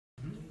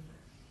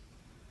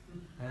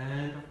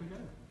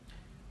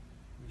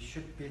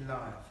should be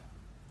live.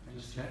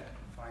 Just check.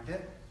 Find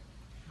it.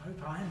 I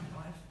hope I am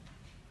live.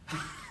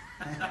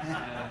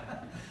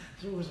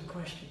 It's always a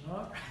question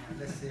mark.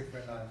 Let's see if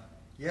we're live.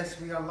 Yes,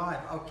 we are live.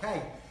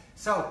 Okay.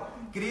 So,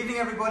 good evening,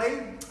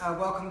 everybody.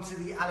 Welcome to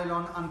the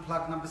Allilon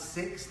Unplugged number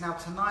 6. Now,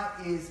 tonight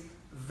is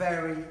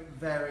very,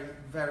 very,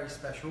 very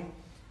special.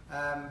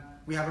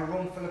 We have a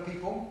room full of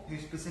people who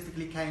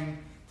specifically came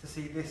to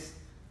see this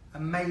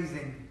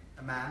amazing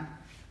man.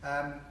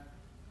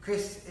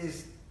 Chris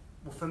is,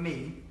 well, for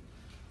me,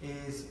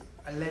 is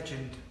a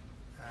legend.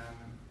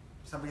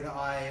 Somebody that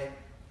I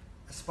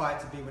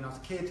aspired to be when I was a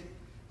kid.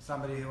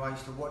 Somebody who I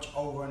used to watch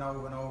over and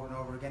over and over and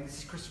over again. This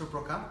is Christopher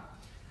Brooker.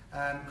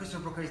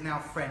 Christopher Brooker is now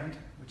a friend,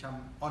 which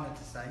I'm honoured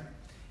to say.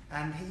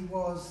 And he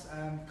was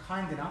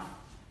kind enough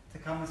to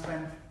come and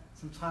spend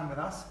some time with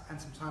us and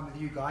some time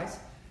with you guys,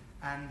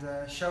 and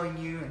showing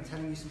you and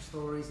telling you some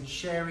stories and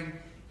sharing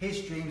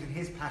his dreams and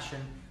his passion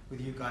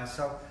with you guys.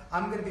 So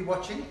I'm going to be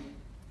watching.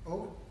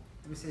 Oh,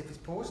 let me see if it's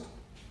paused.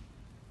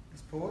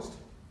 It's paused.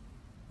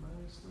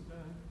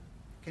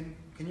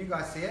 Can you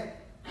guys see it?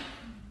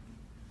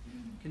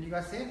 Can you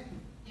guys see it?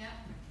 Yeah.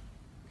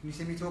 Can you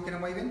see me talking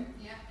and waving?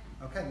 Yeah.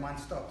 Okay, mine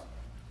stopped.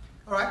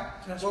 All right.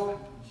 Well,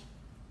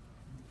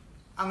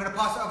 I'm going to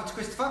pass it over to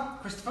Christopher.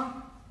 Christopher.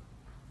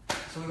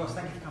 So we've got to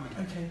thank you for coming.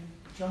 Okay,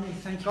 Johnny,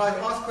 thank you. Guys,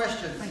 ask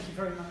questions. Thank you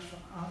very much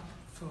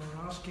for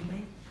asking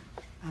me.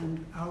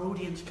 And our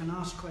audience can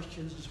ask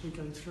questions as we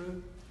go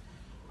through.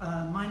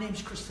 My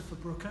name's Christopher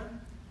Brooker,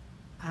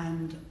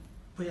 and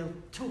we'll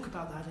talk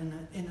about that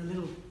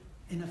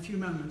in a few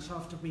moments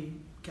after we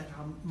get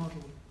our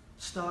model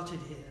started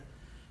here.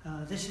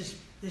 This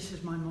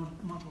is my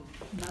model,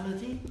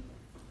 Melody.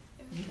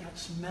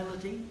 That's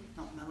Melody,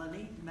 not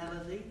Melanie,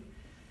 Melody.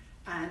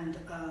 And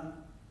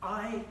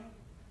I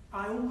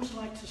always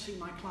like to see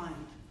my client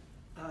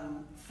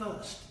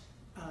first,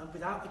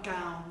 without the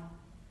gown,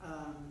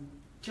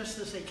 just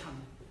as they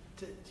come,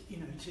 to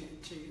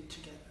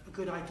get a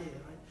good idea.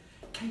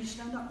 Right? Can you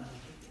stand up, Melody?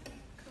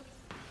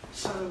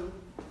 So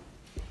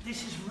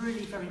this is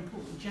really very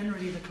important.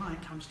 Generally, the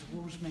client comes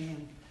towards me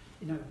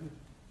and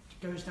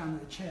goes down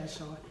to the chair.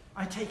 So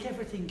I take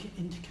everything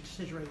into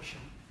consideration,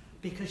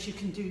 because you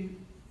can do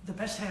the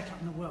best haircut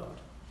in the world,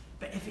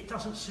 but if it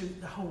doesn't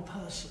suit the whole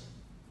person,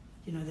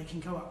 they can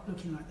go up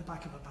looking like the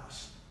back of a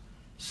bus.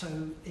 So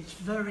it's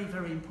very,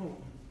 very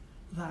important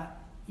that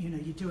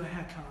you do a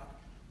haircut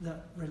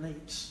that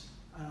relates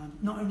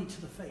not only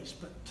to the face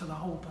but to the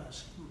whole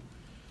person.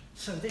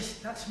 So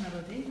that's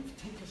Melody.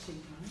 Take a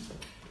seat,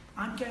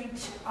 man.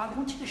 I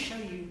wanted to show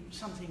you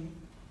something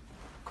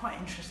quite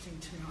interesting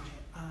tonight.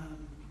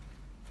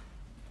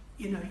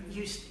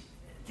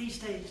 These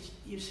days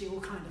you see all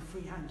kind of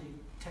freehanding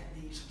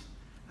techniques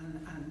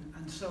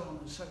and so on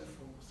and so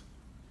forth.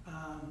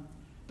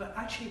 But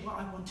actually what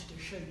I wanted to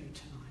show you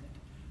tonight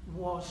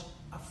was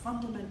a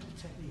fundamental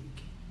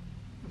technique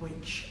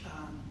which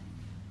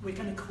we're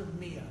going to call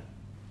Mia,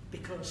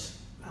 because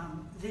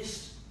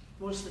this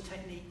was the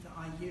technique that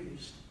I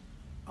used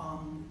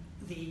on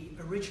the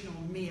original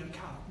Mia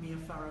card, Mia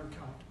Farrow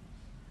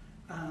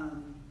card.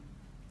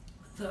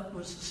 That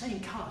was the same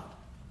card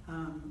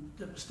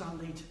that was done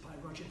later by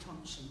Roger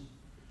Thompson,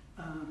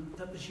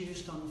 that was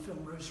used on the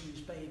film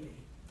Rosemary's Baby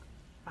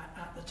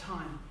at the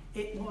time.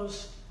 It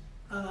was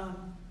a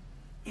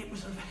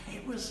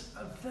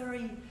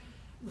very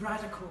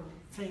radical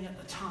thing at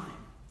the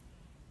time,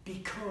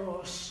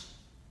 because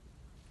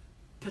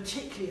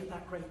particularly at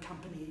that great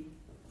company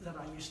that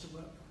I used to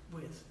work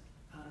with,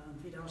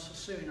 Vidal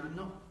Sassoon,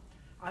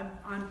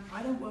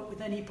 I don't work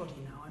with anybody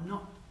now. I'm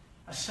not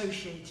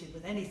associated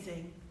with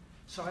anything.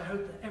 So I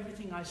hope that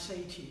everything I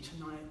say to you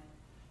tonight,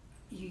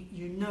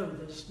 you know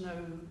there's no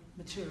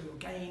material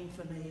gain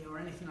for me or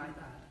anything like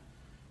that.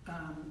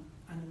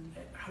 And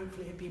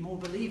hopefully it'd be more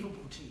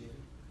believable to you.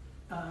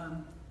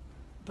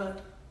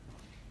 But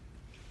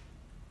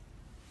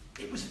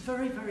it was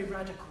very, very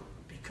radical,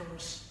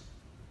 because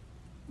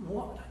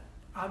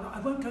I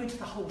won't go into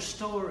the whole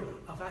story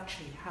of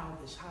actually how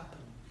this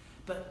happened,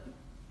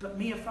 but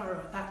Mia Farrow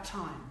at that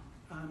time,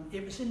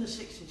 it was in the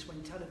 60s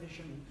when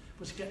television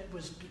was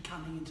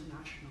becoming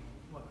international,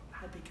 well,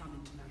 had become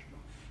international.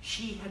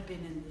 She had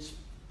been in this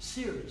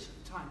series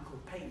at the time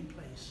called Peyton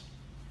Place,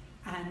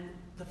 and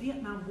the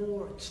Vietnam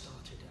War had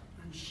started,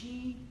 and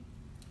she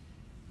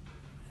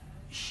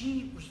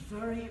was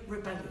very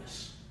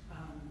rebellious.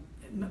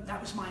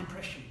 That was my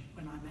impression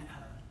when I met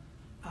her.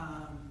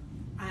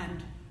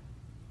 And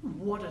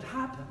what had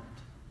happened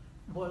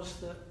was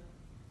that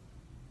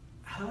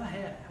her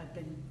hair had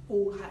been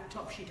all hacked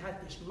off. She'd had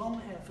this long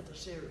hair for the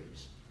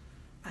series,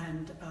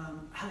 and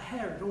her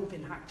hair had all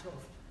been hacked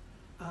off.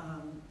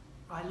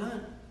 I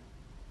learned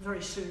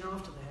very soon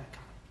after the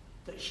haircut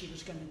that she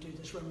was going to do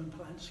this Roman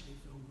Polanski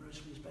film,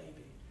 Rosemary's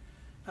Baby,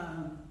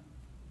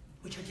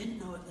 which I didn't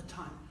know at the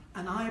time.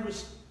 And I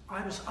was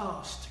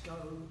asked to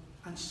go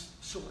and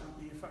sort out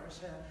Mia Farrow's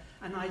hair,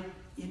 and I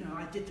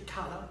did the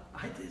colour.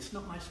 It's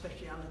not my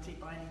speciality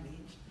by any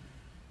means,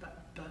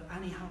 but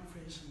Annie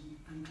Humphreys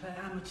and Claire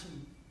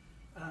Hamilton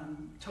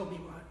told me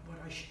what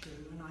I should do,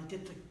 and I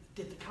did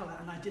the colour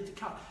and I did the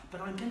cut.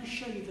 But I'm going to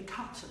show you the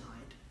cut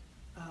tonight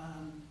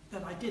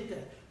that I did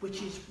there,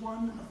 which is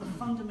one of the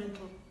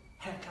fundamental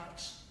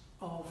haircuts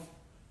of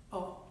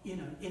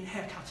in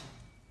hair cutting.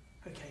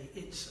 Okay,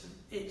 it's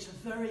a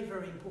very,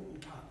 very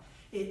important cut.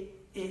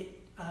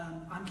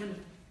 I'm going to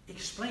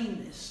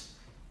explain this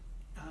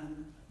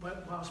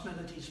whilst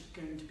Melody's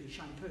going to be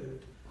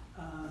shampooed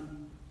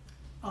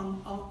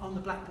on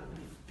the blackboard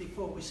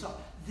before we start.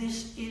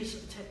 This is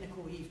a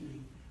technical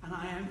evening, and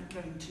I am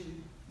going to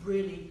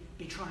really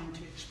be trying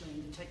to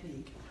explain the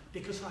technique,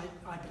 because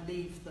I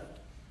believe that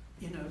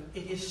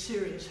it is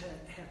serious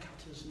hair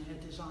cutters and hair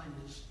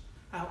designers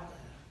out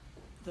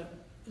there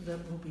that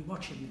will be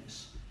watching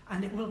this,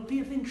 and it will be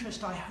of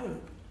interest, I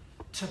hope,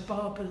 to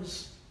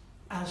barbers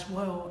as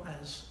well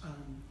as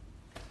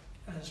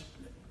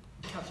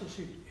cutters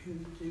who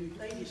do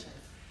ladies'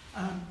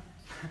 hair.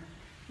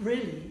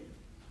 Really,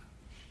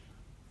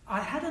 I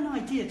had an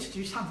idea to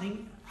do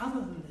something other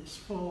than this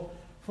for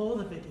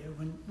the video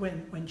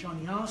when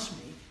Johnny asked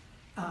me,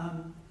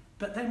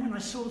 but then when I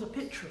saw the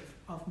picture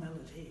of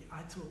Melody,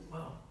 I thought,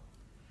 well,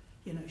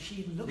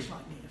 she looks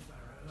like Mia Farrow.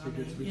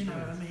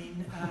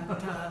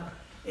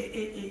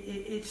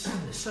 It's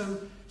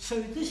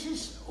so this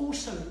is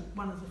also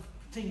one of the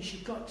things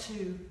you've got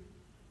to.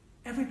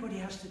 Everybody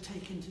has to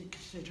take into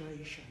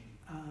consideration.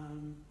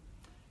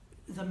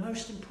 The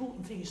most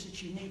important thing is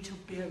that you need to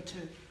be able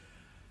to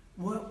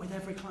work with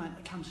every client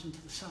that comes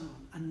into the salon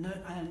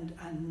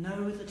and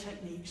know the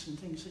techniques and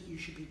things that you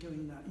should be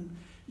doing that. And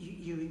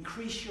you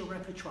increase your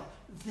repertoire.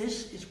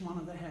 This is one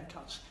of the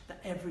haircuts that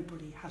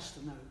everybody has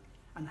to know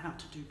and how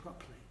to do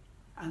properly.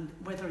 And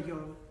whether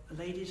you're a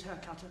ladies' hair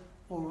cutter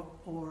or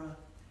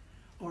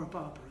a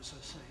barber, as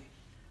I say.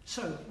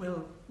 So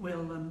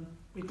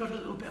we've got a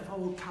little bit of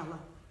old colour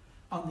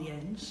on the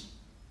ends.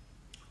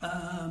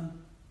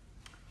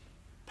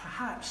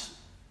 Perhaps,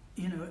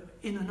 in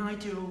an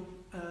ideal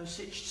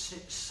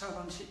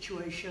salon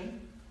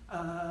situation,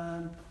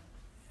 I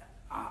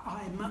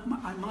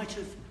might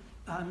have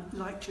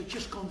liked to have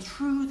just gone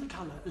through the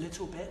colour a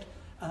little bit,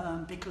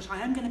 because I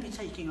am going to be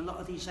taking a lot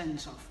of these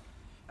ends off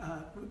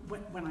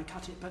when I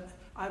cut it, but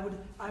I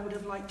would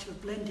have liked to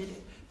have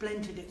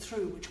blended it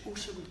through, which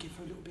also would give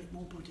her a little bit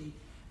more body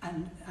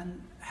and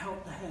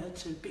help the hair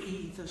to be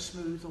either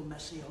smooth or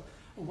messy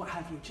or what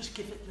have you. Just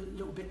give it a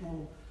little bit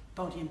more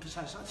body and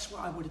pizzazz. That's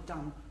what I would have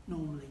done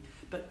normally.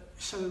 But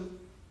so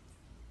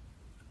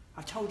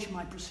I've told you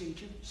my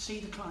procedure. See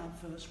the client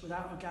first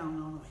without a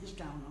gown on or his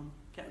gown on,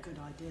 get a good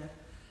idea,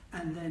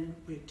 and then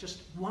with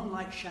just one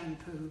light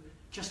shampoo,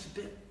 just a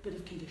bit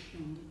of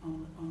conditioning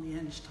on the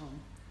ends, Tom.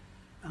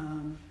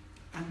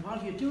 And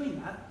while you're doing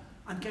that,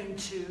 I'm going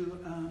to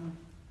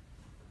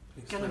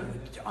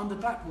on the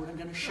backboard, I'm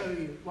going to show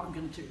you what I'm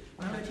going to do.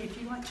 Melody,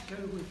 if you like to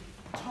go with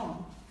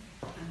Tom,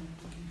 and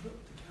we can put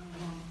the gown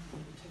on and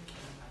we'll take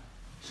care of that.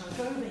 So I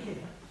go over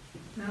here.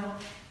 Now,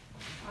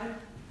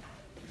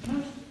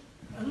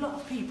 a lot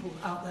of people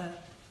out there,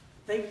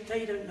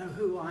 they don't know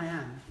who I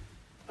am.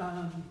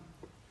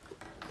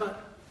 But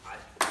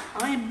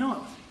I am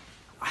not.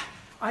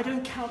 I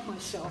don't count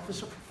myself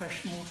as a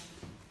professional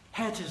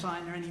hair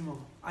designer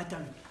anymore. I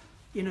don't.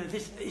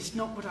 This is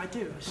not what I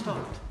do. I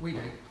stopped. We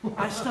do.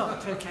 I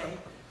stopped, okay.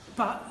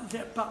 But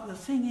the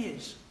thing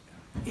is,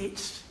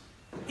 it's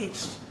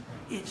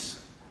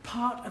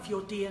part of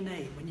your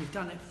DNA when you've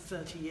done it for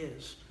 30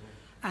 years.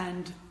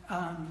 And,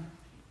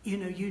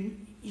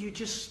 you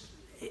just,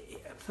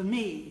 for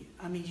me,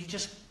 I mean,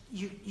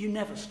 you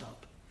never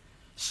stop.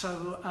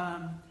 So,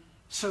 I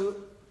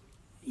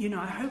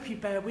hope you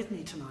bear with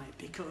me tonight,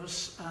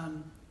 because,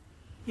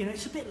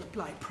 it's a bit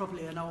like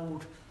probably an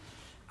old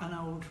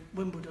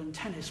Wimbledon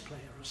tennis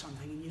player or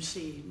something, and you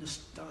see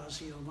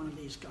Nastasi or one of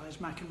these guys,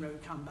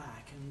 McEnroe, come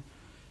back, and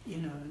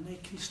and they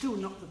can still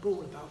knock the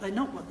ball about. They're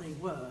not what they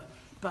were,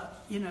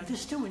 but they're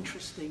still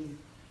interesting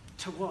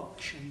to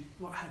watch and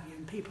what have you.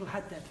 And people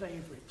had their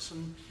favourites,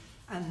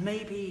 and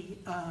maybe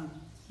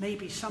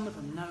some of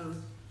them know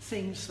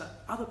things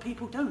that other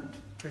people don't.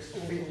 Chris, the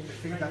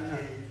feedback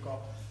here, you've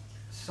got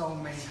so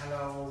many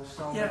hellos,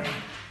 so yeah. many.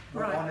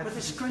 Right, but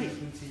it's great.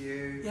 Speaking to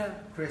you, yeah.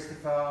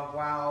 Christopher,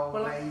 wow,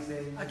 well,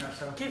 amazing. I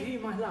give you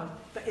my love,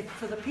 but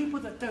for the people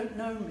that don't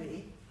know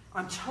me,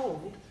 I'm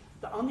told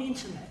that on the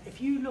internet, if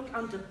you look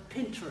under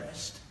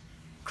Pinterest,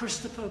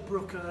 Christopher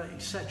Brooker,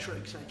 etc.,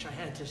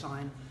 hair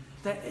design,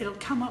 that it'll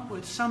come up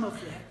with some of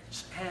the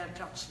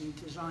haircuts and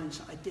designs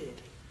that I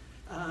did.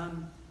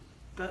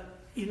 But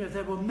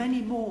there were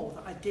many more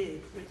that I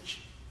did, which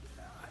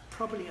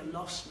probably are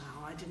lost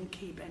now. I didn't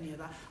keep any of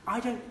that. I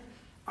don't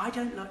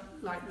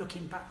like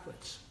looking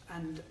backwards,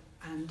 and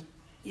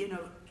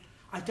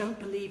I don't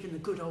believe in the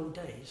good old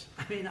days.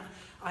 I mean,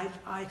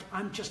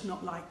 I'm just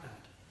not like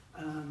that.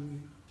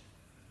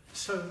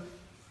 So,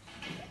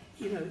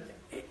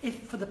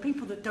 if for the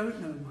people that don't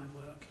know my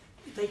work,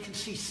 they can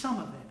see some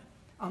of it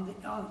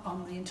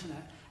on the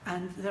internet,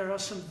 and there are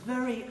some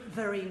very,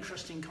 very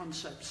interesting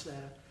concepts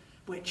there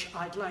which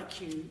I'd like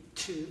you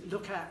to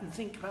look at and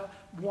think about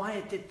why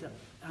I did them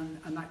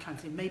and that kind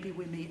of thing. Maybe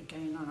we meet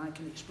again and I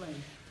can explain.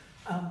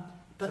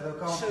 They'll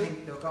go on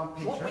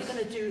Pinterest. What we're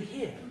going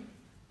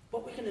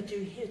to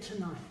do here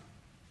tonight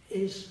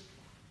is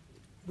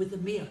with the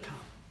Mia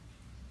cup.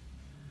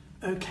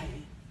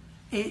 Okay,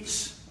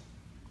 it's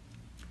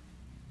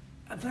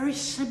a very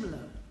similar.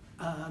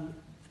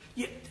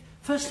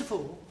 First of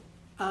all,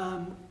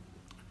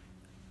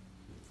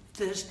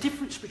 there's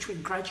difference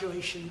between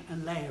graduation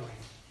and layering.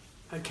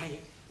 Okay,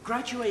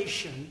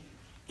 graduation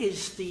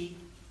is the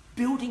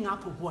building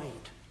up of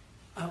weight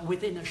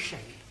within a shape,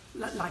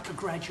 like a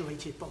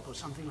graduated bob or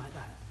something like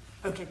that.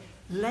 Okay,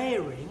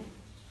 layering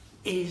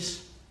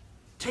is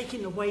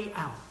taking the weight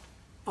out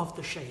of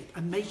the shape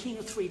and making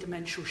a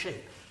three-dimensional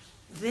shape.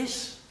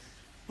 This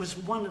was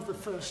one of the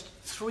first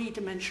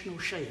three-dimensional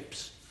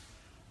shapes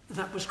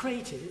that was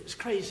created. It's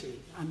crazy.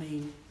 I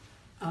mean,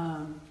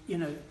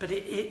 but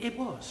it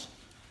was.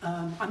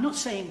 I'm not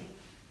saying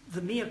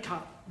the Mia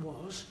cup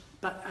was,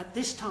 but at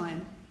this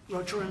time,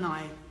 Roger and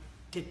I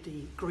did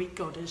the Greek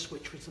goddess,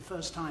 which was the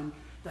first time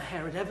the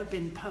hair had ever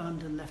been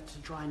permed and left to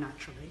dry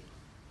naturally.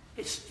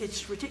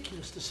 It's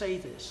ridiculous to say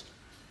this,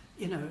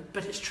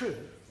 but it's true.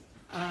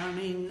 I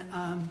mean,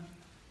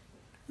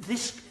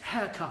 this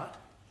haircut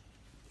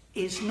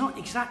is not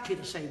exactly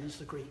the same as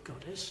the Greek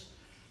goddess,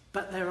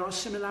 but there are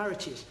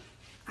similarities.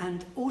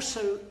 And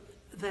also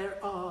there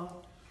are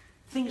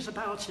things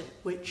about it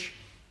which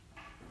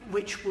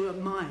were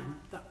mine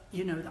that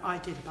I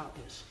did about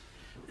this.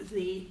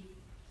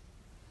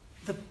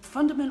 The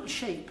fundamental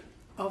shape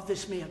of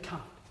this Mia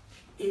cup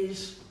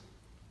is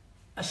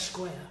a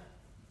square,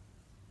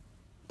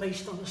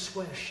 based on a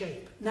square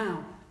shape.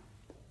 Now,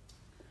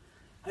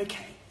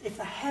 okay, if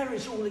the hair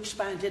is all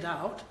expanded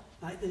out,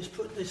 like this,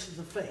 put this as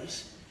the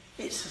face,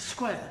 it's a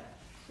square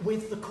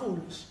with the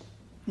corners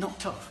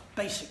knocked off,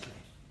 basically.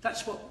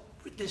 That's what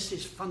this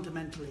is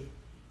fundamentally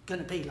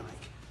going to be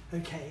like,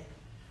 okay?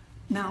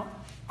 Now,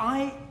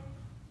 I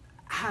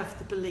have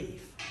the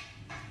belief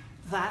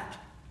that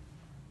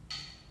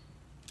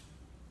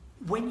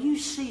when you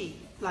see,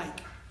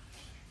 like,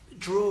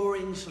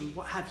 drawings and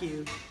what have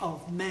you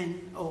of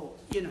men or,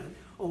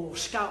 or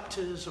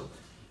sculptors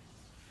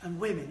and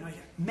women,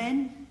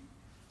 men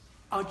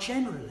are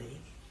generally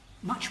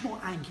much more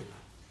angular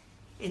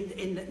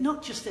in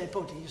not just their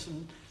bodies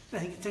and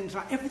things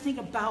like everything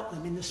about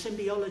them in the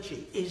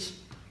symbiology is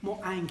more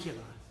angular,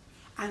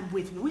 and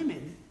with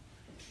women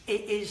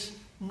it is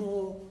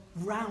more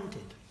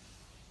rounded.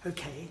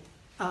 Okay,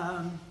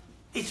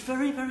 it's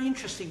very, very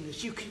interesting.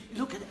 This you can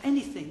look at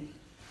anything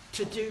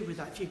to do with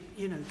that. If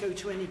you go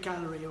to any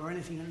gallery or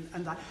anything,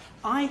 and that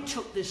I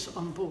took this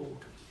on board,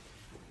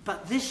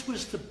 but this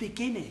was the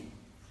beginning.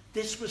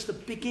 This was the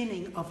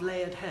beginning of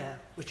layered hair,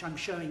 which I'm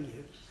showing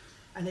you,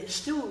 and it's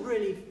still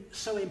really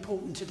so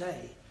important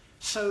today.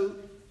 So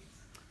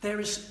there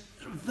is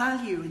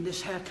value in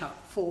this haircut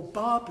for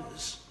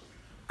barbers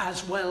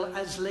as well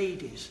as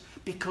ladies,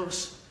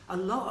 because a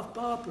lot of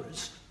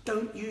barbers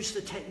don't use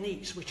the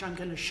techniques which I'm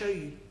going to show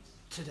you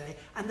today,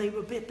 and they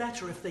would be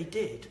better if they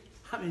did.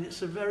 I mean,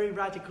 it's a very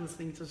radical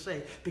thing to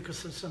say,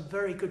 because there's some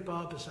very good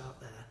barbers out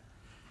there.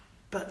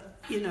 But,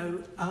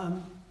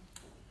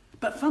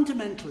 but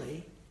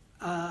fundamentally,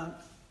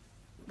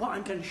 what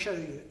I'm going to show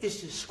you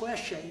is this square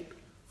shape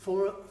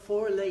for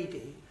a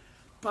lady,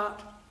 but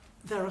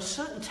there are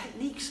certain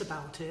techniques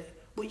about it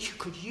which you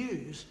could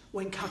use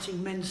when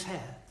cutting men's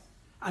hair.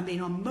 I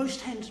mean, on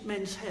most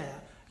men's hair,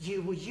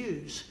 you will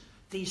use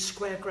these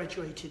square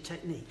graduated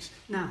techniques.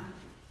 Now,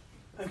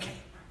 okay,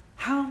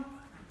 how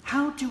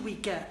do we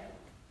get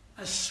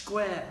a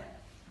square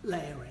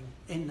layering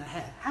in the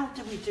hair? How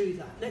do we do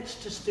that?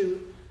 Let's just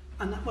do,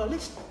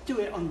 let's do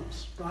it on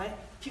this, right?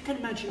 If you can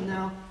imagine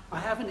now, I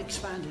haven't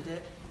expanded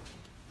it,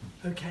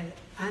 okay,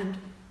 and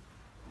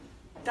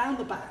down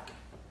the back,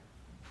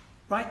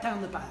 right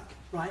down the back,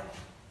 right?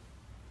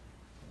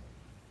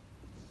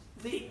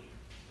 The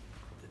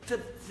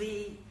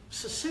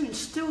Sassoons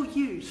still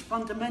use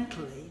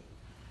fundamentally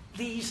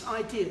these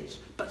ideas,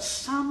 but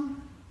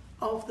some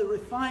of the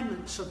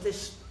refinements of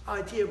this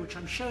idea which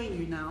I'm showing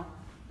you now,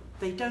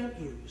 they don't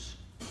use.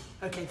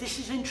 Okay, this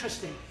is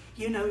interesting.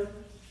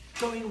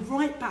 Going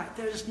right back,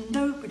 there is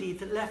nobody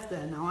that left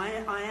there now.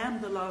 I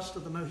am the last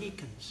of the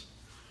Mohicans.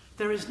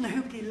 There is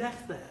nobody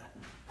left there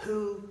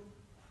who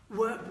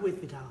worked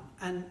with Vidal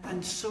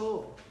and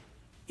saw,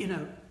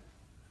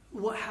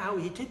 how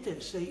he did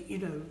this.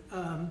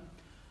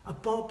 A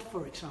bob,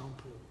 for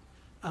example.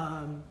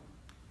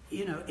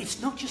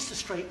 It's not just a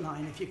straight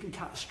line, if you can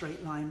cut a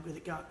straight line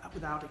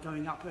without it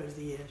going up over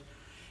the years.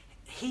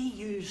 He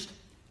used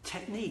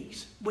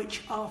techniques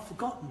which are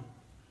forgotten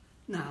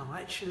now.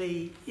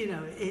 Actually,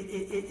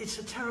 it's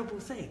a terrible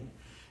thing.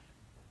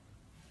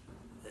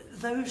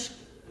 Those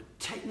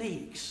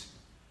techniques,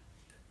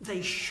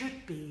 they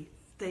should be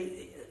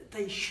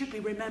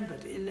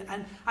remembered.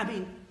 And I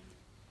mean,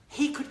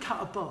 he could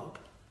cut a bob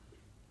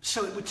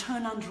so it would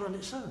turn under on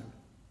its own.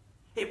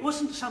 It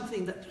wasn't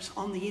something that's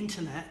on the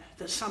internet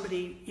that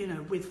somebody,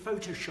 with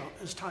Photoshop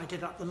has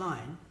tidied up the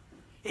line.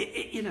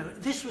 You know,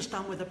 this was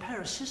done with a pair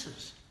of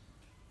scissors.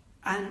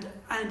 And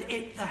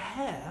the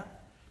hair,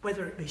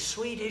 whether it be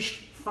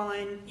Swedish,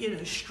 fine, you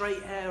know,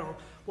 straight hair or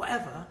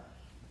whatever,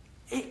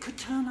 it could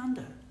turn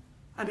under.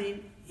 I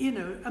mean, you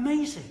know,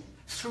 amazing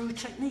through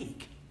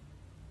technique.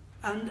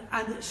 And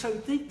so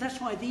that's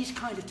why these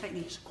kind of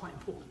techniques are quite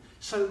important.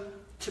 So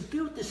to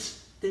build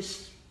this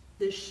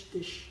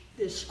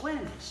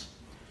squareness,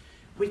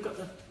 we've got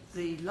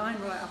the line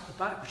right up the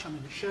back, which I'm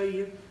going to show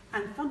you,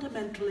 and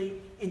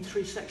fundamentally in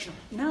 3 sections.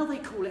 Now they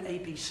call it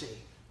ABC.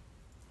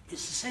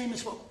 It's the same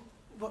as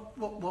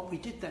what we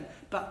did then,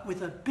 but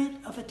with a bit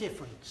of a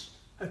difference.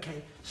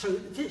 Okay, so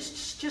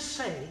this, just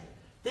say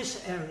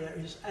this area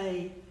is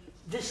A,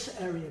 this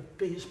area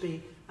B is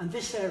B, and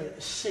this area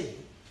is C.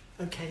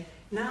 Okay,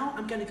 now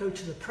I'm going to go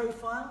to the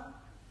profile.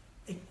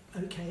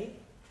 Okay,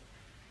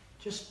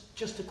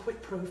 just a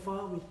quick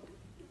profile. We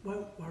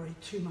won't worry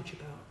too much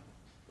about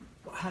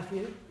what have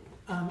you.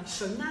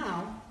 So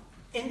now,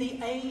 in the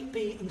A,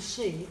 B, and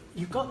C,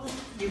 you've got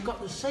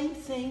the same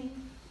thing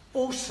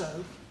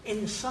also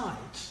in the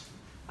sides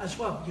as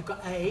well. You've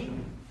got A,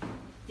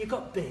 you've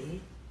got B,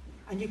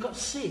 and you've got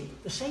C.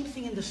 The same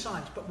thing in the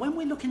sides. But when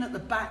we're looking at the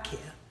back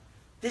here,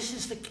 this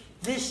is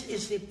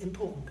the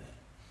important bit,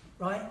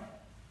 right?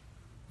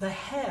 The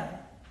hair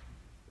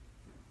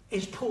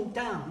is pulled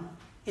down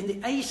in the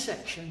A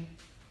section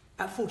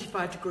at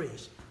 45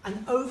 degrees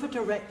and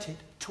over-directed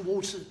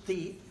towards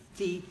the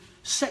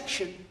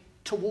section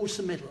towards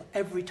the middle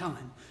every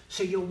time.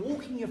 So you're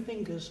walking your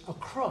fingers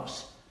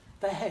across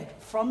the head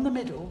from the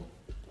middle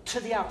to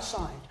the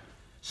outside.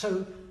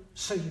 So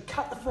you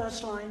cut the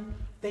first line,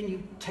 then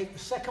you take the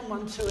second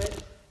one to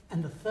it,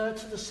 and the third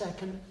to the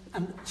second,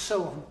 and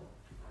so on.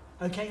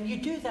 Okay, and you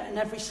do that in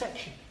every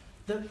section.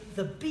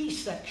 The B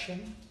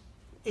section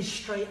is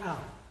straight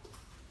out.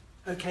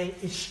 Okay,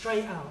 it's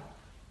straight out.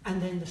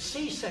 And then the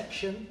C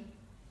section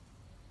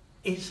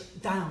is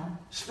down,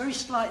 it's very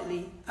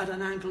slightly at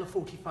an angle of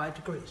 45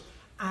 degrees.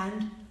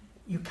 And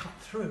you cut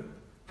through,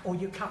 or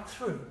you cut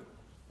through,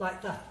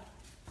 like that.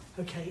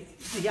 Okay,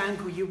 the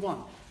angle you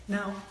want.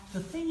 Now,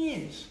 the thing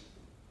is,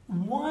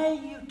 why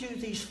you do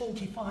these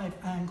 45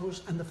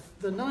 angles and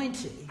the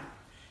 90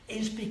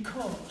 is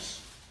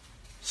because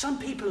some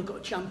people have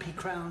got jumpy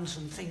crowns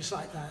and things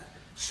like that.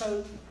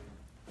 So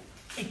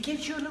it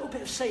gives you a little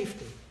bit of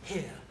safety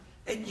here.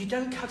 You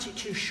don't cut it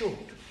too short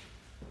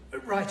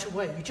right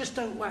away. You just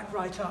don't whack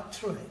right up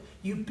through it.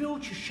 You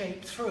build your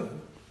shape through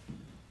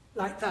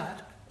like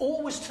that,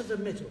 always to the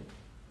middle,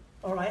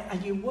 all right?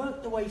 And you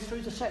work the way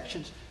through the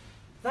sections.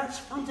 That's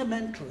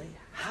fundamentally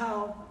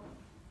how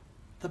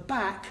the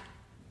back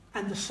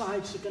and the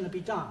sides are going to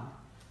be done.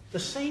 The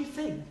same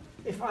thing,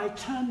 if I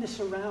turn this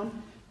around,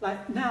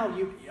 like now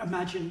you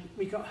imagine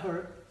we got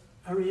her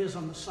ears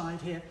on the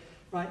side here,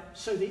 right?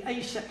 So the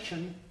A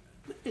section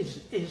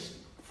is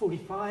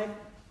 45,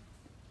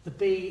 the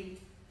B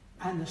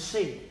and the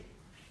C,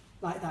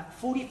 like that.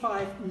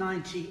 45,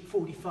 90,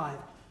 45,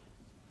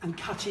 and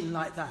cut in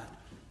like that.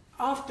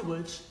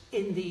 Afterwards,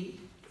 in the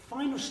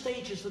final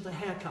stages of the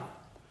haircut,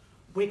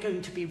 we're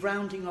going to be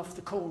rounding off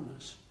the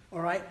corners, all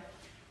right?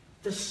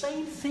 The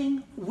same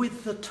thing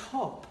with the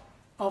top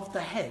of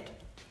the head.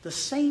 The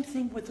same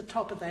thing with the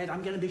top of the head.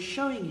 I'm going to be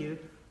showing you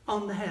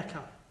on the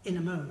haircut in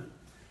a moment.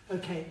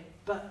 Okay,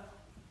 but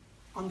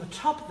on the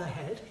top of the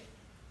head,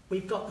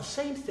 we've got the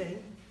same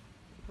thing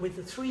with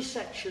the 3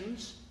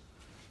 sections,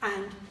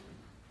 and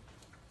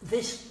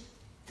this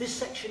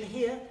section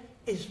here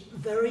is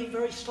very,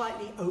 very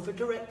slightly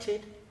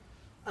over-directed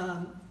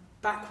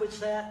backwards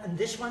there, and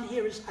this one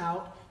here is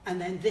out, and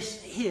then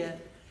this here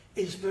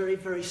is very,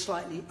 very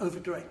slightly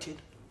over-directed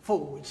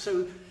forward.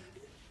 So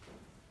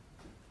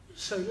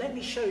let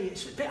me show you.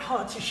 It's a bit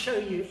hard to show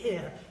you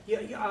here.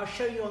 I'll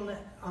show you on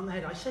the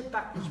head. I said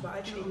backwards, but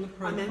actually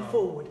I meant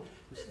forward.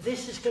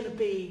 This is going to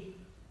be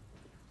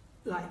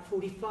like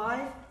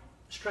 45,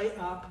 straight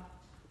up,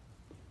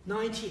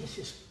 90, this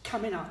is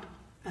coming up,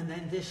 and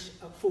then this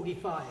at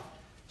 45.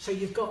 So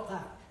you've got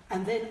that.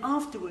 And then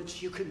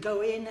afterwards you can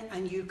go in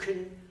and you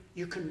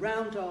can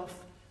round off.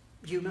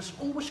 You must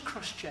always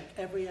cross-check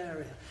every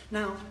area.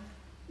 Now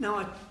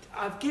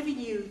I've given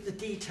you the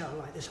detail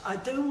like this. I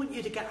don't want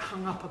you to get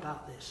hung up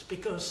about this,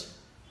 because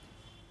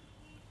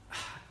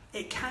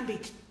it can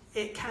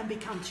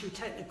become too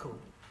technical.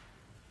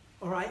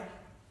 All right?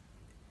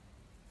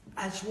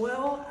 As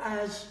well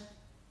as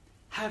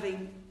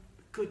having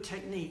good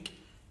technique,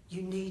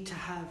 you need to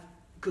have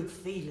good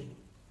feeling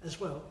as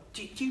well.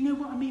 Do you know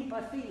what I mean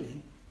by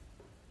feeling?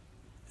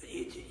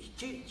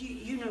 Do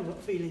you know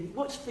what feeling?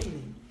 What's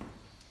feeling?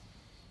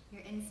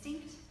 Your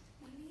instinct,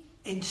 maybe?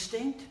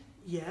 Instinct?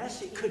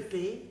 Yes, it could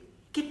be.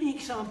 Give me an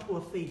example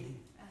of feeling.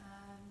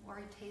 Or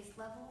taste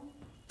level.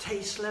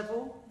 Taste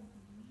level?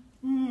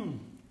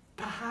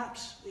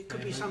 Perhaps it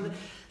could be something.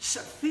 So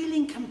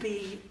feeling can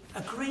be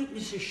a great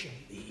musician.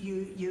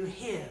 You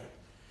hear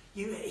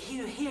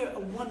a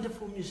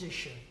wonderful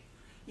musician,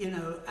 you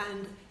know,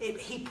 and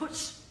he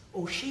puts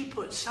or she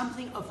puts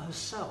something of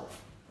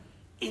herself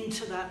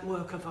into that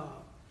work of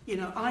art. You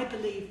know, I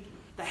believe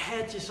that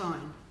hair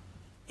design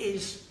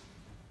is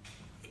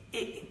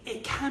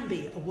it can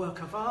be a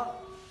work of art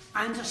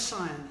and a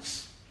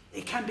science.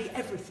 It can be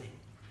everything,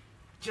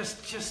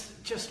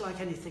 just like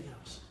anything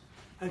else.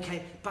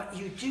 Okay, but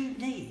you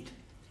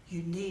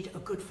need a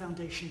good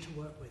foundation to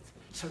work with.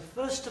 So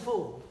first of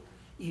all,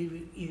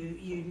 you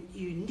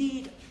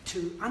need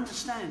to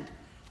understand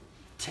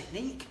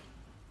technique,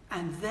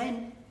 and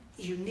then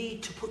you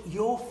need to put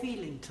your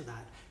feeling to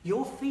that.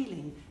 Your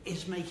feeling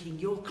is making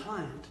your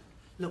client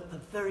look the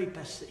very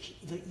best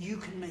that you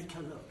can make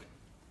her look.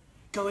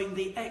 Going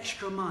the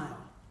extra mile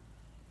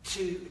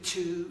to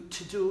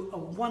do a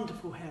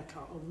wonderful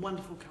haircut, a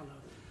wonderful colour,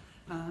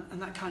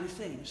 and that kind of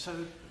thing.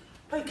 So,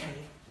 okay,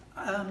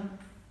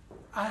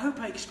 I hope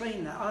I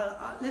explained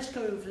that. Let's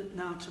go over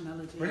now to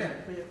Melody. Brilliant.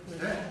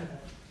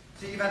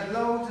 So you've had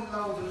loads and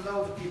loads and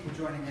loads of people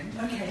joining in.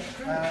 Okay,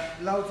 great.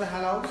 Loads of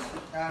hellos.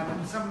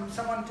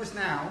 Someone just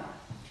now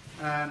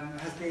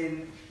has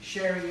been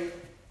sharing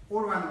it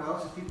all around the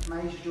world. So people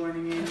from Asia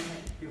joining in,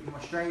 people from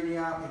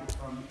Australia,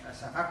 people from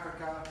South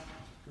Africa,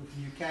 people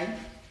from the UK.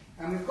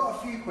 And we've got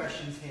a few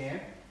questions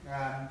here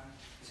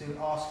to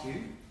ask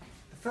you.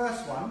 The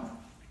first one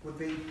would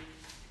be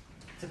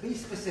to be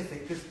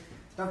specific, because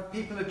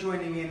people are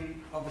joining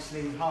in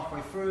obviously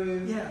halfway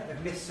through. Yeah.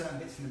 They've missed certain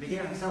bits in the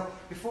beginning. Yeah. So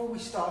before we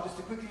start, just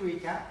to quickly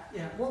recap,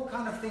 Yeah. what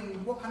kind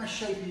of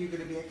shape are you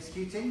going to be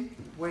executing?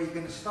 Where are you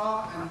going to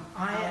start, and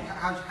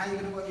how are you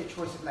going to work your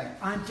choice of length?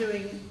 I'm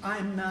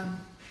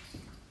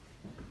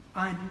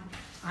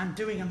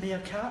doing a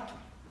mere cut,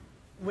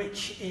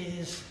 which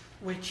is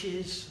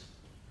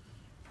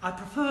I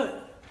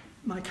prefer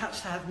my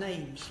cuts to have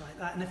names like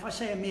that. And if I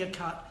say a mere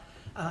cut,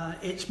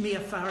 it's Mia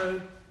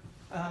Farrow,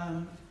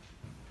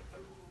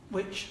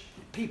 which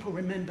people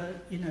remember,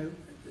 you know,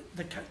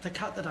 the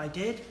cut that I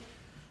did.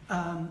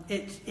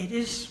 It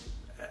is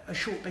a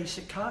short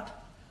basic cut,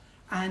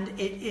 and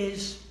it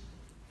is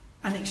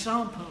an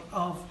example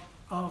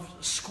of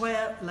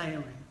square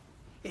layering.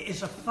 It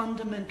is a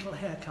fundamental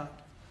haircut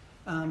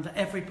that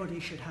everybody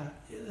should have,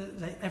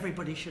 that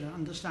everybody should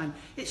understand.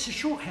 It's a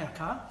short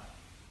haircut.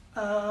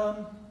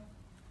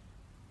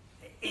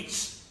 It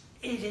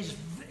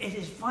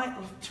is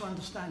vital to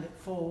understand it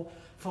for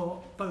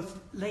both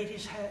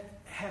ladies'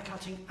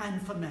 haircutting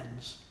and for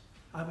men's.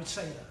 I would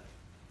say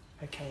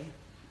that, okay?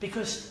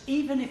 Because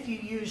even if you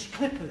use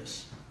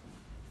clippers,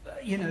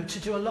 you know, to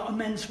do a lot of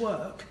men's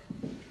work,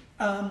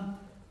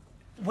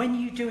 when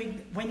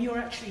you're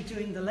actually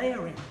doing the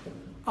layering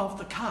of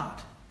the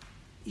cut,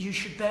 you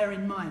should bear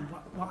in mind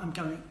what I'm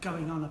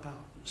going on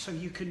about, so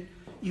you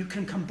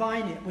can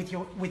combine it with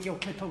your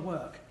clipper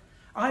work.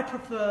 I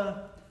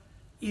prefer,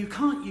 you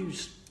can't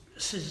use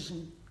scissors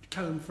and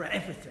comb for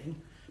everything,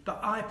 but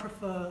I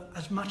prefer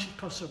as much as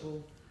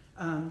possible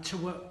to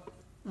work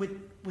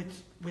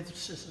with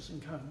scissors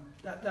and comb.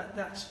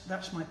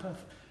 That's my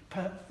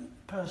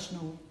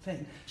personal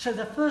thing. So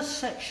the first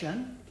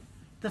section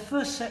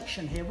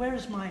here. Where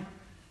is my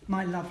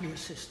lovely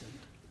assistant?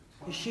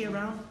 Is she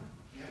around?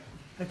 Yeah.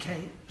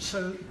 Okay.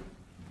 So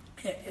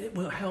it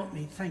will help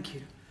me. Thank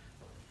you.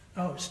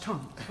 Oh, it's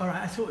Tom. All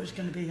right. I thought it was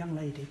going to be a young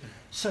lady.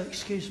 So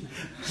excuse me.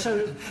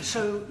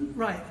 So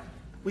right.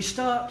 We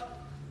start.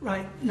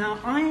 Right now,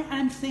 I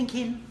am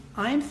thinking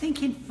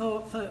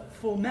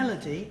for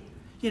Melody,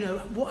 you know,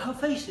 what her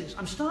face is.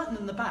 I'm starting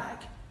in the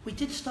back. We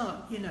did start,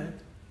 you know,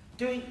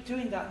 doing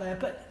that there,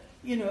 but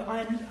you know,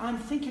 I'm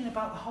thinking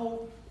about the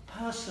whole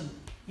person.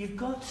 You've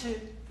got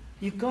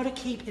to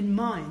keep in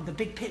mind the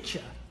big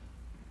picture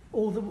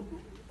all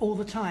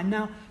the time.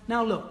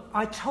 Now look,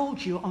 I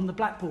told you on the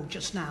blackboard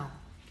just now,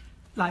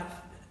 like,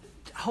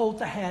 hold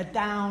the hair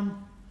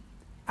down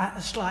at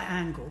a slight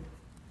angle.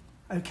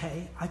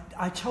 Okay,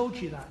 I told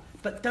you that,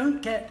 but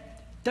don't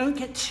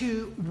get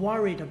too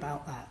worried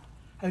about that.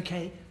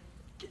 Okay,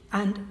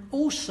 and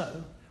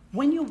also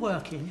when you're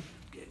working,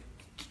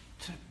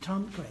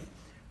 Tom, great.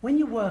 When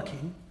you're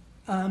working,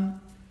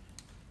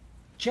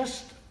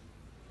 just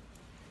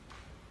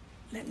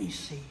let me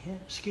see here.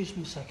 Excuse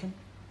me a second.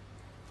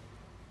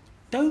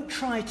 Don't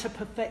try to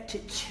perfect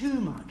it too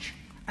much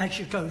as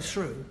you go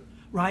through.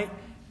 Right,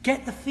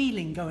 get the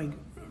feeling going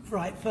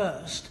right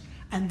first,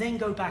 and then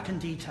go back and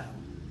detail.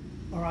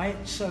 All right,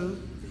 so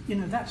you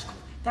know that's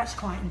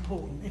quite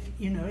important.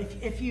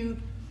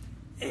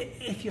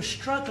 If you're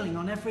struggling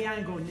on every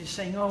angle and you're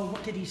saying, oh,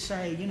 what did he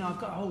say? You know, I've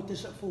got to hold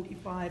this at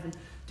 45 and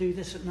do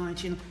this at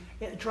 90.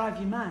 It'll drive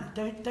you mad.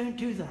 Don't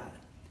do that.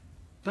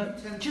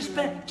 But just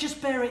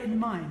bear it in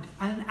mind,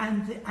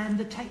 and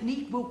the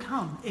technique will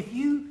come. If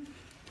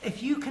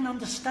you can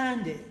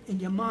understand it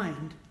in your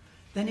mind,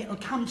 then it'll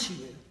come to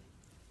you.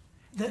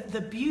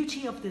 The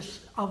beauty of these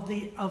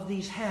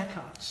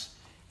haircuts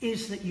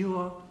is that you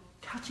are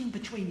cutting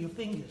between your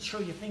fingers,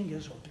 through your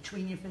fingers or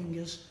between your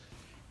fingers,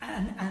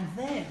 and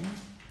then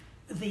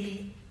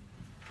the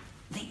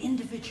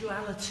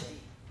individuality,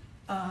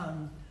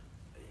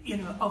 you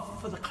know,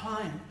 for the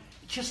client,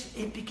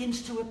 it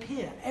begins to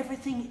appear.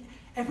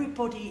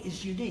 Everybody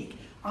is unique.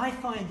 I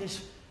find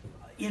this,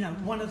 you know,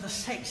 one of the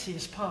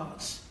sexiest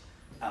parts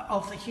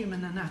of the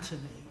human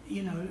anatomy.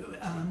 you know,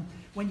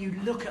 when you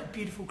look at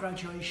beautiful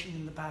graduation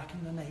in the back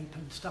and the nape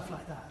and stuff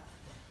like that.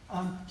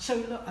 So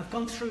look,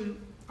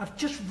 I've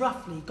just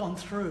roughly gone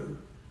through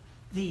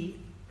the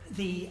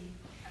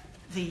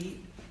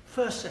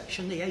first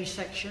section, the A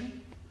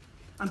section.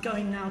 I'm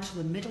going now to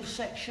the middle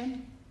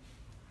section.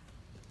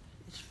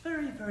 It's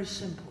very, very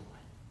simple.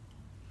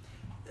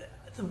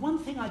 The one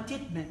thing I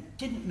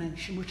didn't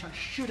mention, which I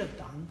should have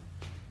done,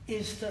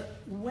 is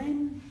that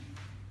when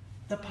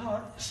the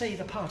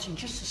parting,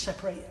 just to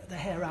separate the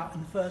hair out in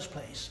the first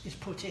place, is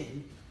put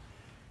in,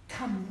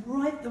 come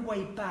right the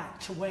way back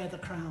to where the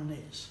crown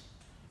is,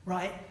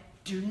 right?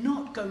 Do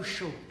not go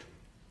short.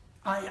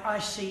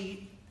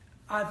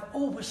 I've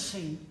always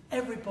seen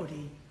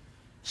everybody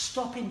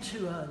stopping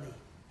too early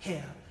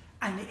here,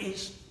 and it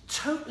is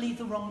totally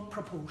the wrong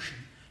proportion.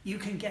 You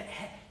can get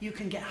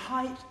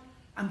height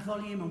and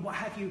volume and what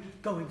have you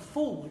going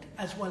forward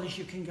as well as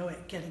you can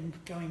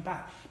going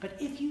back. But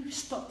if you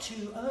stop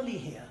too early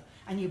here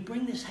and you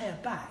bring this hair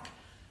back,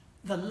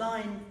 the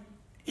line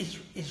is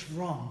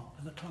wrong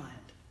for the client.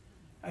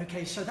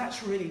 Okay, so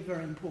that's really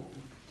very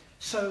important.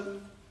 So,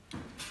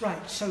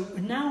 right, so we're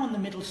now on the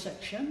middle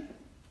section,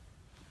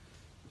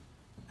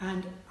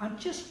 and I'm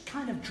just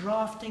kind of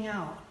drafting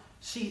out,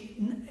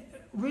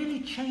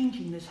 really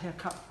changing this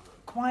haircut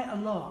quite a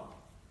lot,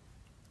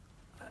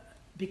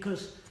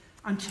 because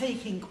I'm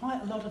taking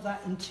quite a lot of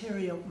that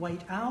interior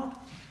weight out,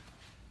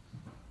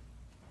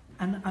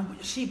 and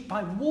see,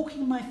 by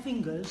walking my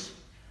fingers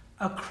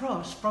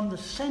across from the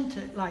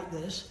center like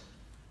this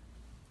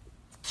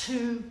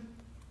towards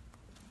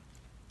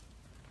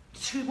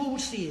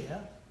the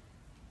ear,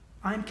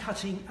 I'm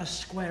cutting a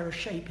squarer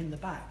shape in the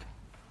back.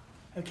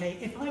 Okay,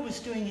 if I was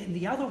doing it in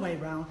the other way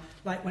round,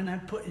 like when I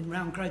put in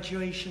round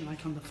graduation,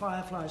 like on the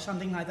Firefly or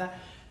something like that,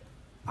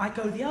 I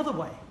go the other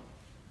way.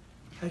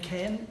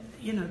 Okay, and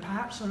you know,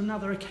 perhaps on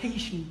another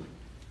occasion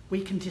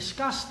we can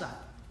discuss that.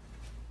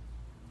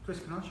 Chris,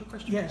 can I ask you a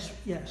question? Yes,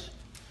 yes.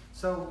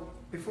 So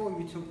before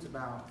you talked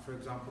about, for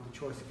example, the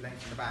choice of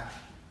length in the back,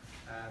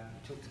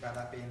 you talked about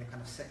that being the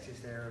kind of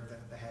sexiest area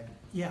of the head.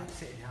 Yeah.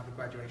 Sitting how the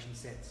graduation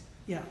sits.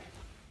 Yeah.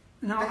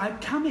 Now, I've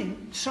come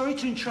in, sorry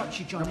to interrupt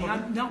you, Johnny,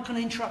 I'm not going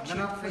to interrupt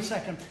you for a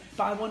second,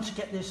 but I want to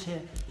get this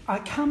here. I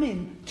come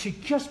in to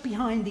just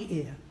behind the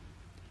ear,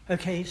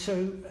 okay,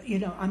 so, you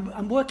know,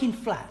 I'm working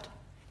flat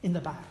in the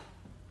back.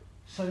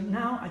 So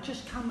now I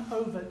just come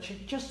over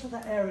just to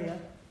that area,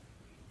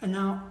 and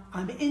now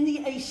I'm in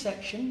the A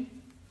section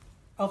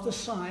of the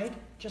side,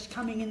 just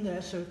coming in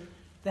there, so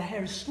the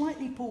hair is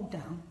slightly pulled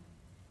down,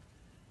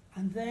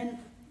 and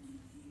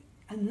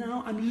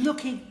now I'm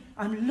looking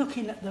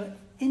at the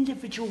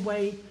individual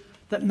way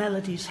that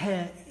Melody's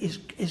hair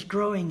is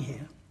growing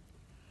here.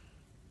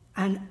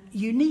 And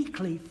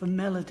uniquely for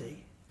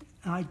Melody,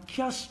 I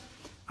just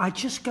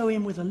go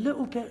in with a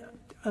little bit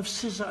of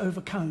scissor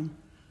over comb.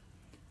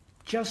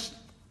 Just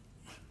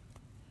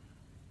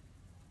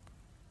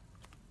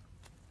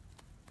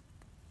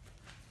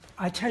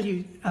I tell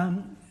you,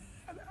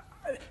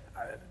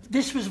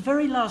 this was a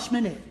very last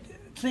minute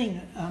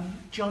thing.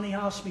 Johnny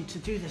asked me to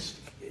do this,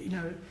 you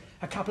know,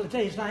 a couple of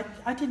days, and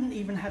I didn't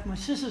even have my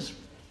scissors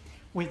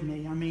with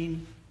me. I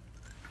mean,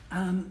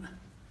 and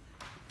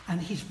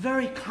he's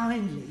very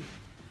kindly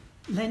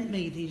lent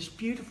me these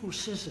beautiful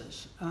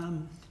scissors,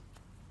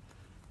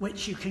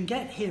 which you can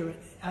get here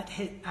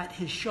at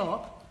his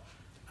shop,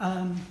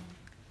 and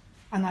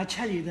I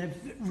tell you, they're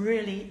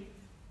really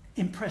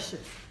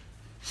impressive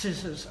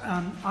scissors.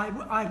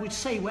 I would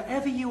say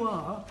wherever you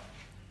are,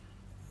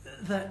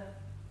 that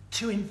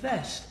to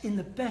invest in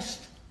the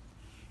best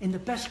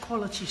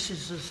quality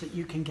scissors that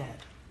you can get.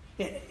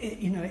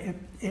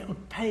 It'll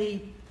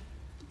pay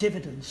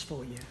dividends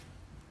for you.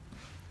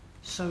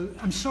 So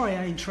I'm sorry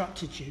I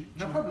interrupted you.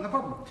 No problem, no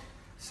problem.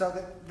 So,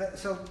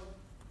 so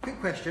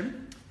quick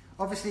question.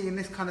 Obviously, in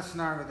this kind of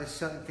scenario, there's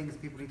certain things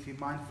people need to be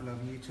mindful of.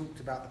 And you talked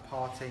about the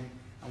parting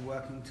and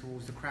working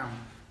towards the crown.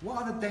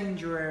 What other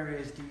danger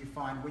areas do you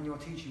find when you're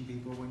teaching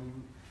people, when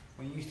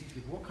you used to teach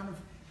people? What kind of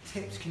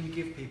tips can you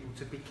give people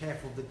to be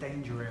careful of the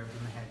danger areas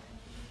in the head?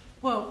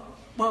 Well,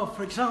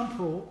 for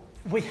example,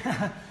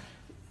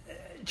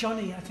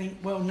 Johnny, I think,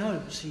 well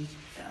knows,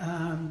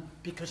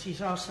 because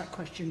he's asked that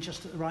question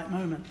just at the right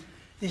moment,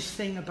 this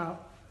thing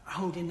about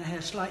holding the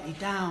hair slightly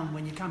down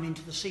when you come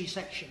into the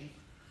C-section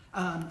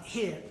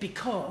here,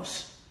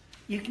 because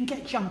you can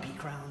get jumpy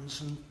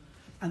crowns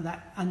and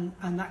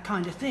that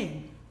kind of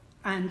thing.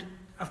 And,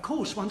 of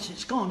course, once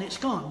it's gone, it's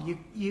gone.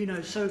 You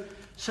know, so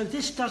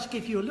this does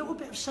give you a little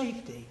bit of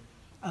safety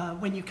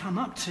when you come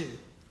up to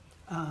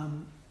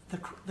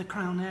the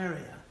crown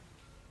area.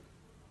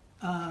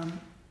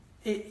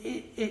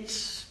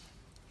 It's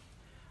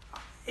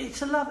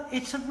a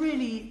lovely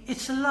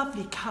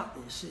cut.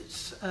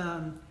 This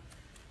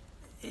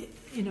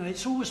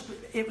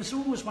it was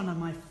always one of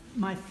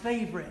my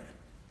favourite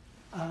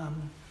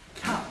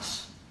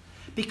cuts,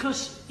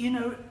 because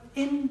in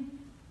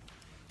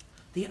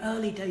the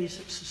early days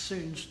at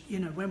Sassoons,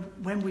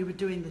 when we were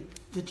doing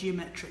the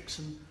geometrics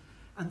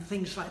and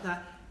things like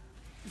that,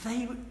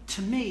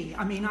 to me,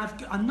 I mean,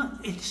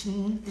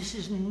 this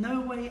is in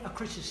no way a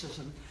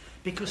criticism,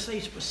 because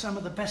these were some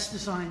of the best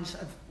designs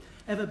have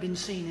ever been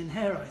seen in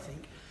hair, I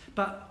think.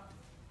 But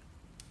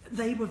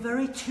they were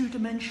very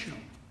two-dimensional.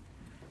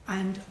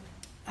 And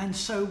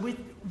so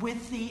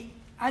with the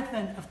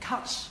advent of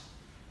cuts,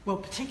 well,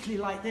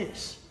 particularly like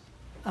this,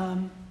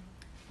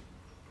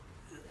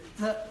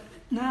 that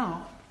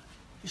now,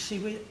 you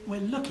see,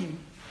 we're looking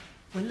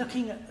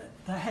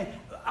at the head.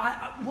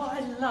 What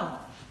I love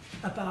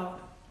about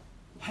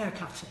hair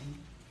cutting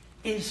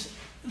is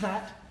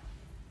that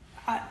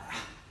I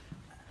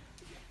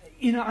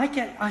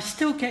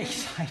still get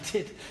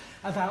excited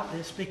about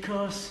this,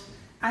 because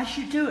as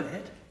you do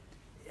it,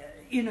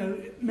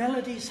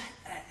 Melody's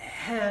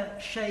hair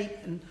shape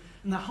and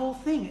the whole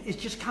thing is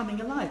just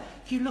coming alive.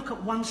 If you look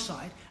at one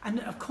side,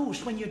 and of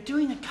course when you're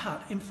doing a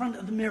cut in front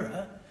of the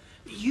mirror,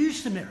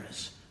 use the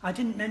mirrors. I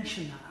didn't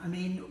mention that. I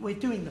mean, we're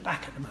doing the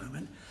back at the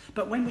moment,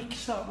 but when we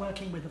start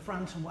working with the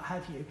front and what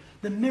have you,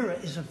 the mirror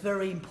is a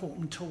very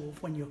important tool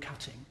when you're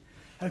cutting.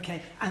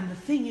 Okay, and the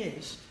thing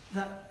is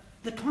that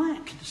the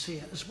client can see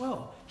it as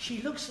well.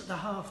 She looks at the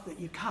half that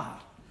you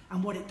cut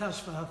and what it does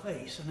for her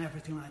face and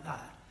everything like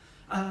that.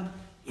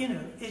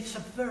 It's a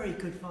very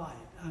good vibe.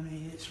 I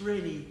mean, it's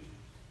really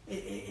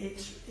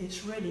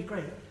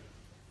great.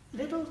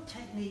 Little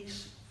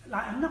techniques,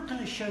 like I'm not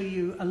going to show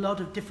you a lot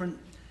of different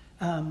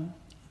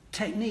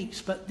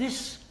techniques, but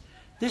this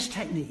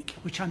technique,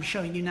 which I'm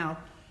showing you now,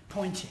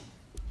 pointing.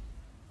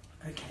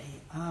 Okay,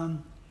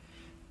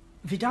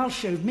 Vidal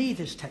showed me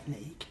this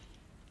technique.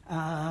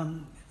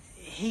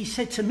 He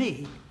said to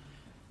me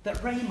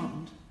that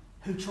Raymond,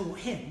 who taught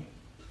him,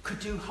 could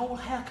do whole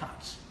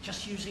haircuts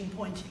just using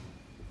pointing.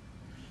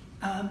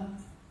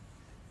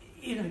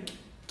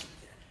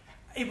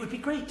 It would be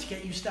great to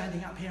get you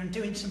standing up here and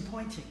doing some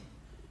pointing.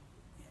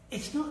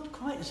 It's not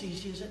quite as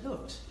easy as it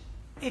looks.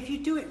 If you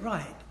do it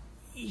right,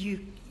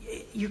 you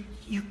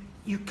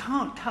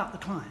can't cut the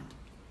client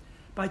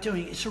by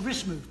doing it. It's a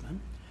wrist movement.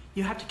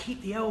 You have to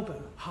keep the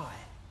elbow high,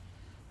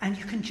 and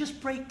you can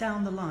just break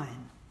down the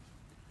line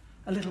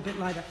a little bit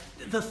like that.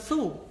 The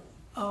thought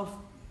of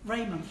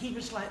Raymond, he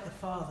was like the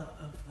father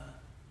of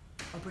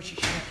British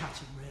hair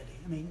cutting, really.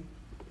 I mean,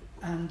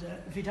 and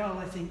Vidal,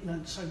 I think,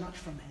 learned so much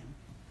from him.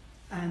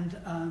 And,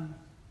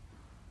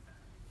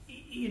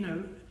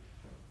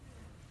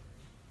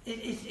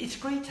 it's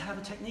great to have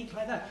a technique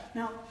like that.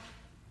 Now,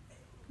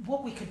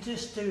 what we could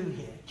just do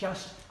here,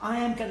 I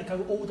am going to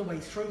go all the way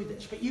through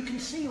this, but you can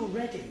see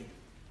already,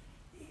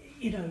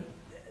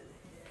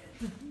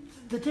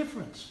 the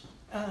difference.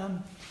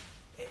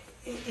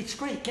 It's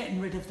great getting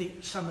rid of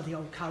some of the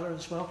old colour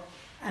as well.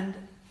 And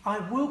I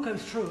will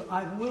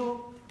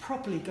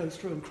properly go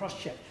through and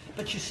cross-check.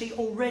 But you see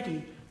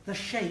already the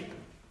shape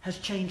has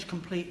changed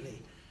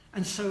completely.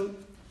 And so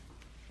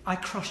I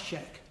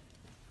cross-check.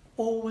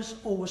 Always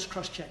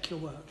cross-check your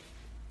work.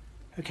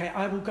 Okay,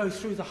 I will go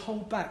through the whole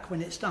back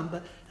when it's done,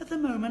 but at the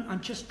moment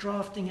I'm just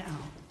drafting it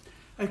out.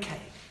 Okay,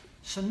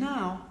 so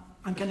now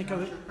I'm going to go...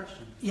 Can I ask you a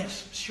question?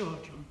 Yes, sure,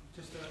 John.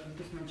 You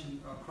just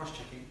mentioned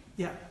cross-checking.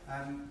 Yeah.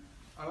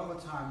 A lot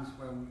of the times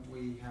when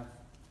we have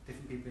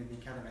different people in the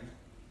academy,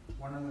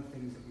 one of the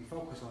things that we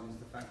focus on is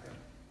the fact that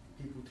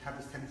people have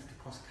this tendency to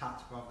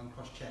cross-cut rather than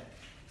cross-check.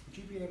 Would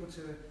you be able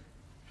to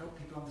help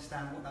people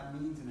understand what that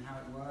means and how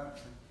it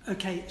works?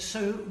 Okay,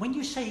 so when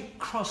you say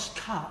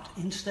cross-cut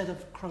instead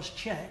of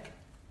cross-check,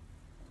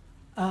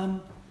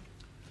 to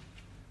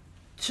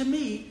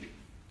me,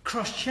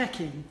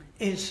 cross-checking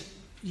is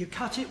you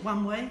cut it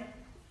one way,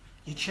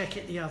 you check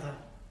it the other.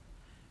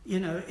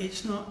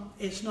 It's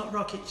not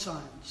rocket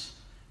science.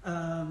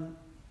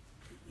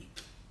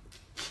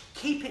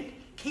 Keep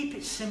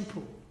it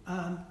simple.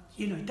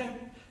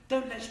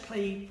 Don't let's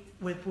play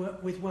with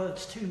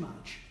words too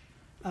much.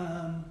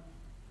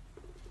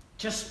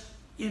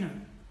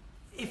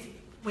 If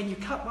when you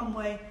cut one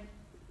way,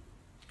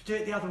 do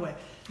it the other way.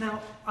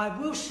 Now, I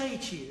will say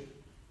to you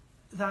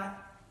that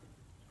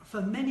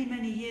for many,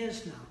 many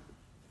years now,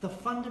 the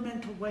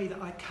fundamental way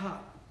that I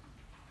cut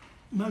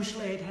most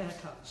layered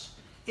haircuts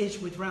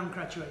is with round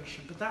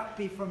graduation, but that would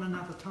be from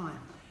another time.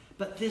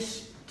 But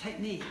this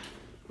technique,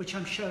 which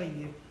I'm showing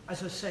you,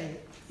 as I say,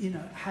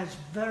 has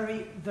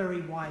very,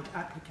 very wide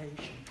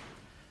application.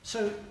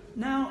 So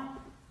now,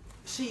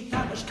 see,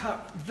 that was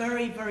cut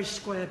very, very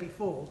square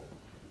before,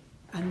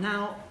 and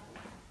now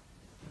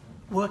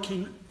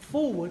working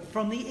forward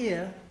from the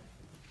ear,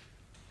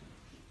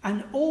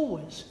 and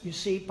always, you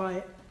see,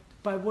 by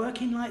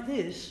working like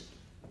this,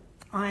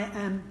 I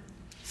am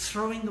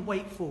throwing the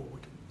weight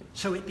forward,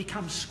 so it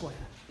becomes square.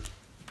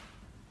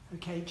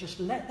 Okay, just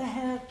let the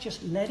hair,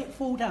 just let it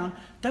fall down.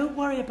 Don't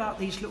worry about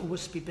these little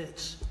wispy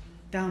bits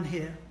down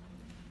here.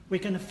 We're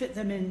going to fit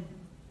them in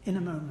a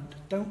moment.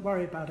 Don't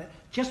worry about it.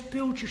 Just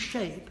build your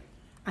shape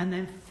and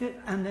then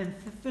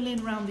fill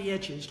in around the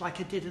edges like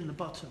I did in the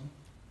bottom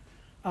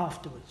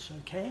afterwards,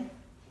 okay?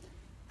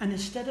 And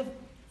instead of,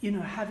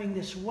 having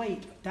this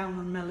weight down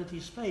on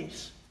Melody's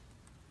face.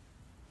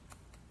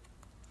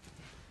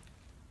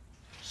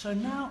 So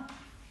now,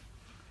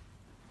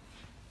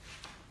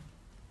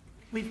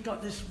 we've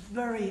got this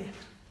very,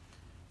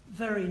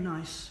 very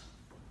nice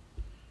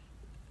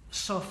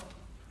soft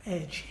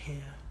edge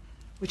here,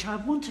 which I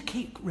want to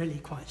keep really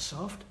quite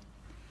soft,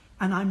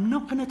 and I'm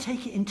not going to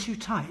take it in too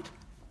tight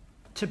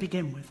to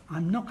begin with.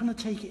 I'm not going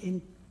to take it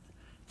in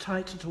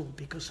tight at all,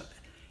 because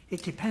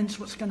it depends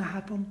what's going to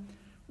happen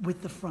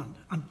with the front.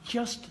 I'm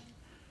just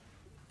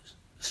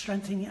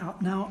strengthening it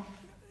up. Now,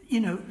 you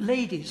know,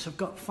 ladies have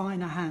got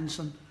finer hands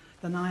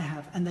than I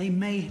have, and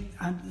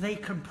they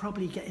can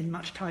probably get in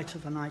much tighter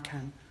than I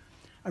can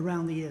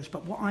around the ears.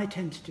 But what I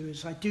tend to do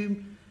is I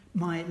do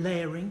my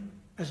layering,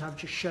 as I've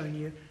just shown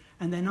you,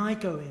 and then I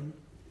go in,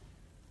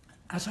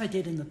 as I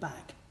did in the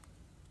back,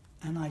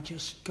 and I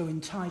just go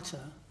in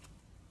tighter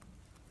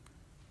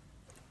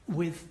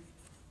with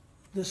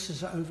the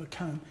scissor over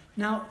comb.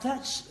 Now,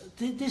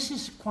 this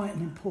is quite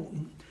an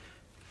important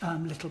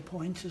little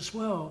point as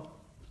well.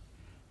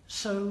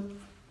 So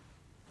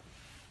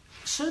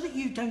that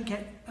you don't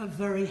get a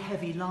very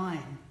heavy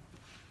line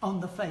on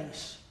the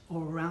face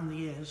or around the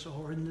ears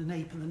or in the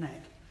nape of the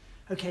neck,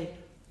 okay,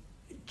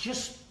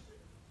 just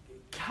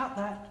cut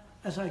that,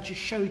 as I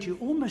just showed you,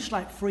 almost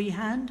like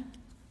freehand,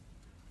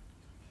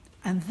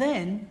 and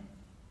then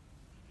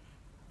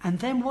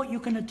what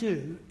you're going to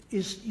do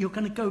is you're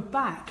going to go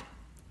back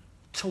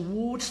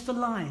towards the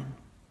line,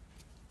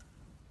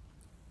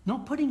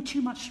 not putting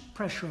too much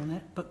pressure on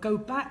it, but go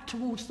back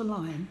towards the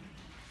line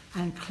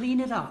and clean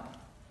it up.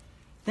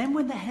 Then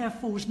when the hair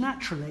falls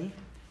naturally,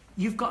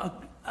 you've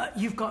got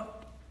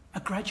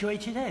a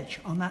graduated edge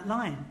on that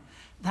line.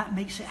 That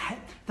makes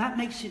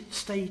it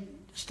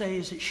stay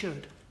as it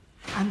should.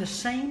 And the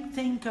same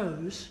thing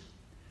goes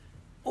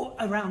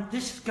around.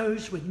 This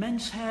goes with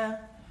men's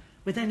hair,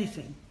 with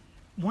anything.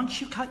 Once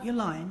you cut your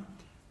line,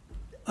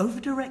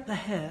 over-direct the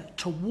hair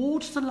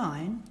towards the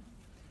line,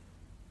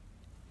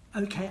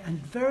 okay,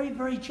 and very,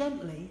 very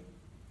gently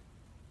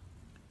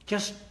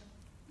just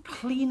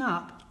clean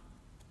up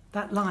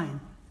that line.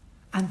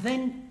 And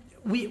then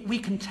we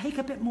can take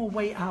a bit more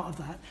weight out of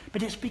that,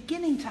 but it's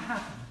beginning to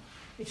happen.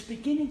 It's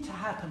beginning to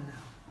happen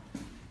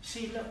now.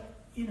 See, look,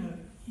 you know,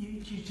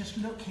 you just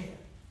look here,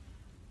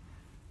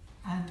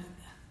 and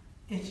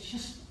it's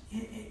just,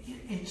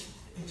 it's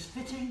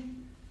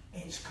fitting,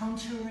 it's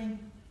contouring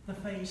the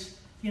face.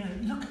 You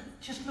know,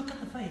 just look at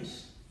the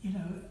face, you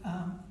know,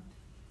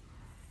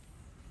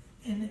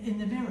 in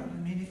the mirror. I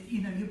mean,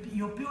 you know,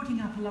 you're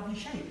building up a lovely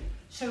shape.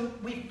 So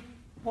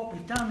what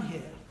we've done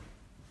here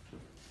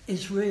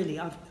is really,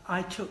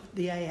 I took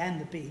the A and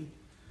the B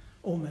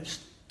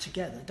almost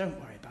together. Don't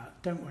worry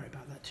about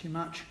that too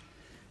much.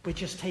 We're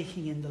just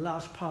taking in the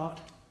last part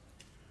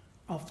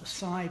of the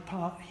side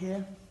part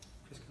here.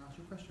 Chris, can I ask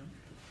you a question?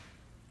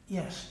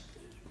 Yes.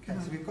 Okay,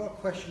 so we've got a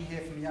question here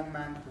from a young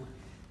man called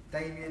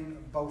Damien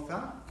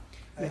Botha.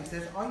 It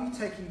says, are you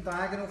taking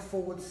diagonal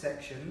forward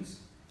sections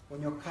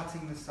when you're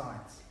cutting the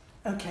sides?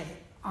 Okay,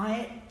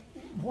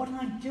 what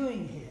I'm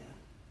doing here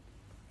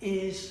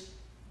is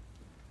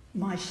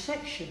my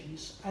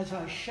sections, as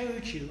I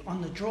showed you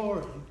on the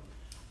drawing,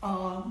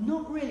 are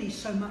not really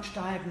so much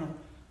diagonal.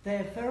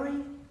 They're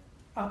very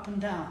up and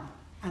down.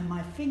 And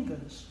my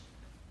fingers,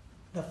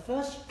 the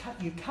first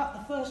cut, you cut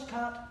the first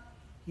cut,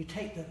 you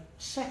take the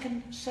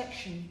second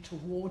section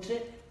towards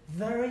it,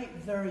 very,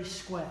 very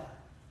square.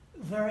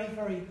 Very,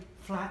 very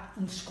flat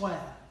and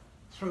square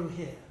through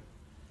here.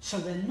 So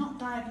they're not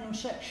diagonal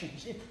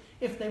sections.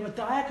 If they were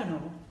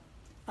diagonal,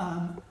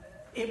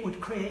 it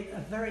would create a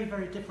very,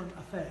 very different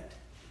effect.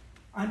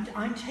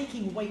 I'm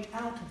taking weight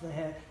out of the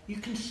hair. You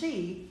can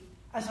see,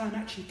 as I'm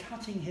actually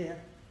cutting here,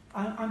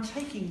 I'm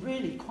taking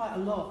really quite a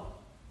lot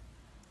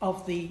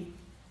of the,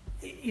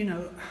 you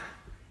know,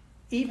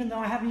 even though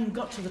I haven't even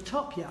got to the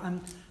top yet,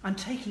 I'm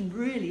taking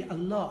really a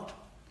lot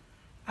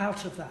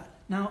out of that.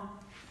 Now,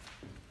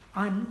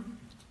 I'm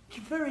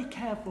very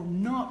careful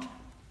not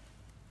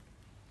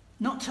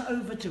to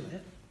overdo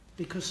it,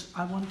 because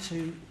I want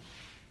to,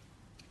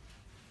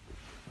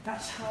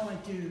 that's how I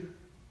do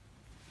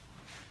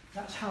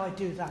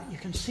that. You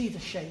can see the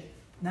shape.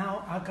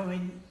 Now I'll go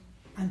in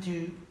and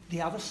do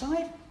the other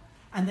side,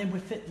 and then we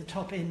fit the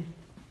top in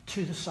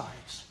to the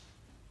sides.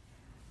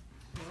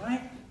 All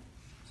right?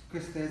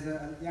 Chris, there's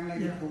a young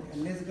lady called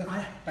Elizabeth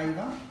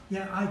Baver.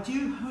 Yeah, I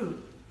do hope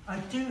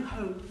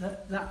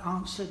that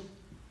answered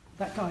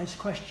that guy's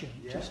question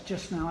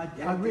just now.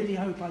 I really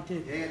hope I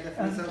did. Yeah,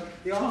 definitely. So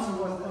the answer Tom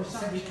was or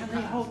Sandy, can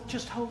they hold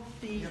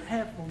the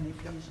hair for me,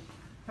 please?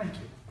 Thank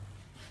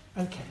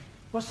you. Okay.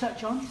 What's that,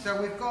 John? So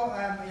we've got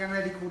a young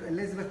lady called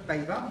Elizabeth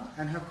Baver,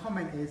 and her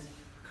comment is,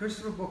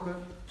 Christopher Booker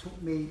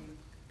taught me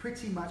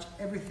pretty much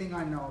everything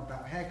I know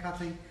about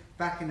haircutting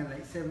back in the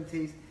late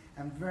 70s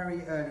and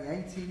very early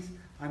 80s.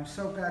 I'm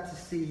so glad to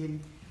see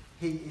him.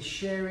 He is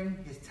sharing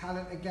his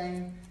talent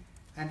again.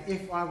 And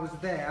if I was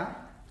there,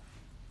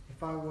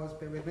 bear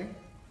with me,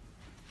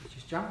 it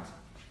just jumped.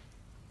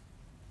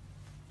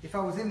 If I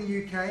was in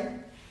the UK,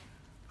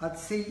 I'd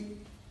see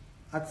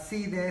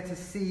there to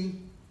see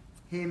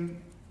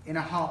him in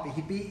a heartbeat.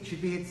 He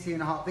should be here to see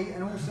in a heartbeat.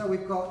 And also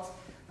we've got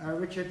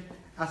Richard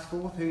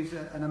Asforth, who's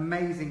an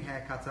amazing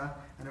hair cutter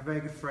and a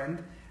very good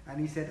friend. And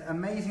he said,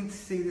 amazing to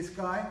see this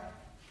guy.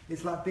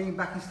 It's like being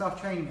back in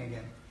staff training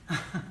again.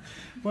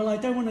 Well, I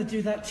don't want to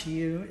do that to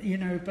you, you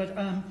know, but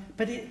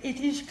it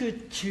is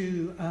good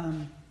to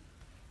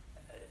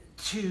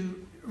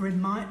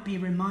be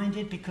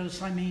reminded,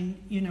 because, I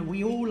mean, you know,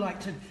 we all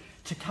like to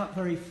cut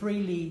very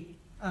freely,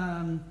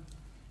 but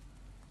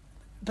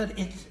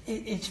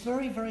it's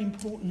very, very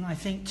important, I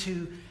think,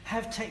 to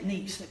have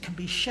techniques that can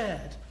be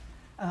shared,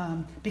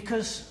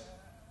 because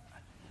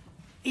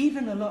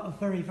even a lot of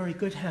very, very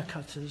good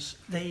haircutters,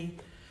 they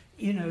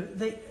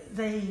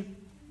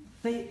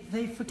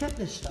forget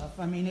this stuff.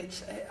 I mean,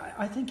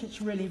 I think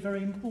it's really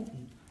very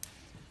important.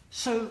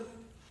 So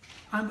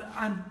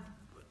I'm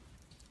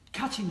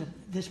cutting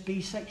this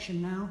B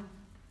section now,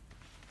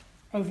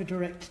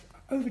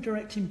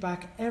 over-directing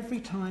back every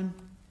time.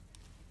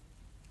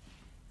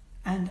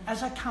 And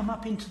as I come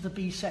up into the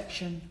B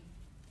section,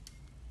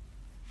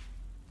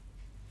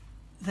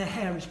 the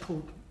hair is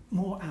pulled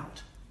more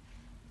out.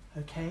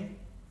 Okay?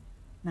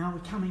 Now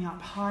we're coming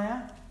up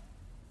higher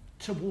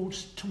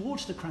towards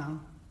the crown.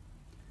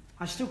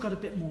 I've still got a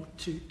bit more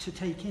to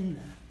take in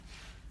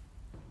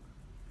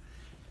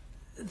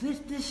there.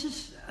 This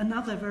is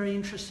another very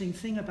interesting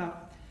thing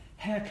about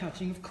hair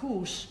cutting. Of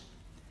course,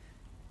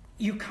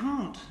 you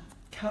can't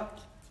cut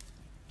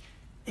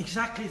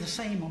exactly the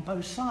same on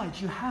both sides.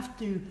 You have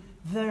to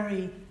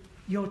vary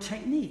your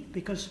technique,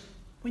 because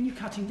when you're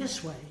cutting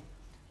this way,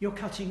 you're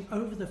cutting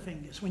over the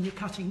fingers. When you're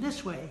cutting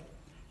this way,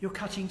 you're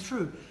cutting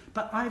through.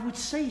 But I would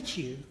say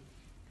to you,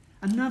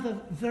 another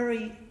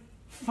very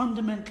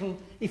fundamental,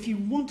 if you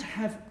want to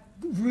have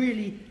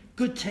really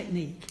good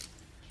technique,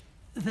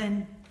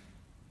 then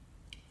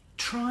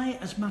try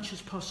as much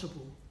as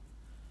possible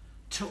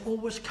to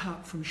always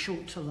cut from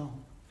short to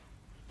long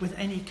with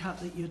any cut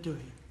that you're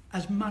doing,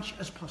 as much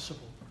as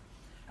possible.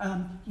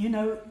 You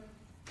know,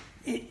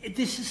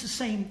 this is the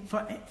same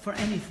for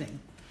anything.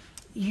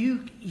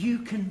 You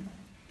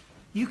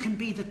can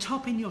be the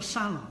top in your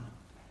salon,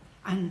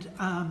 and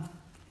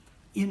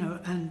you know,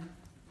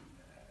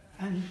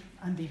 and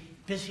be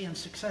busy and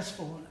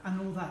successful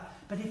and all that.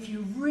 But if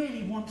you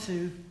really want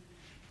to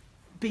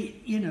be,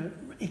 you know,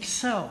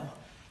 excel,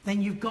 then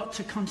you've got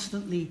to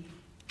constantly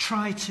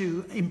try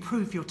to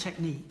improve your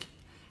technique,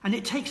 and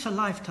it takes a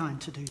lifetime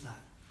to do that.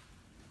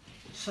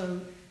 So,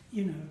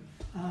 you know,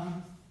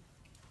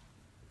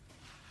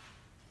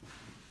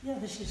 yeah,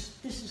 this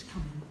is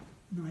coming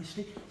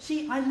nicely.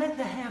 See, I let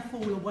the hair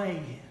fall away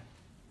here,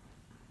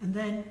 and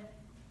then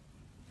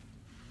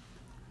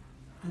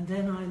I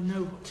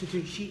know what to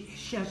do. She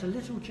has a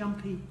little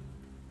jumpy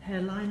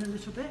hairline a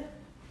little bit.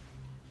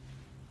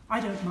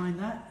 I don't mind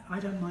that. I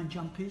don't mind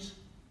jumpies.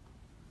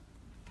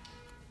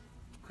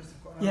 Chris,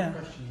 I've got another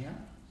question here.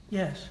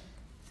 Yes. It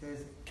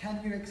says, can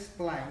you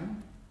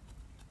explain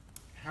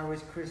how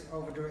is Chris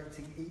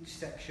over-directing each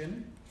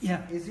section?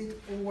 Yeah. Is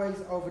it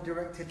always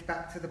over-directed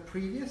back to the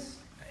previous?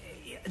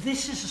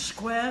 This is a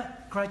square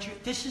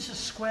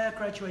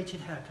graduated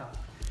haircut,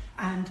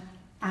 and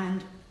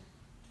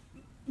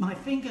my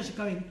fingers are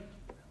going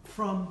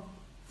from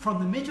the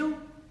middle,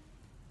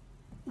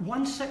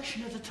 one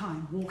section at a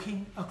time,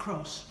 walking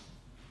across,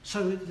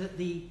 so that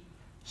the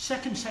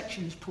second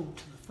section is pulled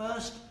to the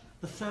first,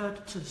 the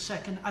third to the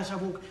second. As I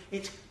walk,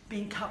 it's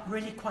being cut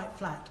really quite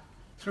flat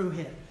through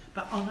here,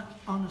 but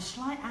on a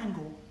slight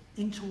angle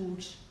in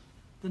towards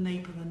the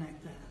nape of the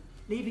neck there,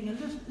 leaving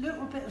a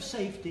little bit of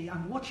safety.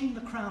 I'm watching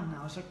the crown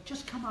now as I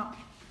just come up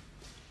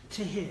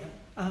to here.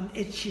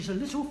 She's a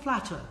little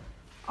flatter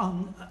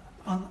on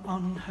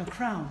her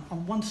crown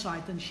on one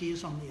side than she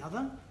is on the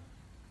other.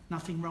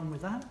 Nothing wrong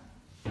with that.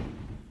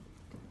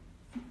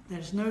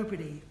 There's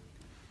nobody.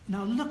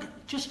 Now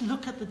just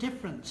look at the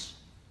difference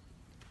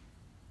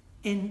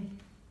in,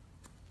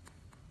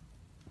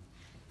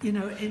 you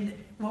know, in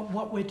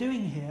what we're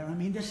doing here. I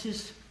mean, this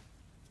is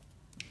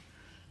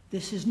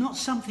not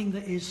something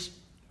that is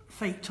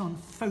faked on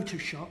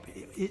Photoshop.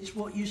 It's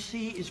what you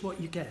see is what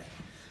you get.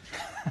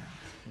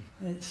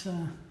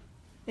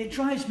 It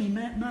drives me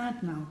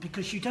mad now,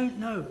 because you don't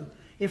know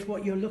if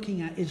what you're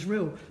looking at is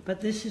real.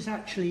 But this is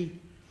actually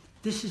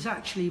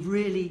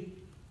really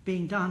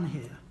being done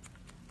here.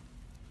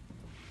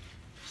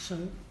 So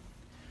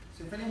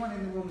if anyone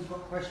in the room has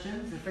got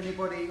questions, if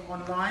anybody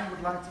online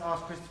would like to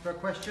ask Christopher a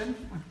question,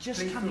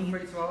 please feel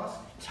free to ask.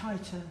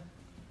 Tighter.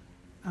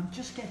 I'm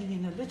just getting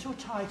in a little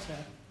tighter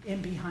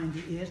in behind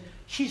the ears.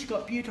 She's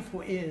got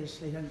beautiful ears.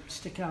 They don't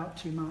stick out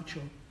too much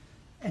or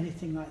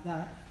anything like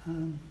that.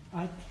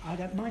 I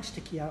don't mind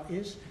sticky out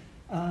ears,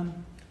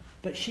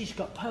 but she's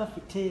got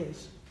perfect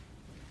ears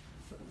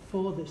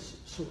for this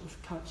sort of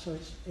cut, so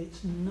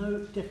it's no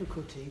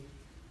difficulty.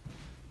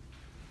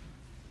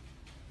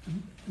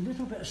 A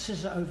little bit of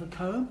scissor over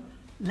comb,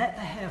 let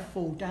the hair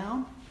fall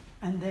down,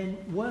 and then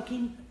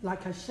working,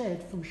 like I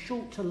said, from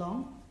short to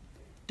long.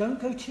 Don't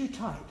go too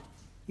tight.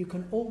 You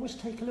can always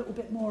take a little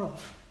bit more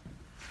off.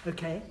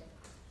 Okay,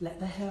 let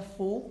the hair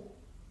fall.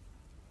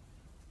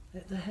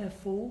 Let the hair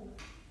fall.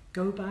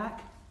 Go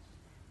back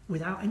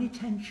without any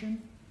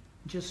tension.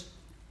 Just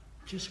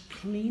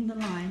clean the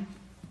line.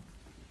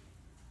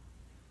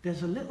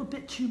 There's a little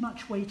bit too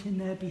much weight in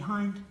there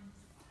behind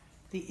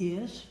the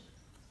ears.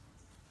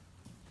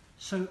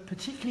 So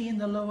particularly in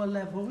the lower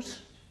levels.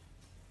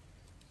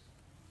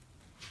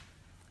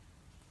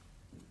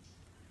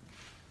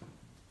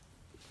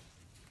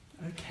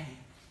 Okay.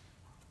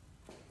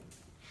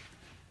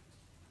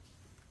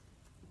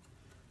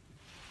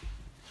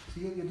 So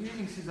you're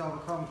using scissor over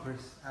comb,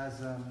 Chris,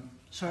 as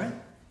sorry?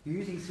 You're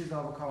using scissor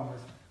over comb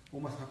as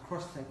almost a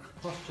cross-check.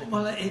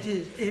 Well, it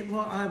is.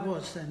 What I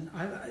was then.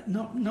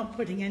 Not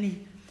putting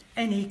any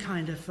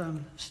kind of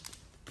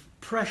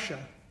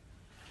pressure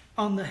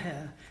on the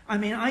hair. I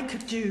mean, I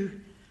could do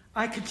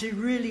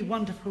really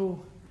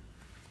wonderful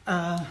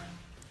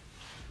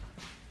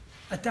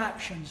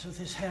adaptations of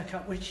this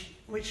haircut, which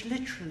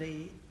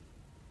literally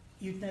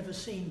you'd never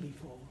seen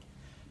before.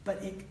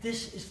 But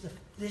this is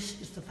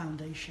the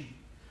foundation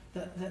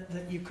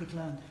that you could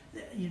learn.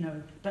 You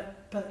know,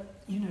 but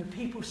you know,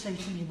 people say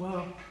to me,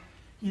 well,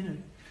 you know,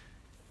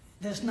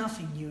 there's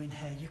nothing new in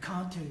hair. You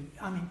can't do.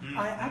 I mean,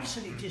 I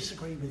absolutely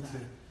disagree with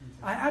that.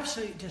 I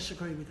absolutely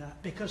disagree with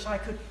that, because I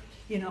could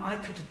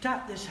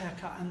adapt this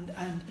haircut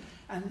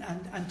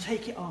and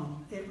take it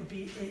on.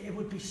 It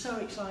would be so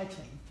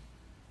exciting.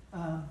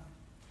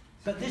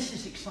 But this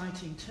is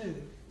exciting too.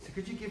 So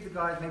could you give the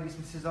guys maybe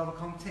some scissor over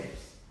comb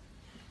tips?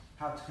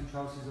 How to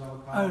control scissor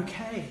over comb?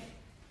 Okay.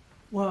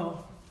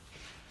 Well,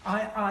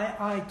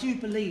 I do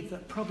believe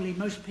that probably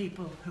most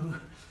people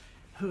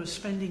who are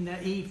spending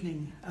their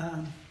evening,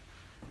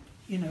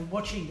 you know,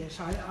 watching this,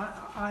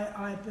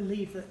 I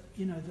believe that,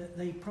 you know, that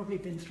they've probably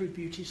been through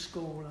beauty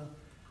school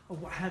or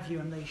what have you,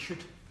 and they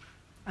should,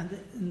 and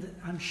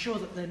I'm sure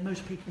that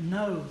most people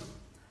know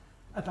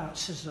about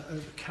scissor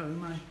over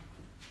comb.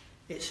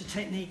 It's a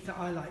technique that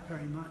I like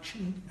very much,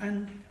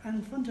 and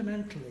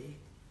fundamentally,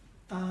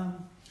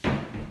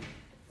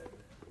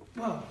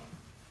 well,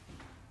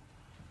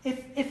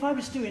 if I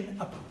was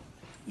doing a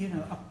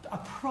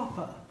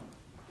proper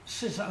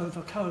scissor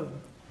over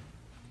comb,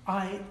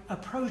 I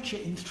approach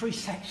it in 3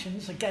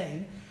 sections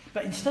again,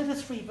 but instead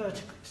of three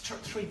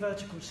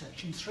vertical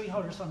sections, 3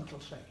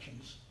 horizontal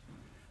sections.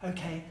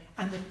 Okay,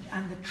 and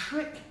the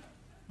trick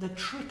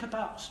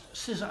about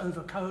scissor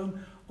over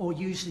comb, or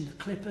using the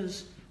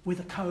clippers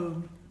with a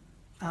comb,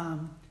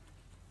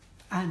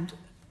 and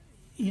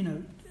you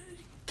know,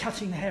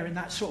 cutting the hair in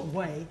that sort of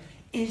way,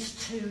 is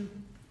to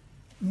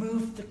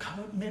move the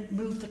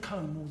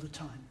comb all the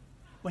time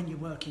when you're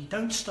working.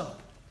 Don't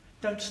stop.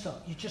 You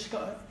just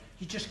got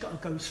to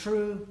go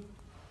through.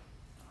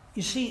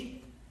 You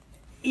see,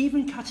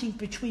 even cutting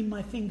between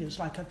my fingers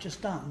like I've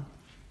just done,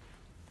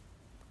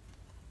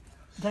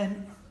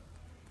 then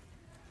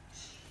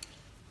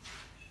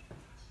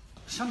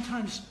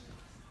sometimes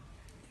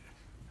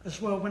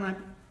as well when I'm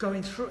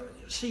going through,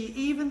 see,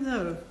 even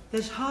though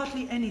there's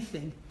hardly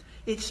anything,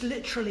 it's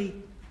literally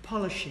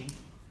polishing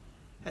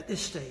at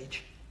this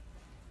stage.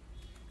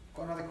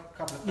 Got another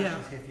couple of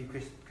questions here for you,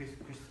 Chris.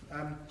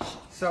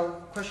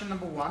 So question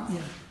number 1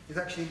 is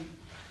actually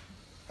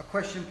a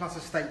question plus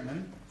a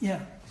statement.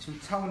 Yeah. It's from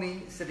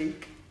Tony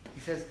Sadiq.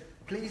 He says,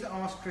 please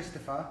ask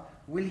Christopher,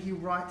 will he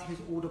write his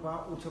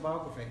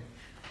autobiography?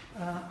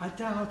 I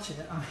doubt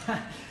it.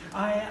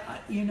 I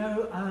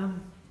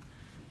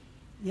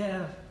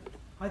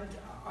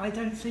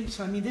don't think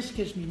so. I mean, this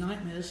gives me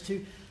nightmares to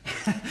do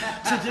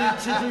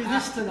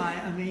this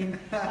tonight. I mean,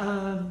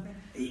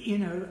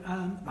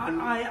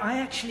 I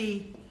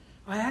actually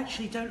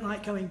don't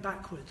like going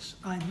backwards.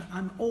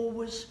 I'm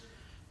always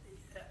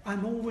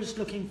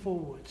looking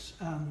forwards.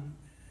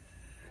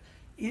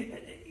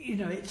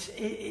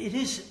 It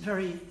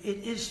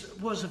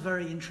was a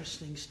very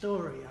interesting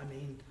story. I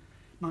mean,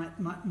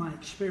 my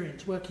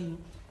experience working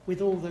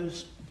with all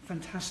those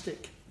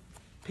fantastic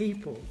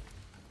people,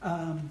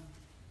 but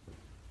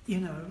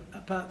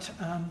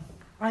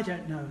I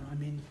don't know. I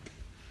mean,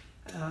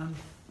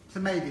 so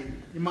maybe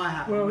it might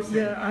happen. Well,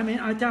 yeah. I mean,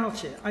 I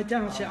doubt it. I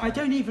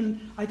don't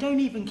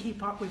even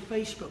keep up with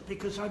Facebook,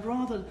 because I'd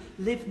rather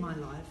live my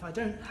life. I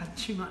don't have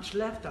too much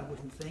left, I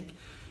wouldn't think,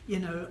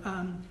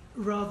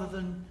 rather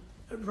than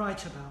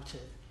write about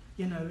it.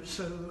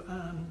 So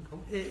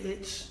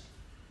it's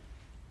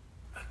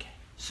okay.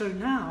 So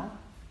now,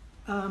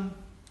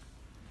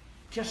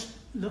 just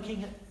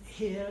looking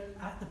here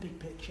at the big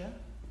picture,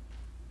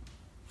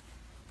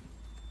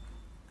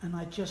 and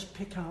I just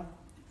pick up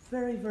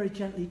very, very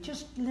gently,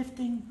 just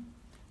lifting.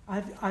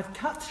 I've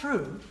cut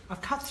through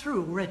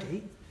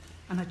already,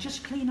 and I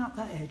just clean up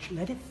that edge,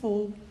 let it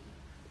fall,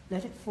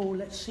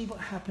 let's see what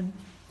happened,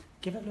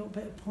 give it a little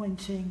bit of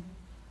pointing.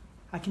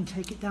 I can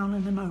take it down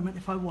in a moment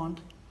if I want.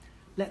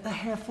 Let the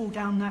hair fall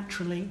down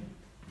naturally,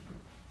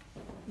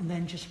 and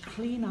then just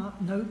clean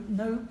up,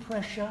 no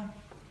pressure,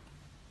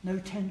 no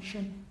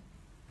tension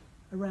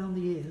around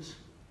the ears.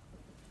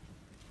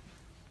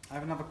 I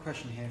have another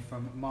question here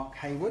from Mark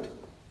Hayward.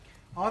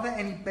 Are there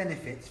any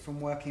benefits from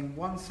working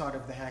one side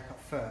of the haircut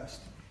first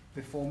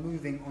before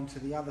moving onto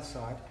the other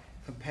side,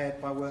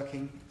 compared by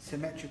working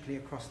symmetrically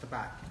across the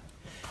back?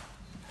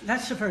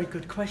 That's a very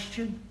good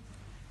question.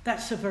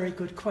 I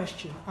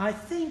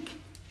think,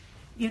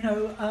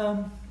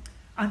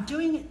 I'm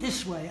doing it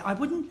this way. I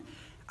wouldn't,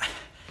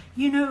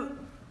 you know,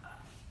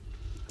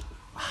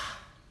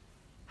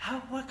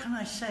 what can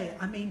I say?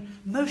 I mean,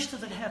 most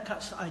of the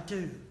haircuts that I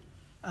do,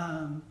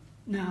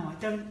 now I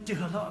don't do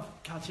a lot of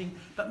cutting,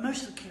 but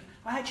most of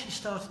I actually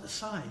start at the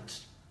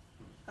sides.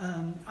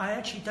 I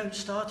actually don't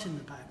start in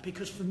the back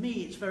because for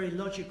me it's very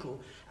logical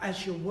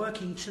as you're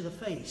working to the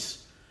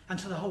face and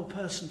to the whole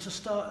person to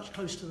start as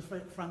close to the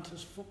front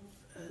as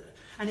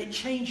and it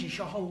changes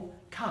your whole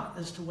cut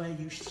as to where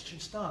you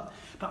should start.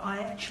 But I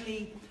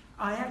actually,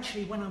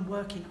 when I'm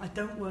working, I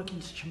don't work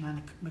in such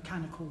a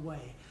mechanical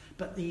way.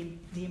 But the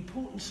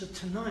importance of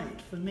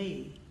tonight for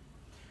me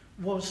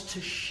was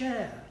to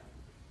share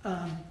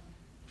a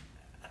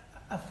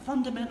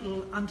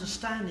fundamental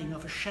understanding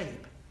of a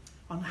shape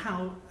on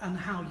how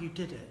you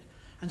did it.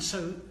 And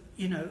so,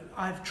 you know,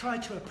 I've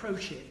tried to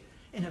approach it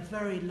in a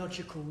very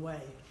logical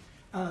way.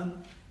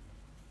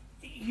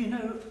 You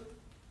know,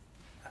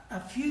 a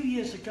few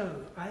years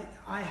ago,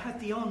 I had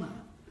the honour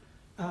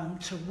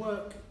to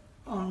work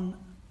on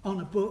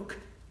a book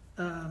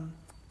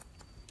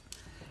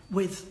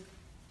with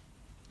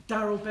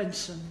Darrell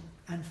Benson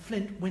and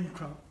Flint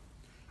Wincroft.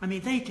 I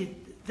mean, they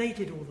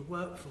did all the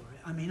work for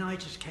it. I mean, I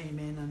just came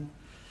in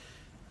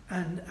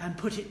and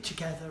put it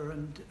together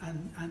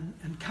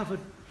and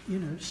covered, you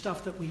know,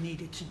 stuff that we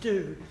needed to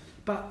do.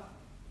 But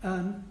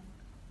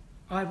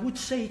I would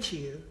say to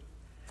you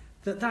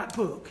that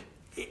book,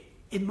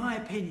 in my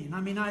opinion, I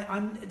mean,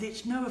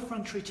 it's no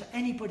effrontery to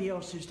anybody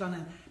else who's done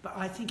it, but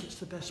I think it's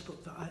the best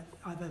book that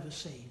I've ever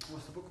seen.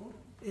 What's the book called?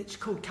 It's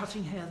called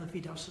Cutting Hair the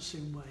Vidal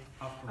Sassoon Way.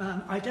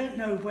 I don't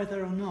know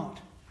whether or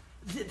not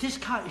this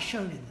cut is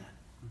shown in there.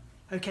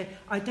 Okay,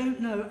 I don't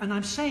know, and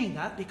I'm saying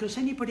that because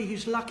anybody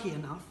who's lucky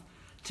enough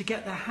to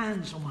get their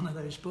hands on one of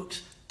those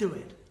books, do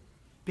it,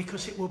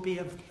 because it'll be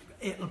a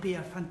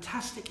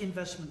fantastic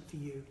investment for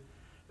you,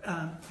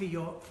 for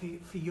your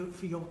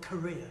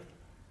career.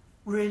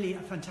 Really a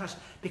fantastic,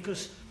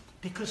 because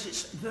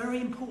it's very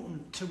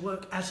important to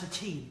work as a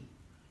team.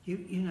 You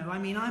know, I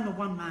mean, I'm a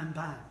one-man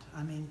band.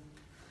 I mean,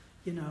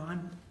 you know,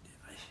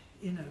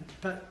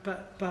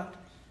 but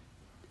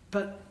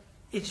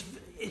it's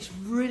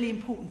really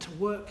important to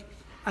work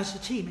as a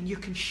team, and you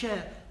can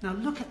share. Now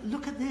look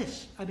at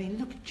this. I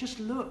mean,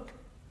 just look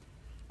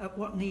at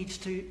what needs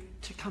to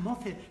come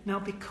off here. Now,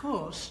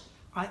 because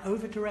I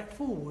over-direct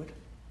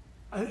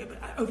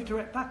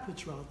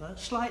backwards rather,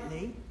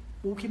 slightly,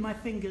 walking my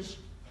fingers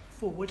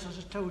forwards, as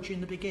I told you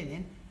in the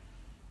beginning,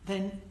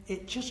 then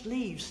it just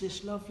leaves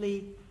this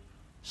lovely,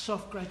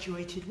 soft,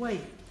 graduated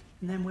weight.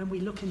 And then when we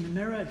look in the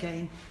mirror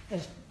again,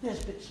 there's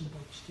bits and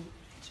bobs to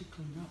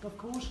clean up, of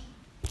course.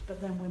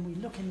 But then when we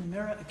look in the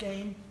mirror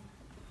again,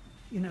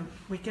 you know,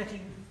 we're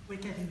getting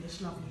this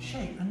lovely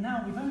shape. And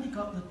now we've only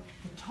got the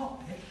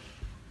top bit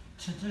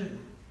to do.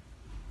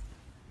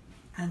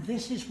 And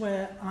this is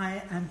where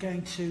I am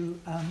going to...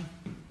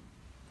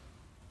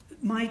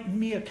 my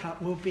Mia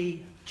cut will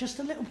be just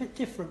a little bit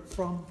different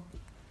from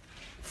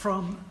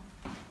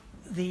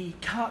the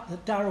cut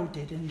that Darrell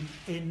did in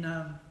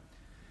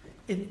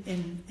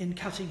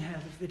Cutting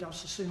Hair the Vidal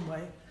Sassoon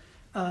Way,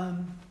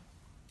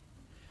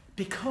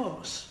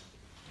 because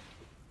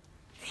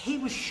he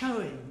was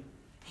showing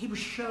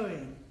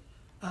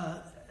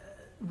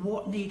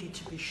what needed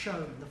to be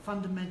shown, the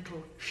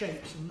fundamental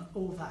shapes and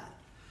all that.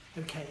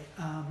 Okay,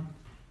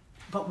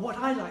 but what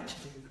I like to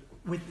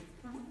do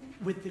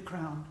with the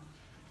crown.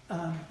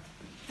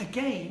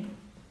 Again,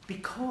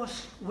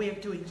 because we're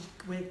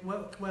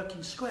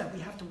working square,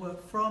 we have to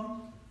work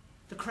from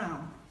the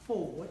crown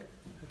forward,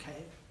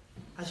 okay,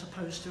 as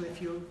opposed to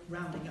if you're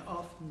rounding it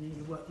off and then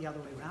you work the other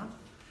way around.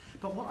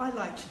 But what I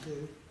like to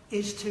do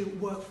is to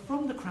work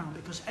from the crown,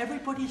 because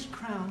everybody's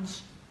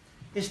crowns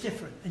is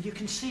different, and you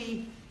can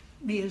see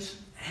Mia's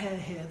hair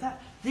here.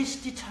 This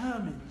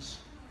determines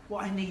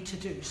what I need to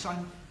do. So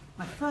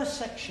my first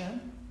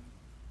section,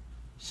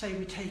 say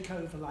we take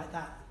over like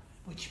that,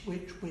 which we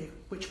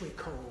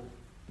call,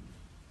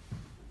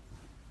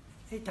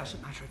 it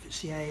doesn't matter if it's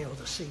the A or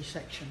the C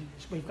section,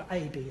 we've got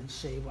A, B and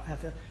C,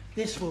 whatever.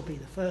 This will be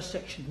the first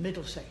section, the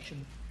middle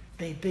section,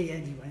 B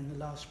anyway, and the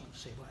last one,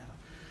 C, whatever.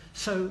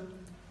 So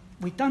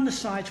we've done the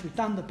sides, we've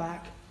done the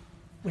back,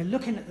 we're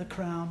looking at the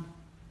crown,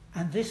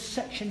 and this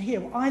section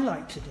here, what I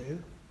like to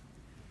do,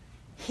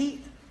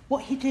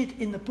 what he did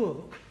in the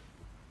book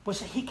was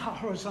that he cut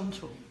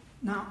horizontal.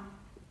 Now,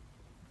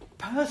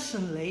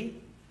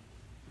 personally,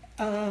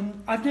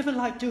 I've never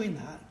liked doing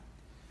that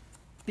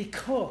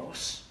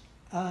because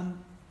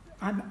I'm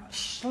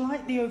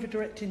slightly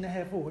over-directing the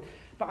hair forward,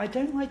 but I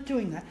don't like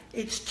doing that.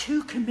 It's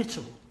too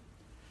committal.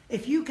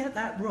 If you get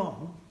that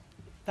wrong,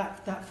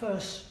 that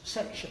first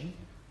section,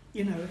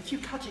 you know, if you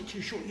cut it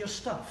too short, you're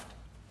stuffed.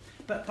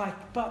 But by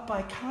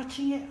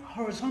cutting it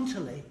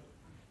horizontally,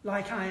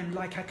 like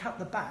I cut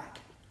the back,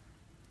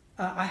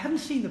 I haven't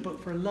seen the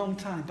book for a long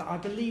time, but I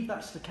believe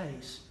that's the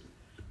case.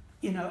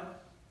 You know,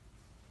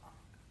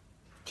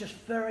 just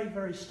very,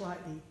 very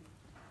slightly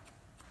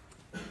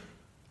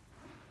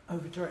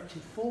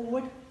over-directed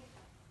forward.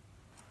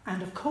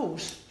 And of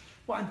course,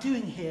 what I'm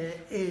doing here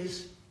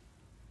is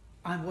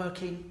I'm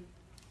working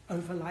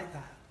over like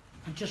that.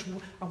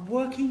 I'm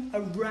working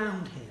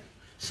around here.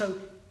 So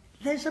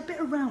there's a bit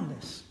around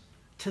this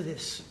to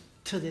this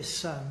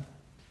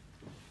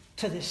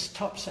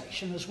top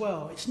section as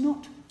well. It's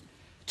not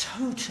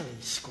totally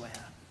square,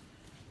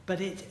 but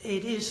it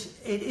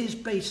is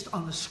based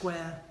on a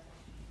square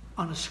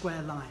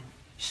line.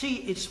 See,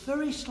 it's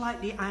very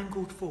slightly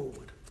angled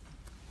forward.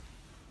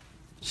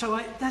 So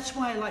that's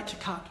why I like to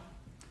cut.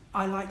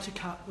 I like to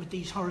cut with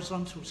these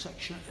horizontal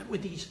sections,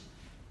 with these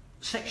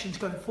sections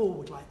going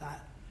forward like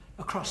that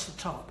across the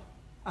top.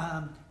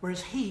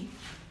 Whereas I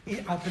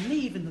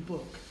believe in the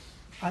book,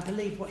 I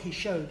believe what he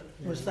showed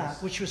was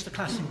that, which was the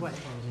classic way.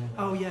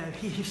 Oh yeah,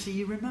 you see,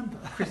 you remember.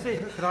 Chris,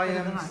 could I?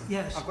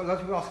 Yes. I've got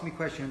lots of people asking me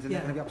questions, and Yeah.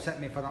 they're going to be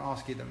upset me if I don't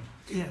ask you them.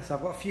 Yes. So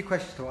I've got a few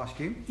questions to ask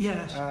you.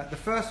 Yes. The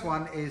first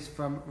one is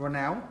from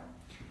Ronell,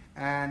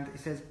 and it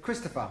says,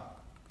 Christopher,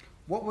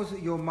 what was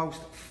your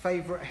most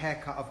favourite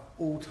haircut of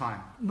all time?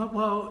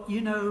 Well,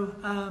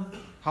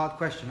 Hard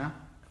question, huh?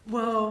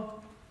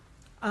 Well,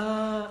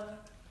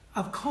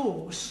 of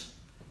course,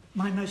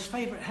 my most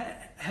favourite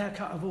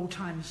haircut of all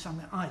time is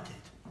something I did.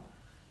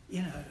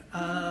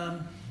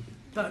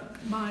 But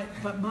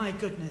my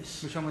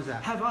goodness. Which one was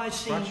that? Have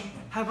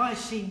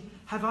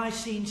I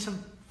seen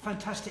some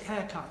fantastic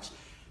haircuts?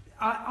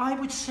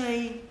 I'd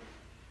say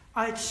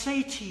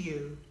to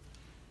you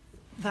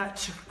that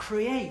to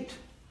create,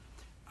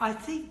 I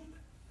think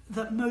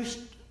that most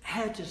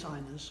hair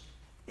designers,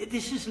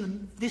 this is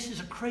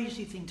a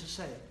crazy thing to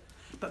say,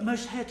 but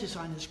most hair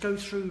designers go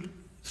through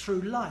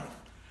life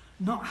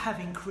not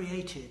having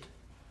created,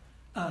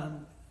 a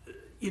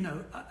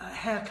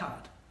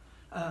haircut,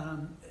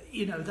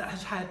 that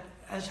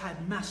has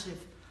had massive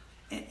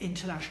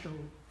international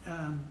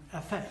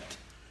effect.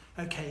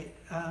 Okay,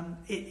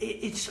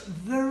 it's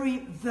very,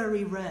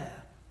 very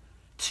rare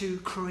to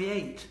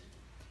create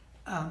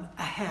a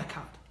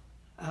haircut,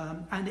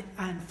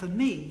 and for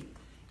me,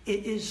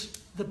 it is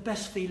the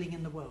best feeling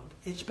in the world.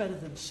 It's better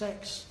than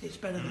sex. It's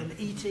better than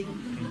eating.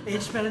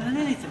 It's better than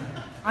anything.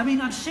 I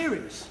mean, I'm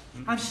serious.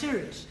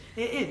 It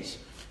is.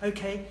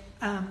 Okay.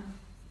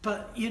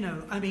 But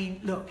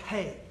look,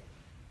 hey,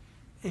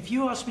 if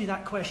you ask me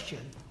that question,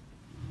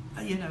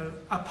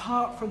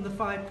 apart from the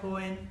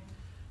 5-point,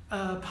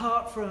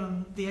 apart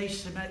from the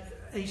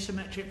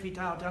asymmetric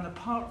Vidal done,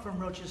 apart from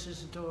Roger's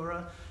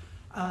Isadora,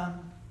 I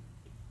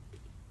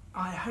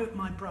hope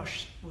my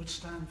brush would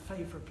stand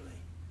favourably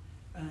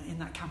in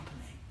that company.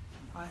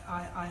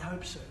 I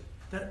hope so.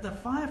 The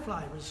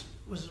Firefly was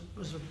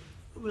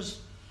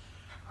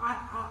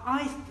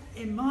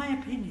in my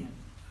opinion,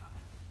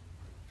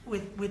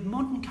 with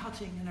modern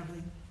cutting and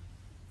everything,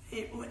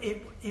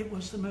 it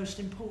was the most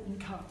important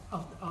cut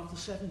of the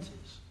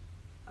 70s,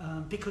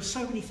 because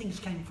so many things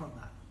came from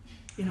that.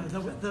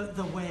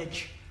 The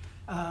wedge,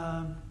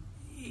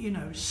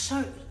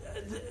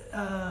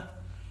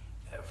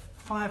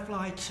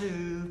 Firefly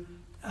 2,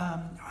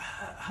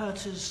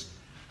 Herter's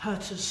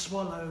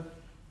Swallow,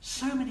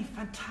 so many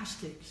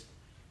fantastic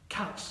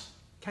cuts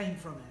came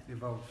from it.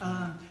 Evolved.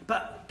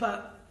 But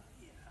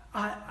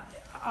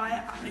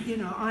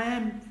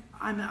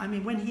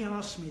when he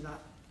asked me that,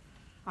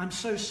 I'm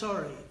so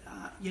sorry.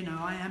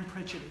 I am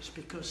prejudiced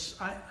because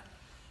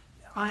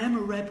I am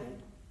a rebel.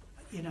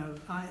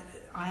 I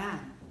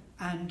am,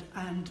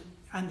 and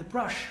the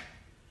brush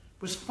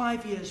was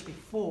 5 years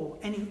before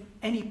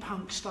any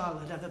punk style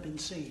had ever been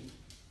seen.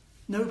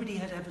 Nobody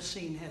had ever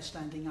seen hair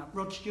standing up.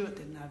 Rod Stewart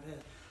didn't have hair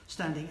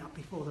standing up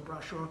before the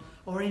brush,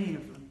 or any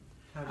of them.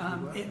 How did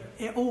you work it?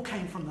 It all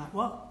came from that.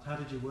 What? How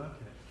did you work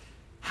it?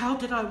 How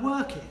did I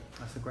work it?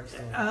 That's a great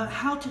story.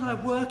 How did I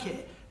work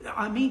it?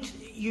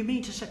 You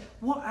mean to say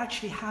what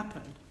actually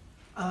happened?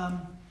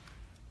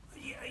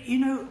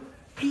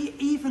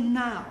 Even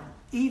now,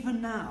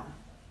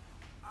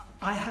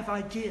 I have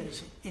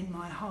ideas in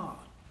my heart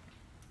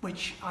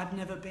which I've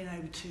never been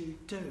able to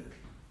do,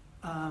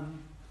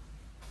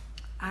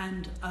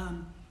 and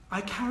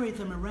I carry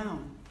them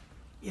around,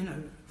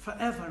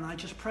 forever, and I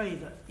just pray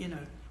that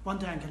one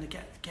day I'm going to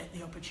get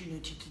the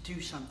opportunity to do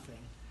something.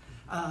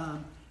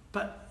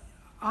 But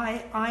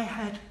I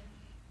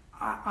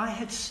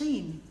had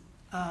seen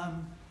a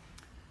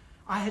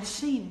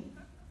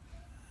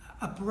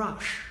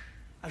brush,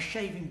 a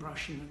shaving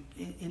brush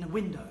in a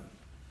window,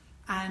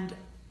 and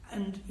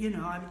I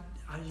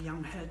was a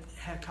young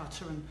hair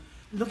cutter and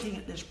looking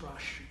at this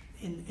brush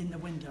in the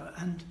window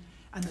and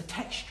the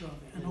texture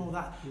of it and all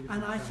that,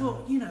 and I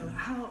thought,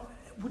 how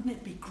wouldn't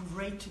it be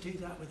great to do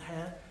that with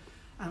hair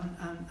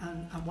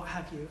and what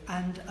have you,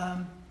 and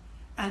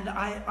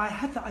I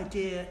had the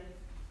idea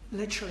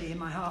literally in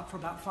my heart for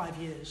about 5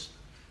 years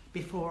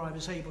before I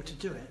was able to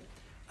do it,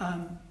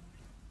 and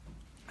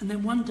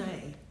then one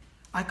day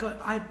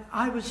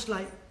I was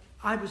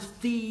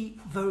the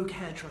Vogue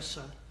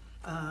hairdresser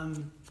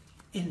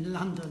in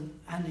London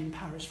and in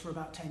Paris for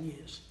about 10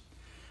 years,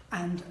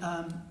 and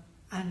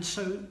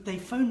so they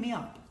phoned me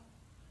up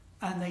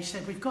and they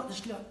said, we've got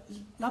this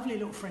lovely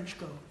little French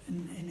girl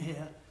in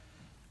here.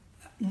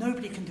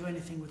 Nobody can do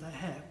anything with her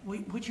hair.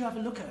 Would you have a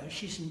look at her?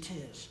 She's in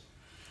tears.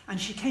 And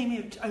she came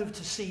over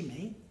to see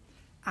me,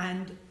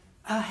 and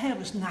her hair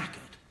was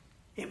knackered.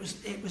 It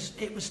was.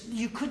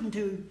 You couldn't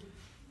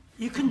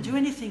do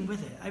anything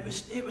with it.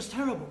 It was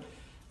terrible.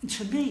 And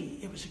to me,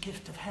 it was a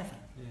gift of heaven,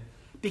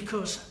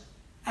 because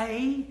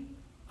I've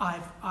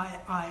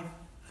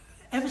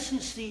ever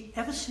since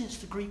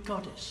the Greek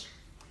goddess,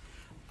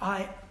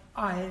 I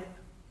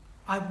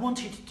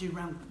wanted to do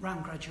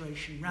round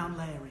graduation, round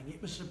layering.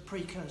 It was a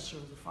precursor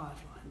of the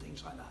firefly and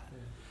things like that.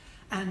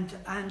 Yeah.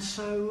 And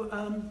so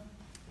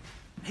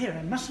here,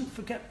 I mustn't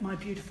forget my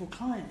beautiful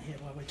client here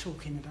while we're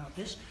talking about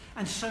this.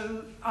 And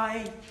so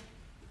I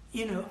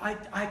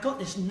got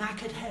this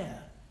knackered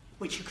hair,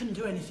 which you couldn't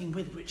do anything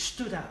with, which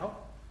stood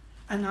out,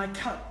 and I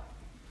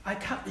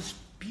cut this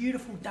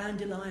beautiful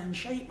dandelion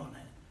shape on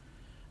it.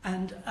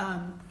 And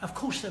of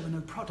course there were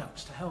no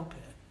products to help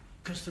it,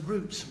 because the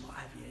roots and what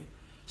have you.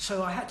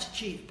 So I had to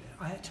cheat a bit.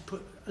 I had to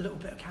put a little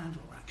bit of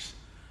candle wax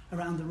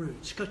around the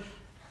roots. Because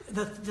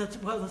the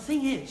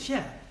thing is,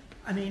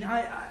 I mean,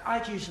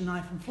 I'd use a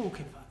knife and fork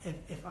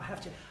if I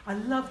have to. I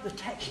love the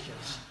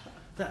textures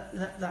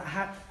that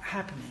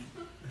happening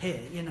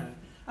here, you know.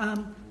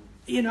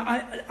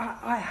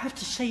 I have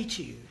to say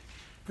to you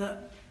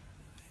that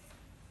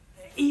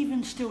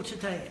even still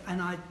today,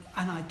 and I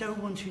don't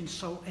want to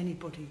insult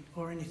anybody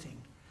or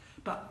anything,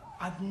 but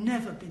I've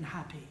never been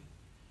happy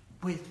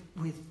with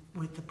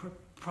the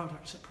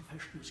products that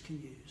professionals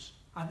can use.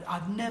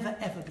 I've never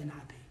ever been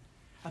happy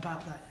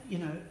about that. You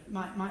know,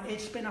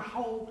 it's been a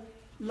whole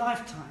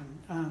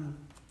lifetime.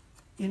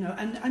 You know,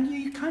 and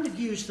you kind of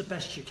use the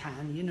best you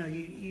can. You know,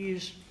 you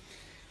use,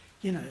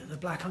 you know, the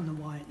black on the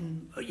white,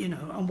 and you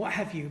know, and what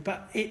have you.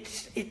 But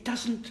it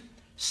doesn't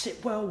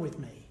sit well with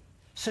me.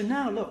 So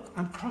now look,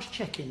 I'm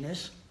cross-checking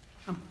this.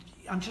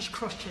 I'm just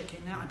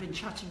cross-checking now. I've been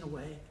chatting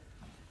away,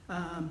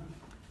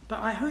 but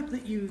I hope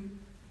that you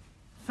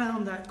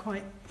found that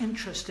quite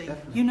interesting.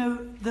 Definitely. You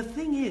know, the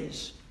thing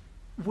is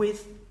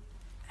with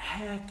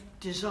hair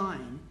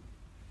design,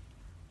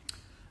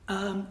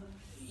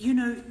 you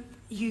know,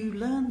 you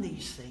learn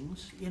these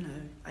things, you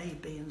know, A,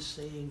 B, and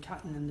C, and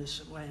cutting in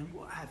this way, and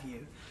what have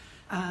you,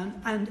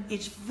 and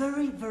it's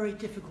very, very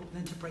difficult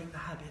then to break the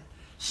habit.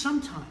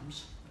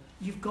 Sometimes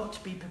you've got to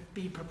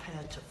be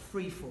prepared to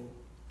free fall,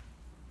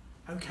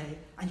 okay?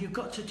 And you've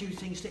got to do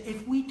things that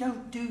if we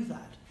don't do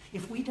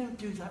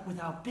that with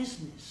our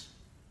business,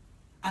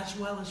 as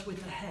well as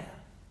with the hair,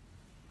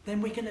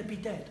 then we're going to be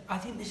dead. I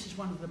think this is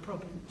one of the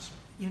problems,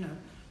 you know,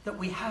 that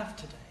we have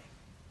today.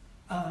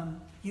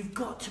 You've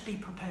got to be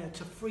prepared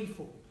to free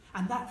fall.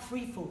 And that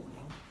free falling,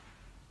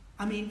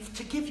 I mean,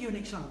 to give you an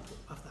example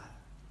of that,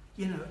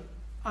 you know,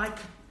 I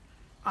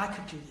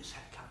could do this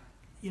haircut,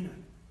 you know,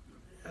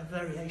 a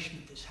variation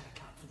of this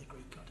haircut for the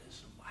Greek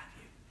goddess and what have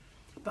you.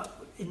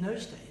 But in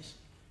those days,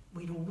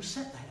 we'd always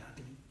set the hair. I'd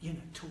been, you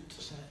know, taught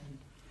to set and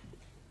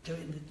do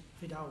it in the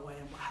Vidal way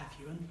and what have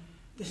you. And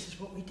this is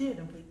what we did.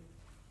 And we're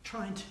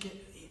trying to get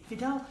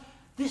Vidal.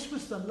 This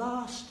was the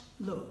last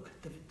look,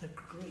 the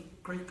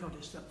Greek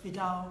goddess, that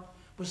Vidal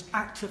was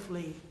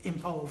actively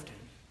involved in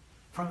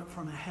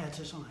from a hair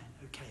design,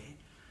 okay?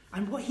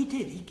 And what he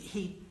did,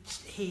 he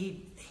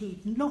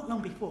not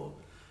long before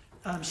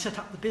set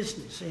up the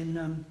business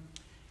in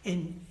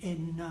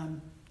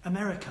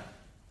America.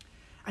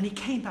 And he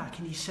came back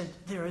and he said,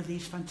 there are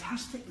these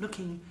fantastic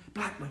looking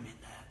black women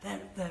there.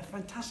 They're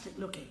fantastic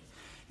looking,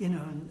 you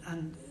know,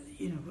 and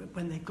you know,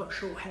 when they've got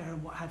short hair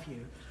and what have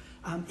you.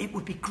 It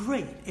would be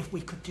great if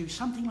we could do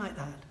something like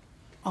that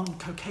on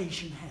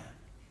Caucasian hair.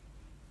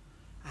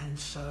 And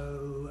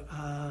so,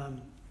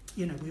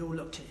 you know, we all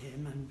looked at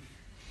him and,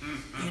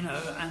 you know,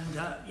 and,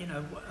 you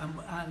know,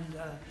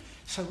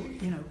 so,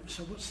 you know,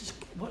 so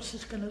what's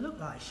this going to look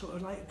like? Sort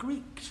of like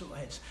Greek sort of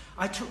heads.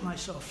 I took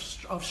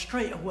myself off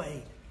straight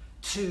away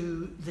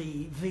to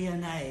the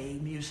V&A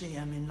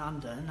Museum in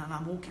London, and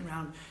I'm walking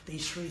around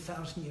these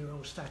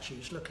 3,000-year-old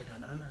statues looking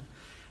at them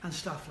and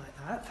stuff like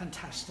that.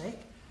 Fantastic.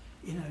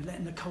 You know,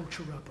 letting the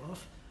culture rub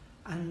off.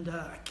 And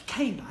I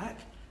came back,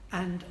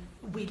 and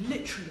we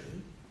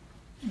literally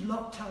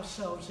locked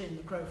ourselves in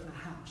the Grosvenor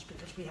House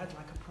because we had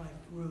like a private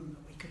room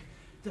that we could.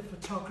 The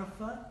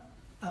photographer,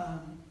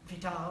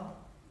 Vidal,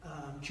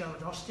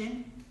 Gerald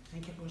Austin, I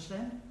think it was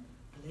then,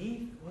 I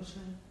believe it was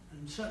then,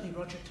 and certainly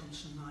Roger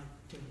Thompson and I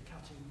doing the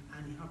cutting,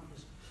 Annie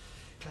Humphries,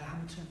 Claire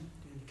Hamilton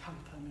doing the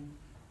colour perming,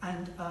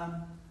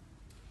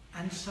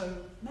 and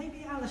so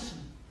maybe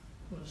Alison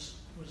was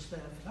there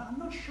for that. I'm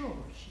not sure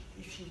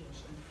if she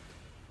was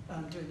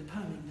doing the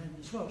perming then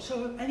as well.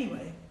 So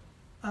anyway,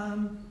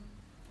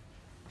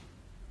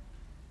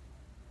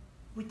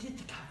 we did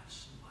the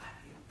cuts and what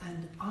have you,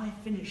 and I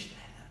finished the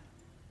hair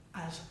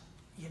as,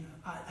 you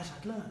know, as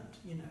I'd learned,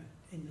 you know,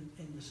 in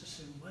the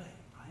Sassoon way,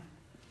 right?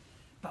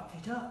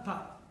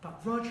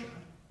 But Roger,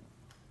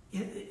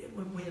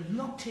 we're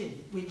locked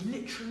in. We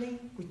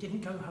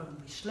didn't go home.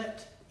 We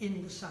slept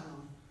in the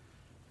salon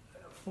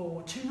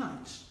for 2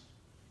 nights.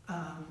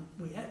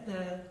 We ate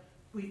there.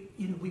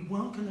 You know, we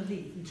weren't going to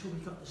leave until we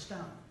got this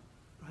down,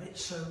 right?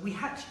 So we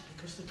had to,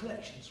 because the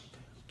collections were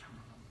going to come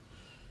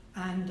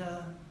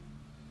along.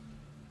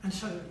 And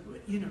so,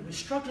 you know, we're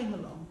struggling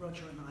along,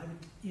 Roger and I,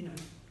 you know,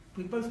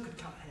 we both could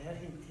cut hair.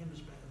 He was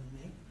better than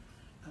me,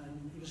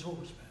 and he was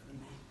always better than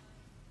me.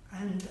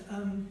 And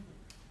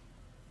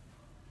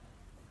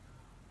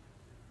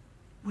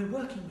we're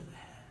working with the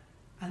hair,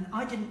 and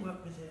I didn't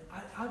work with it.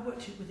 I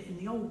worked with it in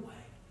the old way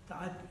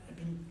that I'd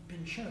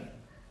been shown.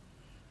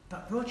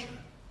 But Roger,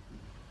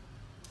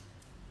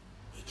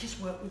 he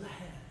just worked with the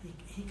hair.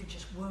 He could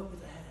just work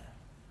with the hair,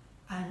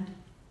 and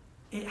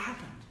it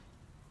happened.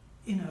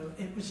 You know,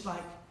 it was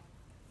like,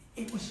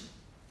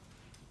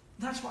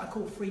 that's what I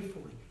call free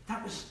falling.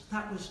 That was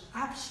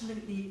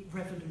absolutely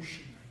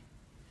revolutionary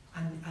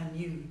and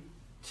new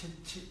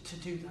to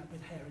do that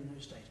with hair in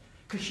those days.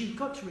 Because you've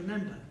got to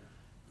remember,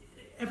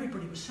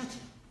 everybody was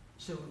setting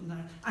still,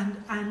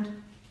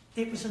 and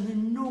it was an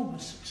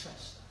enormous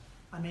success.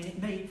 I mean,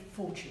 it made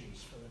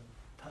fortunes for the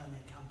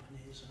permit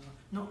companies,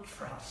 not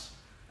for us,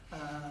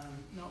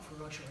 not for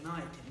Roger and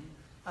I didn't.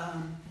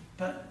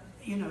 But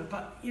you know,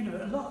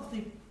 a lot of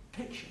the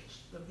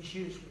pictures that was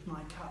used with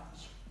my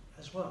cuts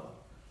as well.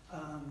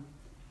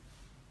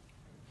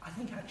 I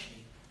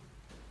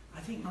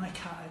think my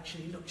cut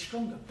actually looked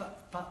stronger,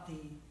 but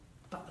the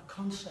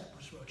concept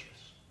was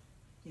Roger's.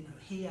 You know,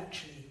 he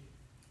actually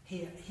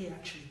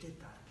did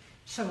that.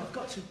 So I've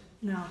got to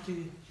now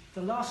do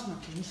the last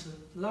knockings, the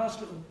last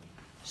little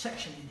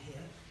section in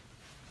here,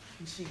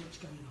 and see what's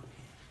going on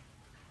here.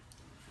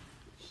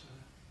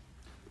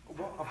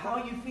 So, how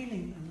are you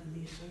feeling,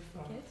 Emily, so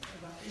far? Good.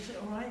 Is it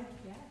all right?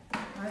 Yeah.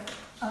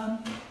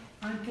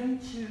 I'm going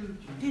to.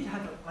 I did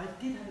have a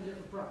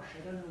little brush.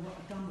 I don't know what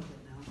I've done with it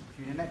now.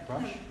 You need a neck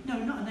brush? No,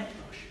 not a neck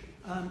brush.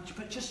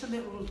 But just a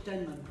little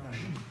Denman brush,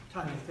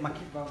 tiny thing. Might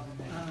keep rolling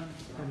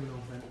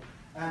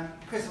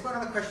Chris, I've got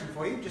another question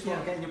for you, just while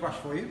I'm getting your brush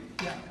for you.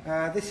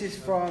 Yeah. This is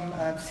from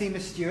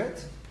Seamus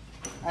Stewart,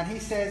 and he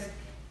says,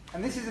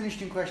 and this is an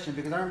interesting question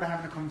because I remember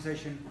having a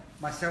conversation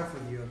myself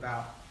with you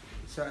about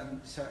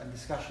certain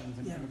discussions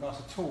in regards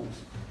to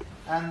tools.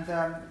 And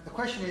the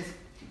question is,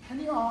 can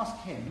you ask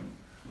him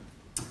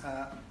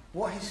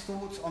what his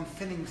thoughts on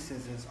thinning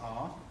scissors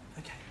are?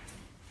 Okay.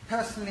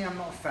 Personally, I'm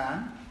not a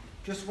fan.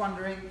 Just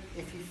wondering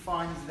if he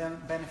finds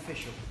them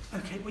beneficial.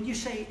 Okay, when you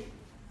say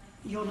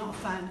you're not a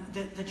fan,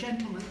 the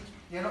gentleman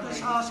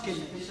that's asking asking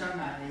me. This young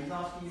man, he's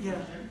asking you a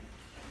question.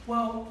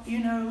 Well, you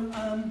know,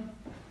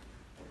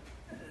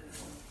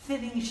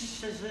 thinning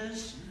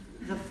scissors,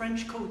 the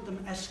French called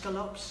them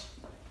escalopes.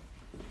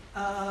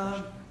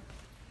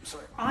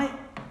 Sorry.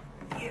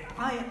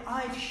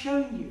 I've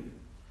shown you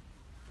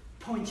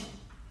pointing.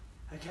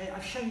 Okay,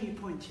 I've shown you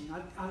pointing.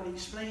 I've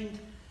explained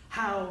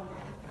how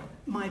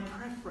my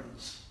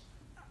preference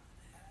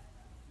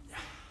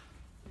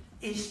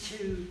is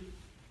to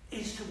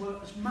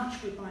work as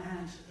much with my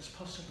hands as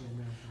possible.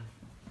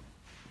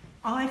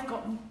 I've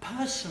got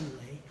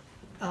personally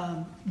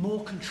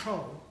more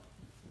control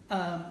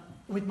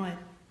with my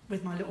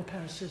little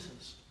pair of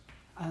scissors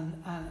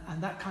and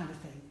that kind of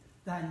thing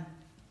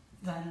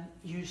than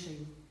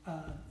using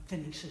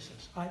thinning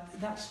scissors.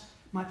 That's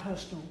my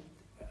personal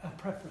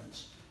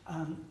preference.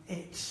 I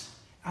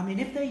mean,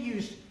 if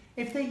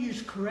they're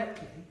used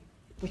correctly,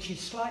 which is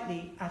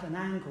slightly at an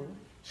angle,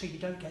 so you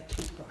don't get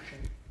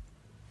toothbrushing.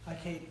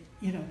 Okay,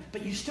 you know,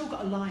 but you've still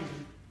got a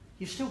line.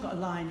 You've still got a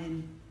line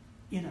in,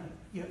 you know,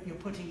 you're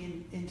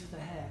putting into the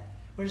hair.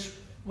 Whereas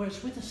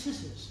with the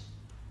scissors,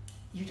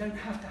 you don't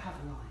have to have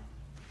a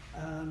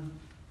line.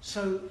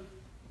 So,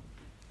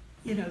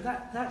 you know,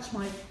 that's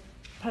my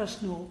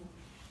personal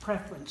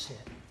preference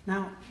here.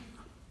 Now,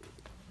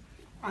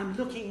 I'm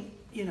looking,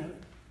 you know,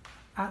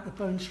 at the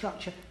bone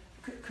structure.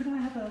 Could I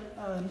have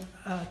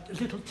a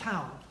little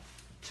towel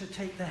to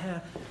take the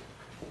hair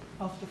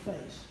off the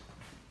face?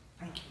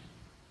 Thank you.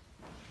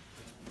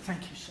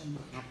 Thank you so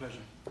much. My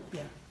pleasure.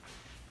 Yeah.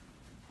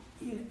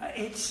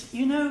 It's,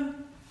 you know,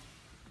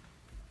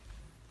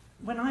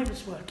 when I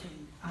was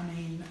working, I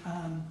mean,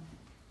 I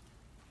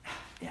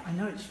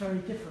know it's very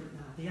different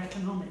now, the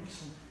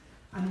economics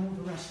and all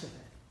the rest of it.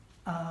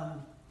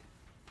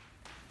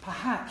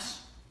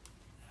 Perhaps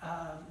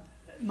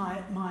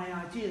my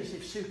ideas,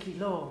 if Suki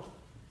Law,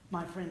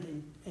 my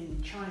friend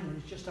in China,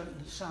 who's just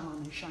opened a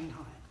salon in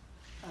Shanghai,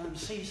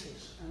 sees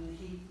this, and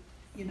he,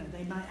 you know,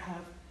 they might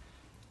have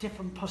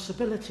different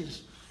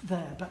possibilities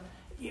there, but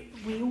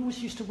we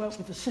always used to work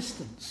with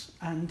assistants,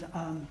 and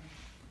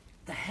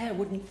the hair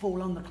wouldn't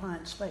fall on the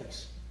client's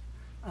face.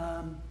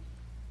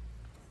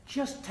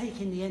 Just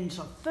taking the ends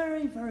off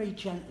very, very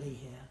gently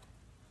here.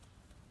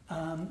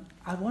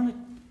 I want to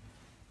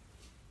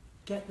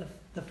get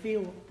the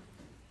feel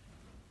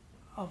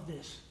of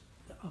this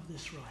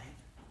right.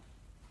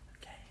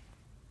 Okay.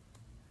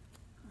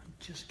 I'm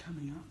just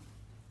coming up.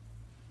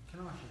 Can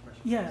I ask you a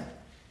question? Yeah.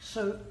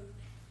 So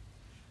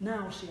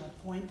now, see, I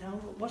point down.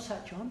 What's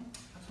that, John?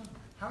 That's fine.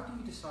 How do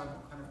you decide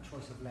what kind of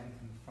choice of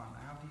length in the front?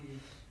 How do you?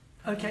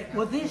 Okay.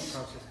 Well,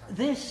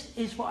 this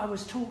is what I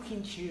was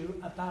talking to you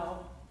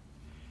about.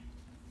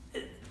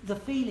 The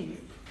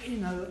feeling, you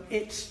know,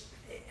 it's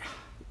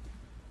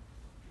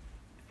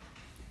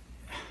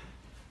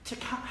to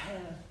cut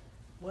hair.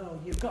 Well,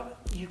 you've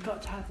got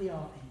to have the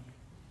art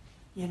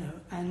in you, you know,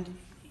 and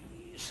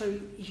so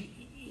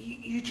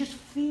you just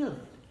feel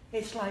it.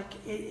 It's like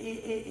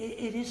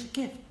it is a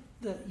gift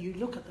that you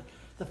look at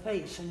the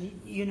face and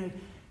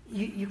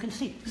you can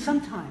see.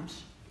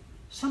 Sometimes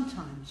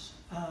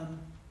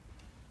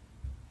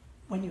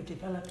when you're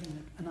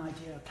developing an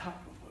idea, a cut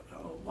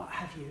or what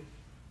have you,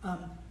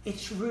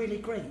 it's really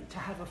great to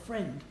have a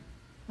friend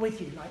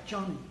with you, like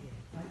Johnny here,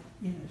 like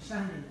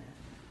standing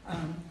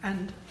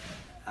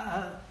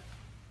there.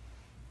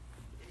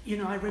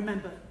 I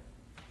remember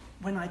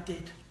when I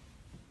did.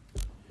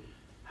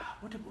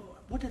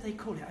 What do they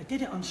call it? I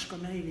did it on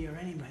Scramalia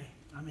anyway.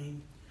 I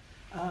mean,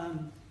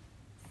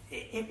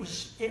 it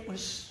was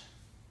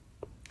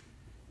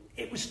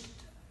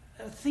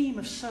a theme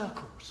of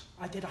circles.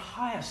 I did a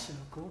higher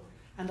circle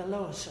and a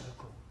lower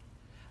circle.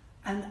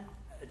 And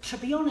to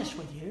be honest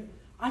with you,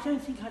 I don't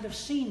think I'd have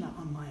seen that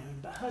on my own,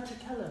 but Herta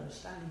Keller was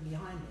standing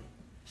behind me,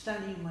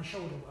 standing on my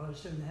shoulder while I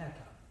was doing the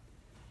haircut.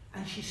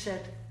 And she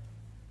said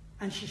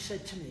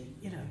to me,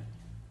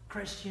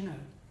 Chris,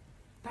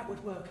 that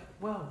would work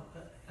well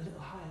a little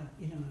higher,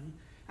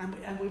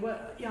 and we were,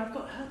 I've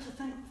got her to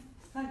thank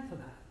for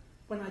that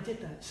when I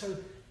did that. So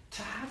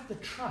to have the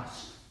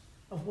trust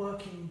of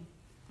working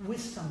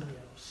with somebody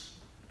else,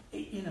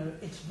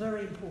 it's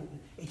very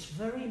important. It's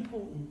very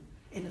important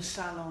in a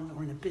salon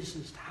or in a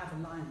business to have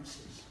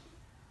alliances,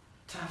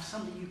 to have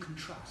somebody you can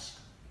trust.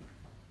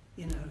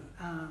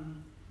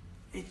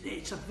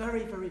 It's a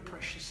very, very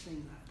precious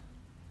thing that,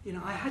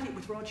 I had it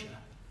with Roger.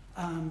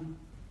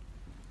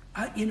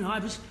 I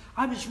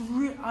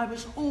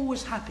was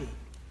always happy,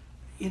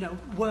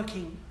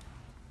 working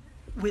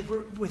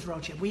with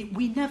Roger.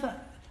 We never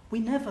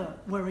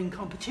were in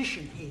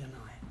competition, he and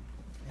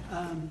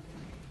I.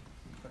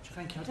 Gotcha.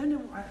 Thank you. I don't know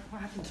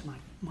what happened to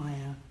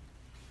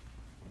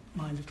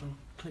my little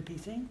clippy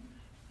thing.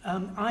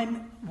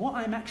 What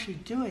I'm actually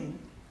doing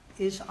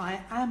is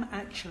I am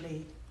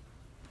actually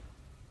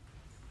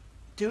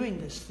doing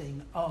this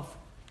thing of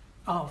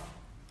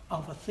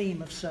a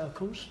theme of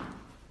circles.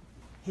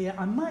 Here,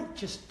 I might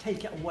just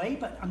take it away,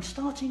 but I'm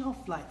starting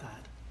off like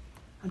that.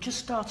 I'm just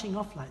starting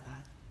off like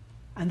that,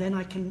 and then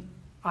I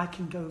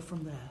can go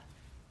from there.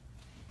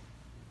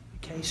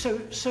 Okay,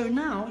 so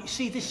now you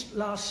see this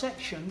last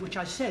section, which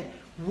I said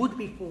would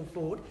be pulled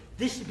forward.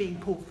 This is being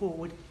pulled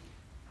forward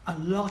a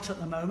lot at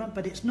the moment,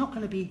 but it's not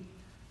going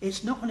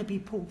to be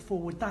pulled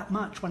forward that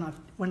much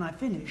when I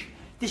finish.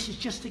 This is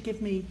just to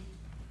give me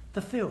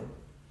the fill.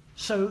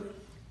 So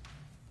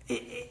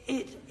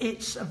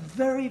it's a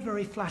very,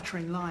 very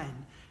flattering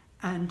line.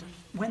 And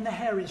when the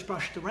hair is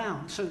brushed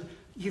around, so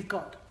you've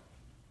got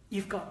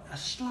a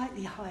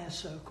slightly higher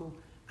circle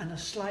and a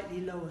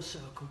slightly lower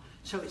circle.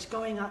 So it's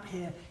going up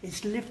here,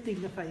 it's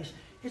lifting the face.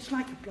 It's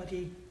like a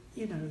bloody,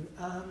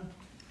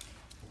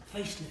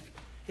 facelift.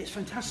 It's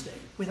fantastic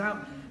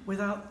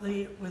without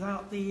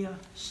the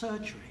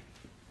surgery.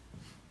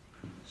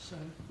 So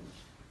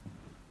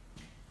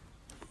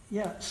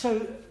yeah.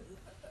 So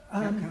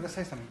can I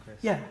say something, Chris?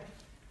 Yeah.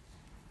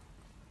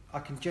 I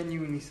can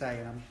genuinely say,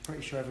 and I'm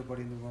pretty sure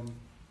everybody in the room,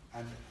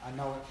 and I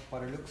know it by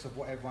the looks of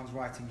what everyone's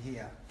writing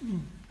here,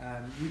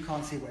 you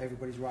can't see what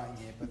everybody's writing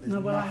here, but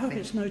there's I hope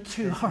it's not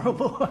too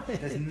horrible.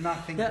 There's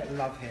nothing but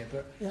love here,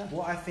 but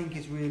what I think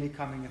is really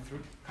coming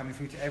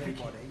through to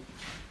everybody,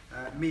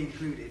 me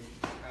included,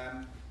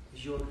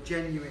 is your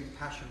genuine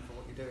passion for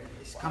what you're doing.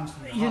 It comes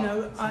from the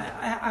heart.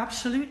 I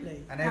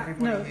absolutely. And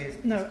everybody here is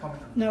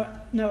commenting on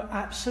that. No,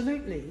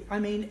 absolutely. I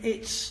mean,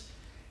 it's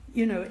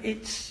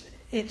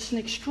an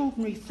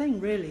extraordinary thing,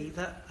 really,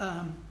 that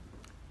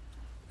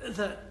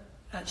that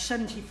at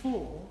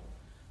 74,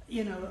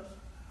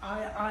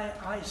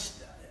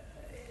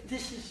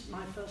 this is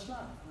my first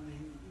love. I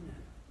mean,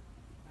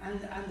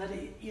 and that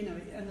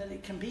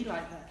it can be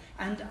like that,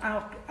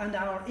 and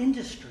our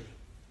industry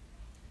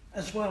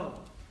as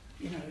well.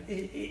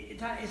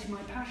 That is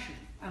my passion,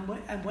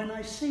 and when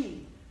I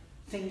see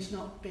things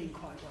not being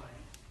quite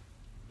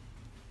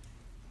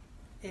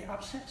right, it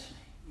upsets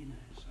me.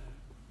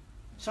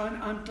 So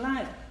I'm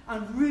glad.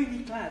 I'm really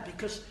glad,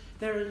 because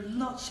there are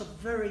lots of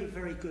very,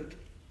 very good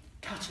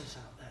cutters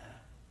out there.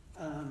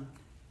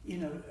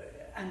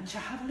 And to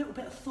have a little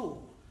bit of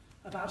thought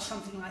about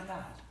something like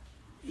that.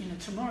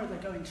 Tomorrow they're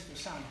going to the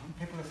salon.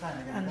 People are saying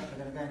they're going to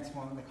go in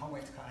tomorrow and they can't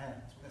wait to cut hair.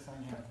 That's what they're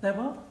saying here. They're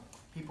what?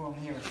 People on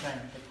here are saying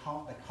they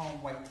can't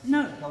wait to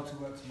go to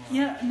work tomorrow.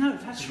 Yeah, no,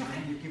 that's so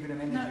right. You've given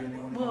them energy and they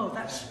want to well,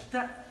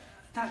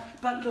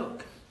 that. But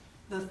look,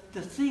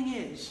 the thing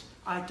is,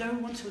 I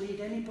don't want to lead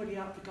anybody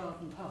up the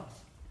garden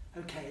path.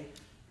 Okay,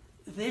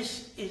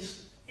 this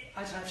is,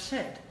 as I've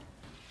said,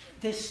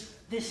 this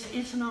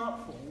is an art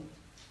form,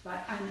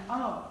 and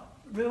art,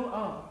 real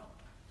art,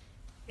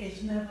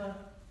 is never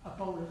a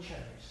bowl of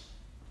cherries.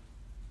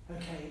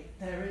 Okay,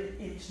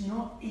 it's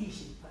not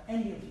easy for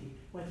any of you,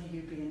 whether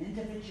you be an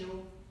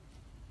individual,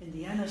 in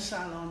the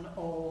salon,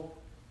 or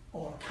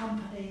a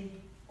company,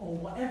 or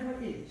whatever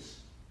it is.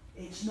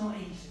 It's not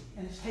easy,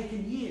 and it's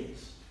taken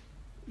years,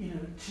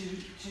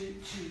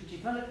 to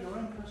develop your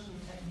own personal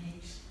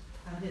techniques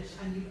and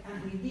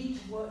we need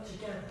to work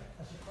together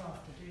as a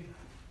craft to do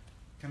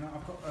that.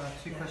 I've got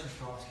two questions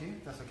to ask you.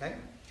 That's okay.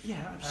 Yeah,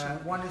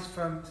 absolutely. One is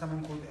from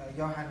someone called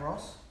Johan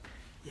Ross.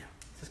 Yeah.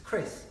 It says,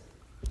 Chris,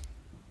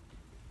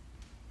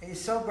 it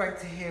is so great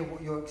to hear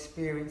what your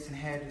experience in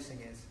hairdressing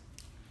is.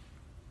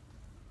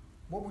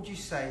 What would you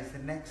say is the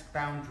next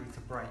boundary to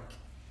break?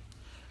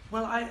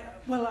 Well,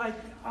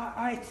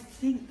 I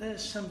think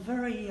there's some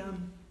very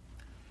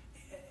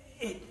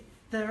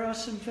there are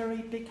some very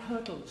big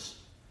hurdles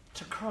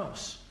to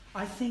cross.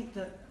 I think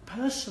that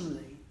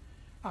personally,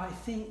 I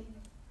think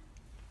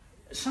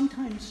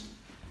sometimes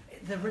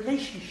the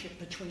relationship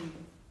between,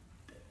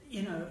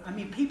 you know, I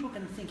mean, people are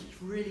going to think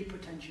it's really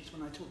pretentious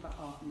when I talk about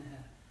art and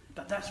hair,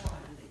 but that's what I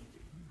believe.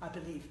 I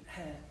believe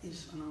hair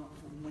is an art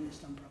form when it's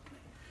done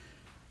properly.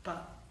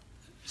 But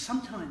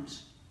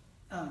sometimes,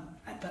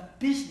 but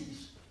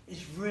business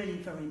is really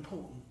very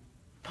important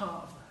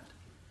part of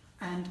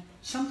that. And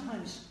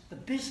sometimes the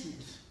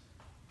business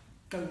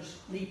goes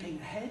leaping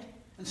ahead,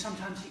 and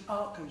sometimes the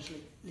art goes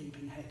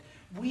leaping ahead.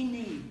 We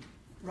need,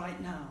 right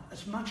now,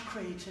 as much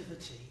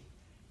creativity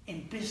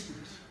in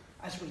business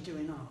as we do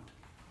in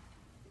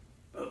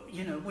art.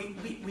 You know,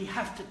 we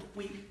have to,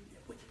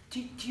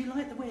 do you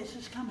like the way this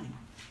is coming?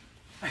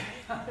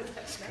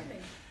 That's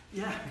coming.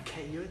 Yeah,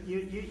 okay, you're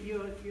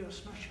a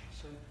smasher,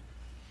 so.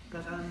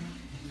 But,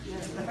 yeah,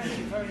 thank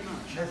you very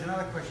much. There's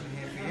another question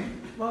here for you.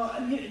 Well,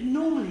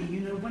 normally,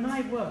 you know, when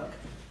I work,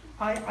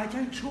 I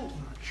don't talk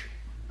much.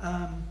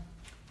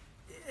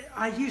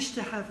 I used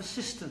to have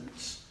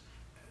assistants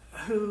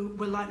who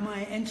were like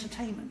my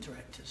entertainment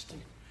directors.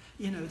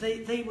 You know,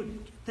 they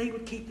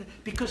would keep the,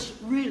 because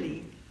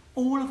really,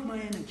 all of my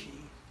energy,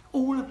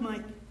 all of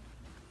my,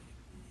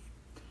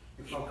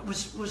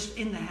 was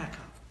in the haircut.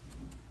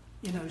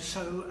 You know,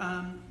 so,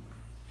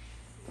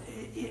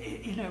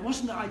 you know, it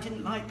wasn't that I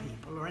didn't like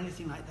people or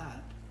anything like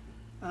that,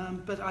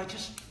 but I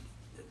just,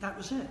 that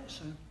was it.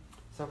 So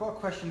I've got a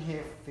question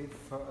here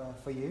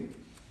for you.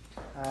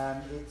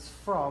 It's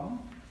from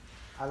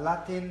a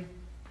Latin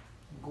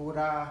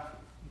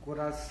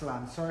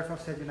Guraslan. Sorry if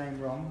I've said your name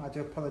wrong. I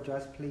do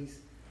apologise. Please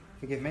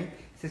forgive me.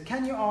 It says,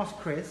 can you ask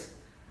Chris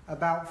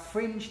about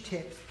fringe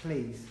tips,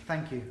 please?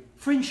 Thank you.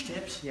 Fringe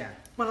tips? Yeah.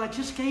 Well, I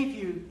just gave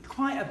you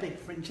quite a big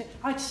fringe tip.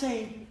 I'd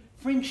say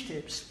fringe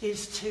tips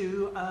is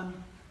to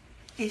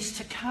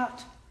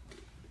cut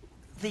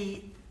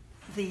the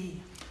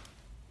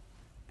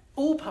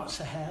all parts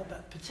of hair,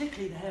 but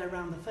particularly the hair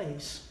around the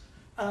face,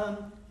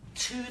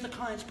 to the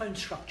client's bone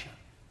structure.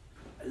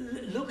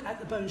 Look at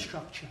the bone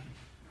structure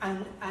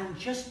and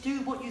just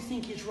do what you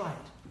think is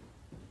right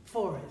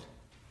for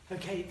it.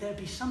 Okay, there'll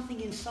be something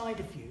inside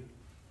of you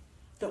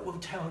that will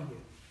tell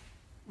you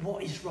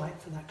what is right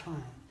for that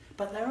client.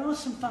 But there are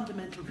some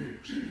fundamental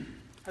rules.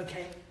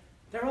 Okay,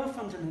 there are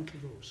fundamental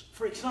rules.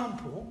 For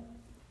example,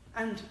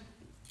 and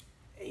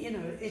you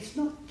know, it's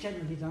not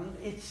generally done.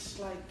 It's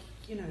like,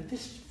 you know,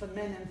 this is for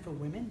men and for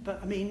women. But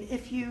I mean,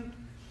 if you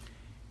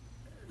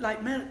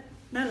like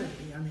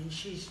Melody, I mean,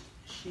 she's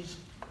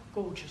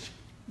gorgeous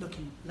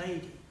looking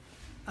lady.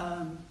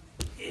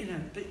 You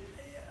know, but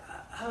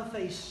her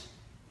face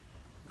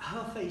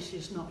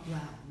is not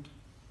round.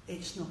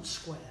 It's not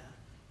square.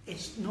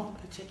 It's not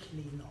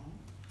particularly long.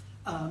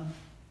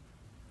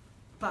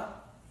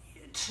 But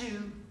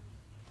to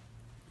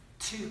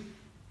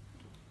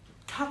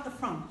cut the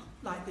front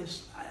like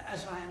this,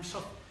 as I am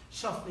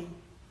softly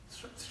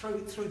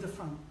through the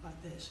front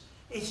like this,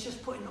 it's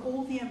just putting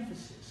all the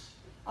emphasis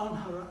on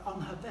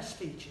her best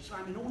features.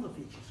 I mean, all the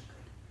features are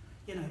good,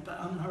 you know, but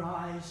on her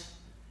eyes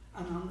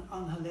and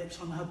on her lips,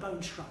 on her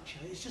bone structure.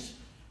 It's just,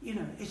 you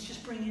know, it's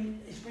just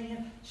bringing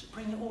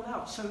it all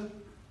out. So,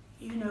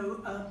 you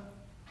know,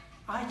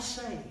 I'd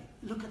say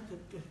look at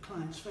the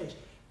client's face,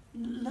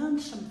 learn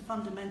some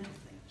fundamental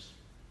things.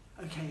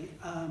 Okay,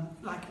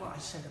 like what I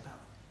said about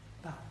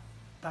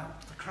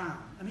the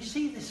crown. I mean,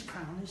 see, this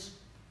crown is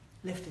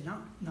lifted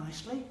up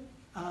nicely,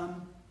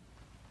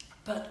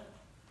 but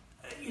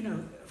you know,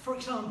 for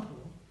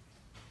example,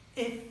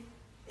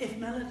 if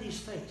Melody's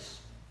face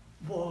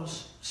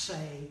was,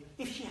 say,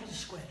 if she had a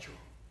square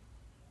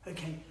jaw,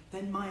 okay,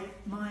 then my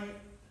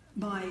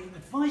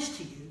advice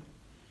to you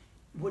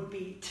would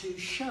be to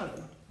show,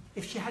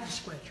 if she had a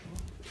square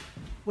jaw,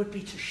 would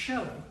be to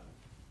show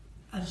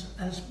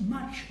as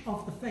much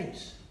of the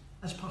face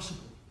as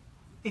possible.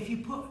 If you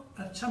put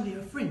somebody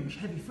a fringe,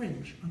 heavy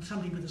fringe, on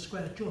somebody with a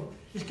square jaw,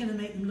 it's going to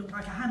make them look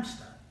like a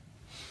hamster.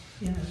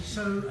 You know,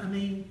 so I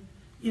mean,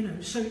 you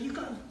know, so you've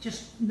got to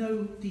just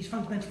know these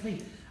fundamental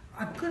things.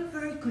 I've got a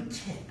very good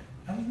tip,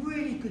 a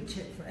really good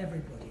tip for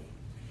everybody,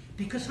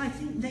 because I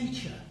think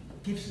nature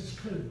gives us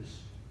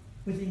clues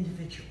with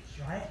individuals,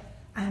 right?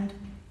 And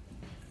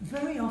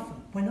very often,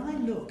 when I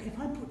look, if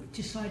I'm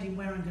deciding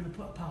where I'm going to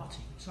put a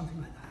party or something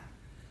like that,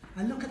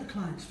 I look at the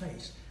client's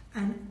face,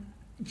 and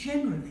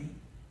generally,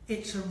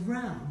 it's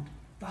around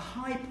the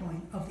high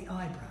point of the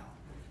eyebrow.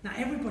 Now,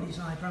 everybody's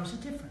eyebrows are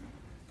different.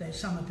 There's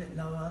some a bit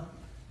lower,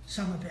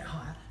 some a bit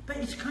higher, but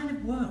it kind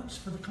of works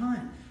for the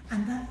client.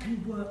 And that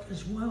can work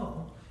as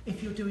well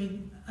if you're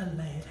doing a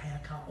layered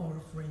haircut or a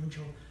fringe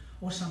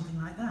or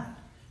something like that.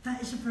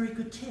 That is a very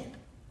good tip,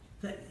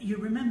 that you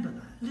remember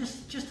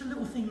that. Just a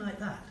little thing like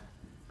that.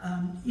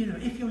 You know,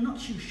 if you're not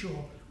too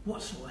sure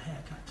what sort of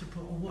haircut to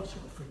put or what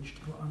sort of fringe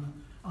to put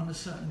on a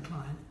certain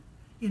client,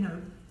 you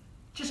know,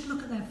 just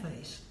look at their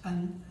face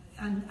and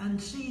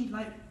see,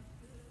 like,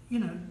 you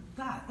know,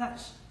 that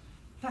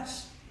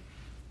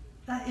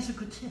is a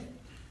good tip.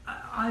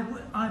 I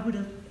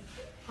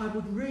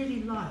would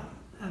really like,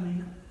 I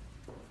mean,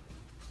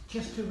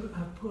 just to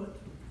have put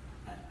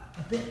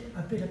a bit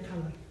of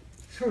colour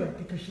through it,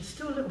 because she's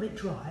still a little bit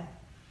dry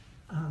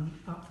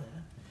up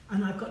there,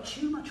 and I've got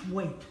too much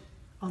weight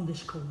on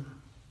this corner.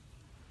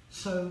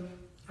 So,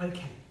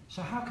 okay,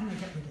 so how can I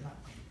get rid of that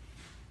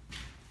weight?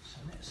 So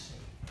let's see,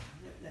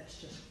 let's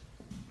just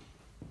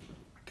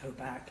go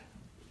back.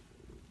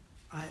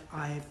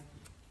 I've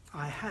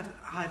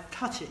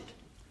cut it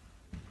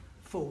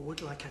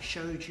forward like I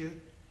showed you.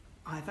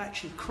 I've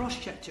actually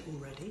cross-checked it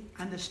already,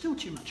 and there's still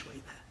too much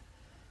weight there.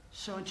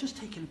 So I'm just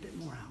taking a bit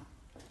more out.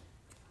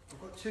 I've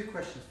got two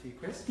questions for you,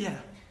 Chris.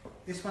 Yeah.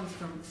 This one's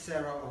from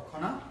Sarah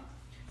O'Connor.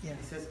 Yeah.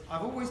 He says,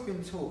 I've always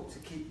been taught to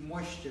keep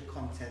moisture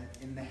content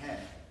in the hair.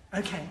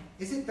 Okay.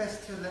 Is it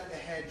best to let the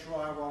hair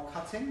dry while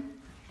cutting,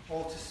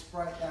 or to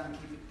spray it down and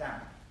keep it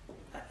damp?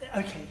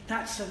 Okay,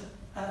 that's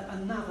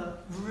another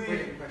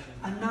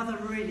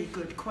really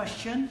good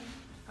question.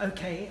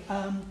 Okay,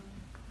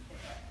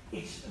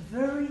 it's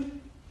very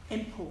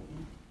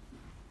important.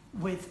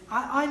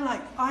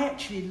 I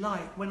actually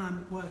like when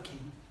I'm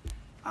working.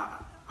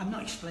 I'm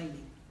not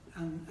explaining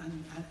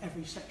and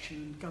every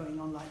section going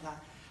on like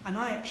that. And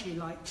I actually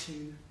like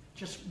to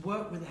just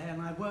work with the hair,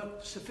 and I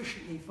work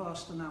sufficiently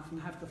fast enough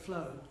and have the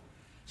flow,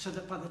 so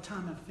that by the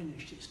time I've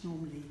finished, it's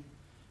normally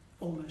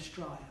almost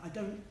dry. I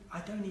don't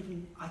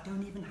even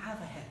have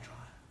a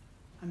hairdryer.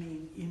 I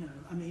mean, you know,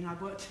 I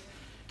worked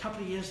a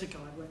couple of years ago.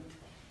 I went,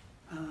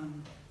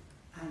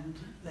 and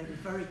they were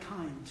very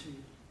kind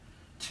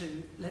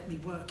to let me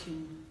work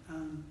in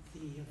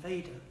the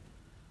Veda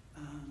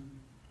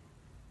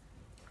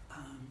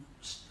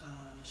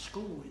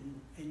school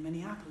in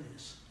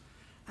Minneapolis,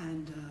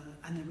 and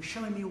they were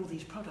showing me all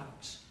these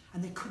products,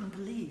 and they couldn't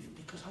believe,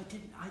 because I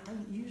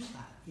don't use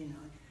that, you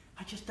know.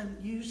 I just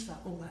don't use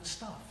all that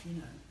stuff, you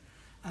know.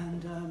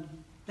 And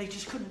they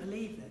just couldn't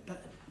believe it.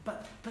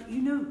 But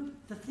you know,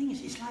 the thing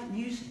is, it's like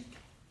music.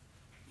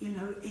 You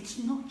know, it's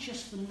not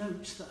just the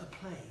notes that are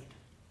played.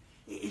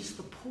 It is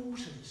the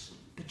pauses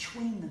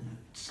between the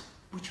notes,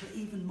 which are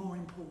even more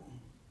important.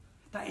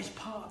 That is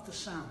part of the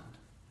sound.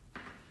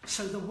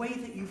 So the way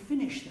that you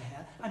finish the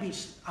hair, I mean,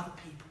 other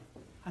people,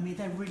 I mean,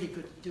 they're really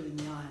good at doing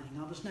the ironing.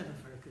 I was never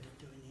very good at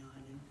doing the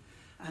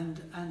ironing.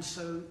 And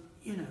so,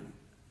 you know,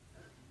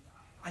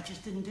 I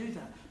just didn't do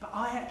that. But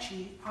I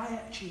actually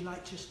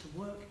like just to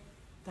work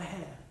the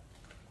hair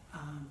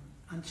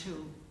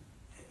until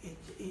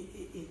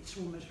it's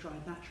almost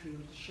dried naturally, or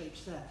the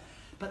shape's there.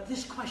 But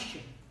this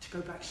question, to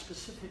go back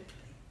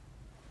specifically,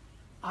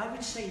 I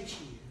would say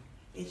to you,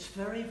 it's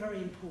very, very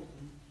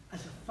important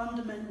as a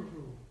fundamental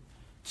rule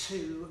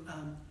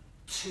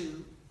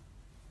to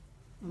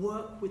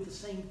work with the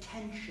same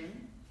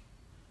tension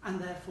and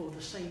therefore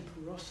the same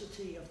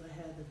porosity of the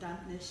hair, the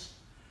dampness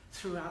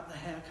throughout the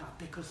haircut,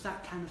 because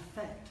that can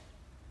affect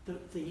the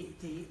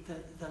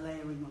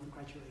layering or the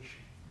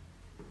graduation.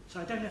 So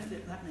I don't know if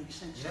that makes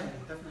sense. Yeah,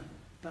 definitely.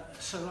 But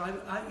so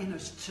I you know,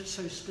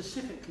 so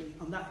specifically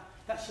on that,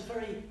 that's a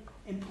very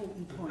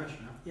important point.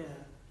 Question, huh? Yeah,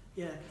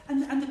 yeah.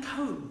 And the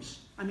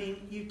combs. I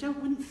mean, you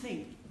wouldn't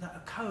think that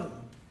a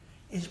comb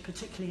is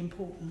particularly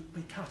important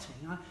with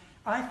cutting.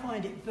 I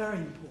find it very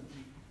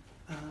important,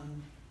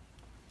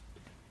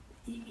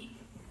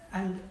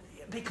 and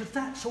because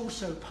that's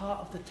also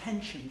part of the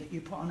tension that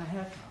you put on a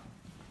haircut.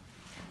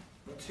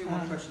 Got two more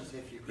questions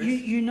here for you, Chris.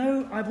 You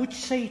know, I would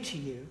say to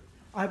you,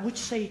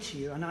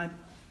 and I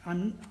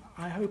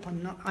hope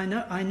I'm not.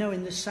 I know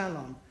in the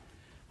salon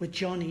with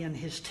Johnny and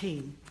his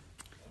team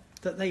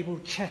that they will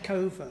check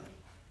over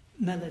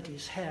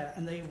Melody's hair,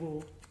 and they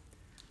will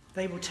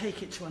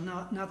take it to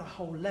another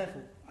whole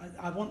level.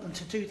 I want them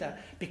to do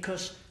that,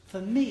 because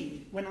for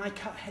me, when I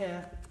cut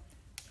hair,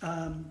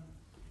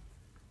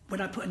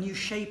 when I put a new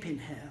shape in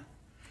hair,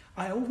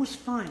 I always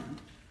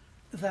find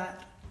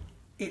that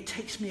it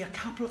takes me a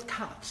couple of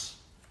cuts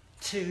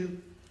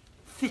to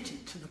fit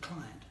it to the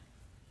client,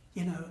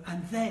 you know,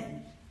 and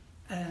then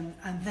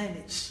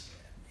it's,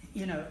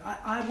 you know,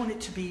 I want it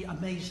to be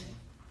amazing,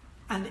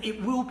 and it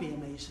will be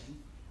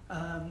amazing,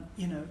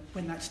 you know,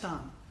 when that's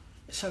done.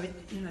 So it,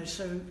 you know,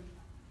 so,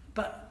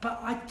 but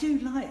I do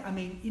like, I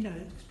mean, you know,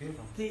 It's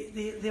beautiful.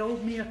 the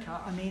old Mia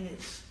cut. I mean,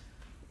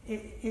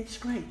 it's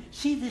great.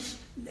 See this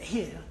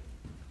here,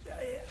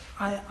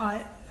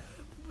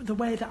 the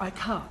way that I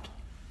cut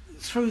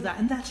through that,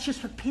 and that's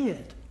just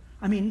appeared.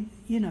 I mean,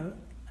 you know,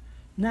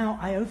 now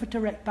I over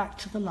direct back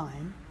to the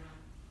line,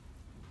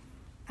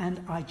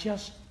 and I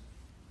just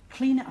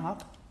clean it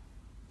up.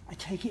 I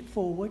take it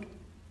forward.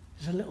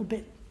 There's a little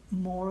bit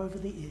more over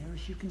the ear,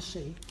 as you can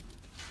see.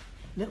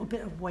 A little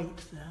bit of weight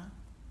there.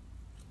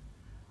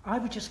 I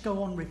would just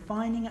go on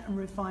refining it,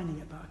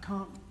 but I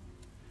can't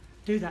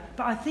do that.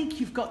 But I think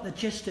you've got the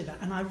gist of it,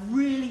 and I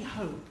really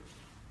hope,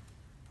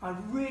 I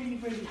really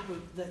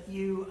hope that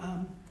you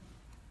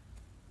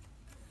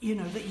you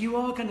know, that you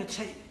are going to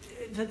take,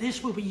 that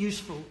this will be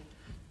useful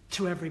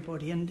to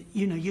everybody, and,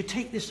 you know, you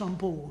take this on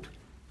board.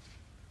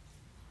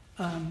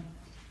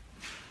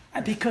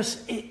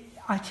 Because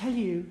I tell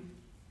you,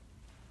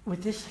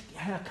 with this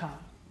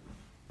haircut,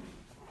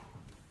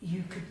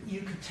 you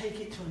could take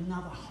it to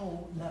another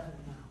whole level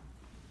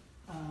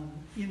now.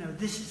 You know,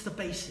 this is the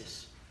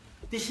basis.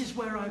 This is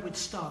where I would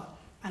start.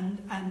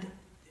 And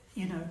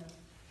you know,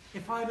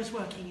 if I was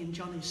working in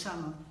Johnny's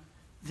salon,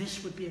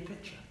 this would be a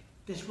picture.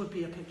 This would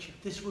be a picture.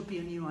 This would be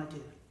a new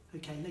idea.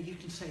 Okay, now you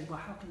can say, well,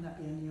 how can that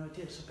be a new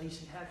idea? It's a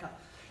basic haircut.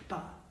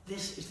 But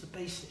this is the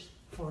basis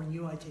for a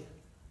new idea.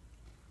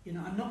 You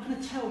know, I'm not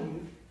going to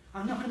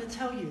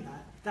tell you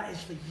that. That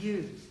is for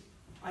you.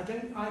 I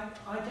don't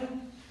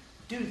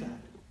do that.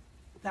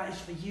 That is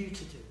for you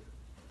to do.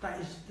 That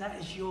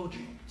is your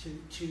job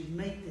to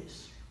make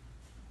this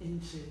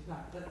into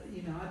that. But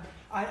you know,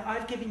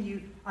 I've given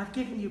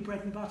you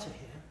bread and butter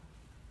here,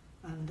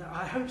 and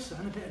I hope so,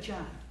 and a bit of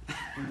jam.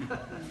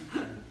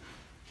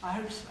 I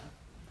hope so.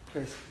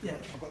 Chris, yeah.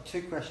 I've got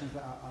two questions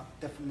that I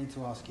definitely need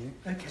to ask you.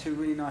 Okay. Two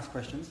really nice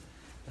questions.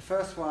 The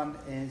first one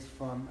is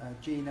from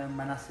Gina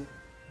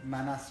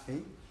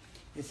Manasfi.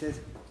 It says,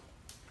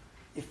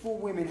 if all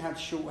women had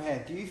short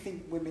hair, do you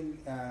think women,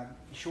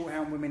 short hair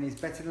on women is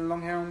better than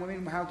long hair on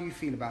women? How do you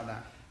feel about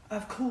that?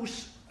 Of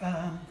course,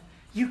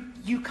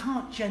 you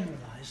can't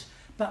generalise,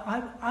 but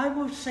I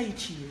will say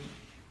to you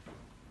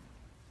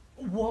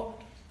what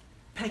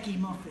Peggy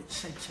Moffat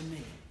said to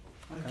me.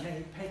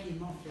 Okay, Peggy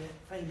Moffat,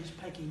 famous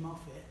Peggy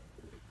Moffat.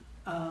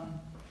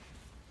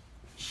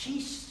 She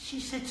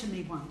said to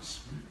me once,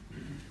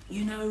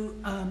 you know,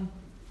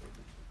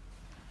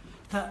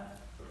 that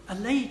a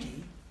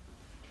lady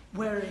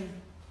wearing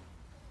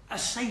a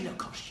sailor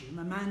costume,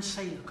 a man's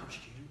sailor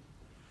costume,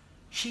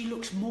 she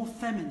looks more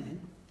feminine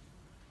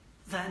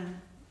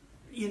than,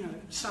 you know,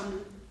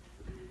 some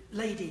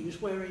lady who's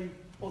wearing,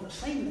 or the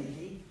same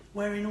lady,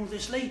 wearing all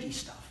this lady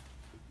stuff.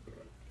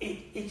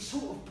 It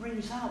sort of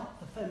brings out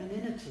the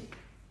femininity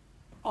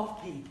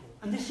of people.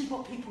 And this is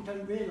what people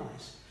don't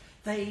realise.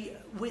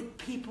 With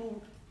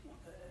people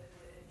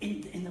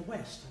in the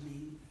West, I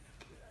mean,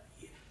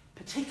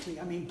 particularly,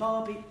 I mean,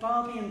 Barbie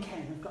and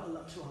Ken have got a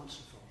lot to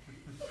answer for.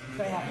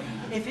 They have.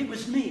 If it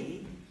was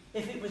me,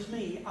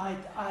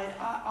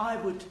 I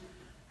would,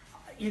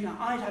 you know,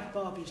 I'd have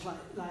Barbies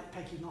like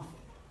Peggy Moffat,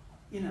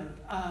 you know,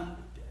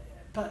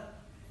 but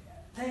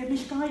they're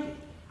misguided.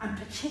 And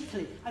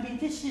particularly, I mean,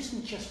 this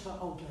isn't just for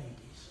old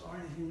ladies or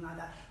anything like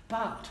that,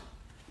 but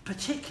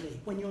particularly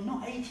when you're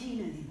not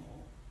 18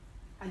 anymore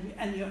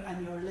and you're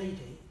a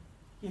lady,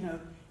 you know,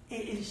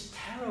 it is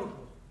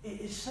terrible. It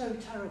is so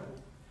terrible,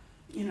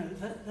 you know,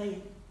 that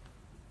they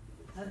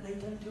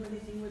don't do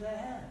anything with their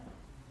hair.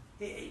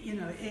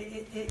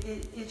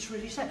 It's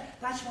really sad.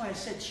 That's why I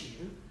said to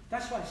you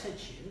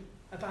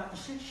about the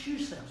shoe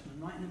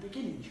salesman right in the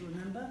beginning. Do you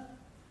remember?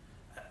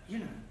 You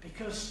know,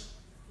 because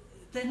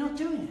they're not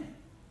doing it.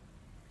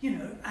 You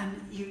know, and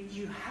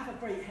you have a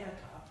great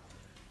haircut.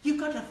 You've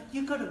got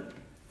to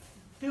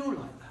feel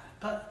like that.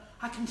 But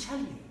I can tell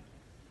you,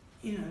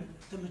 you know,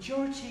 the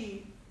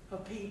majority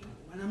of people,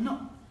 and I'm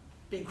not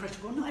being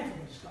critical, not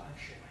everybody's got to have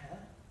short hair,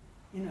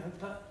 you know,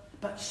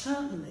 but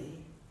certainly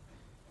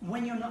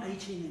when you're not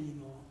 18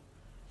 anymore,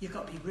 you've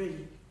got to be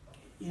really,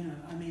 you know,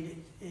 I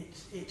mean,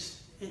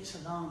 it's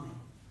alarming.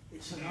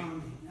 It's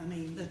alarming. I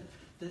mean,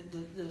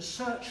 the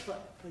search for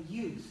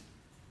youth,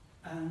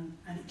 and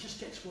it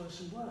just gets worse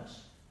and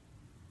worse.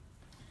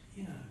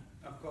 You know.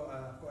 I've got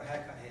a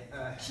haircut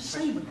here. It's the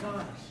same with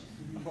guys.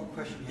 I've got a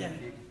question here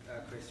for you,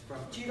 Chris.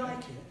 Do you like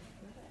it?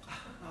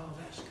 Oh,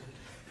 that's good.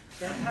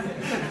 I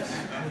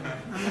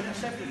mean,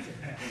 that's everything.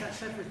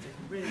 That's everything,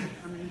 really.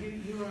 I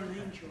mean, you are an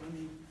angel. I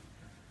mean,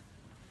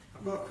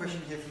 I've got a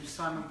question here from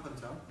Simon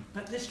Punto.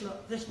 But this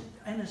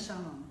Enna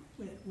Salon,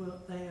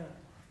 they're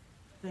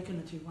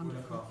going to do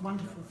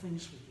wonderful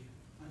things with you.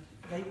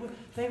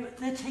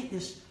 They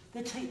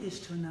take this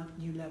to a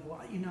new level.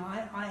 You know,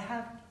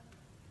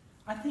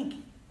 I think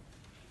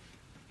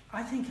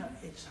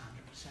it's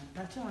 100%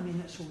 better. I mean,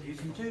 that's all you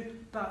can do.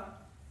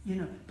 But you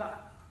know,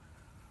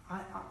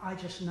 I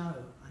just know.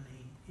 I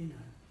mean, you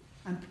know,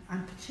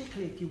 and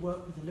particularly if you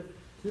work with a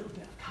little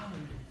bit of colour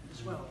in it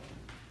as well,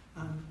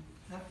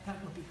 that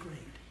would be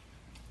great.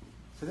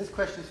 So this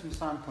question is from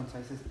Simon Conte.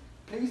 It says,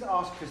 please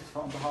ask Christopher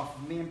on behalf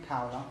of me and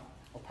Paola,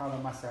 or Paola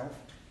and myself,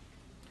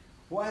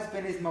 what has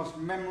been his most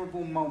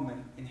memorable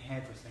moment in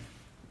hairdressing?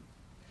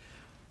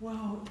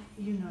 Well,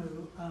 you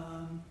know,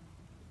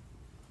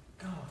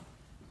 God.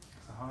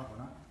 It's a hard one,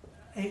 huh?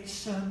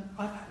 It's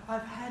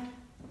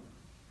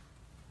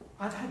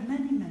I've had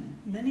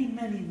many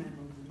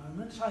memorable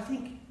moments. I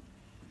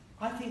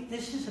think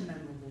this is a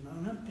memorable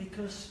moment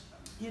because,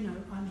 you know,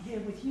 I'm here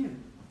with you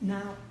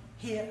now,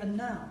 here and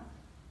now.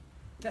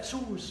 That's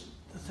always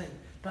the thing.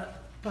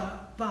 But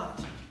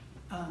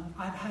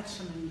I've had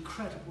some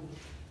incredible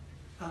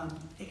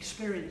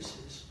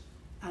experiences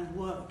and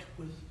worked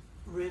with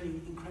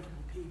really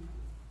incredible people.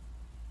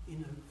 You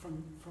know,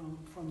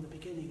 from the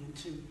beginning, and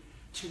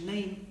to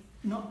name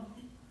not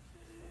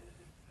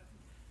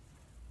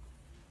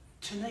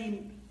to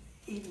name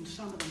even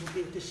some of them would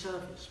be a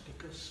disservice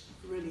because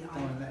really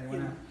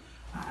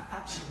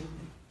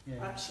absolutely.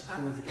 Yeah,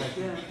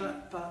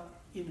 but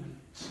you know,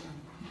 it's,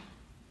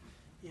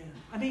 yeah.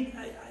 I mean,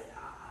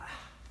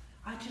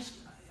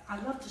 I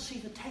love to see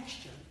the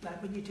texture,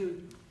 like when you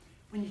do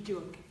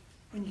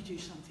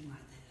something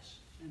like this.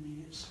 I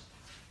mean, it's.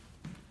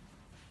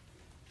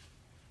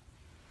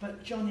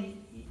 But Johnny,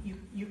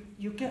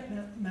 you get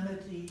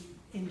melody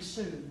in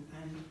soon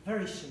and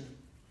very soon,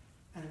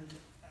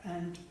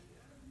 and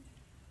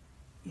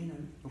you know,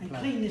 and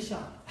clean this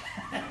up.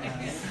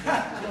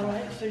 All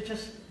right. So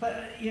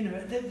but you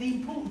know, the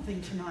important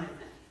thing tonight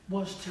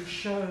was to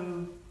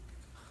show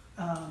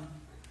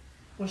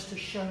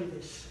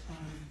this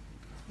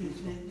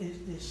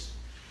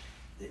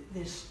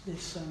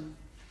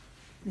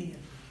Neo.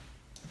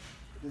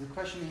 There's a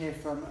question here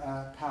from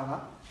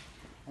Paula,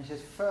 and she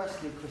says,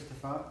 firstly,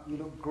 Christopher, you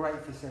look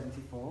great for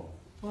 74.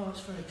 Well,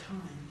 it's very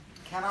kind.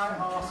 Can I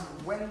ask,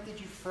 when did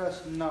you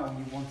first know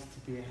you wanted to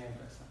be a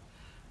hairdresser?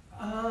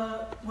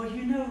 Well,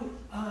 you know,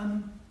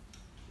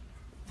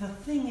 the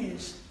thing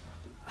is,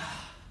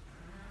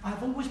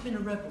 I've always been a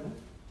rebel,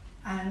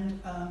 and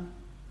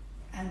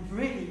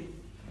really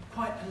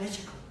quite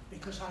political,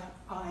 because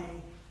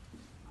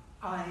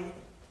I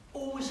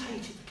always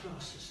hated the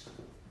class system.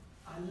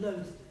 I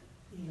loathed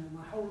it, you know,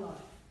 my whole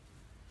life.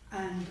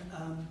 And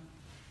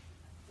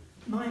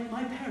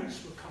my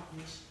parents were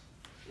communists,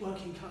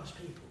 working class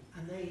people,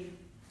 and they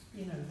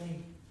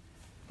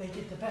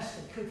did the best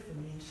they could for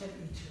me and sent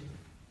me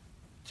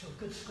to a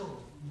good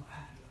school and what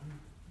have you.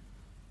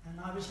 And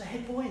I was the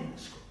head boy in that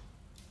school.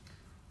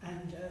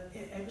 And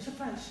it was a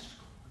fancy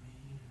school, I mean,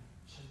 you know,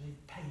 so they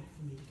paid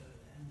for me to go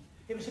there. And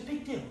it was a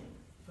big deal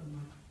for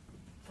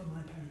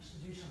my parents to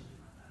do something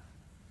like that.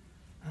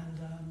 And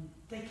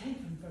they came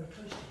from very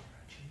close to here,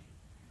 actually.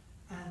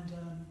 And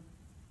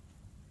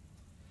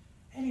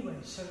anyway,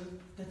 so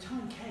the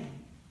time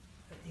came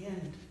at the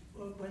end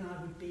when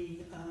I would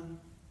be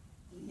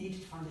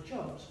needed to find a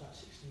job. I was about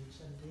 16,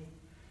 17.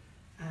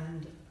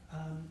 And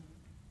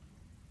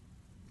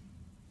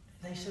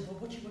they said, well,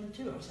 what do you want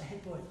to do? I was the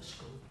head boy at the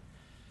school.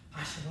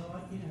 I said,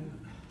 well, you know,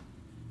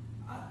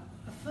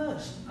 at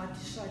first I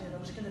decided I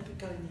was going to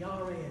go in the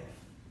RAF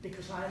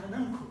because I had an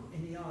uncle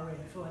in the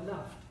RAF who I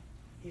loved.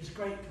 He was a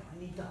great guy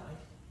and he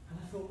died. And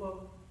I thought,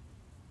 well,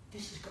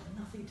 this has got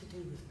nothing to do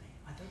with me.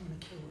 I don't want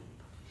to kill anybody.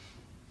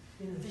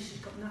 You know, this has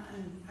got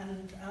nothing,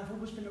 and I've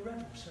always been a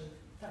rebel, so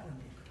that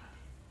wouldn't be a good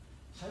idea.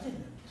 So I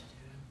didn't know what to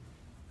do.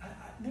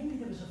 Maybe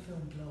there was a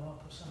film blow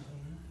up or something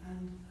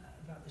and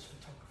about this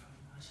photographer.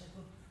 And I said,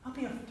 well, I'll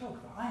be a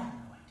photographer. I had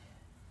no idea.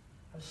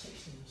 I was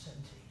 16 or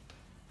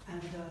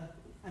 17.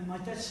 And my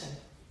dad said,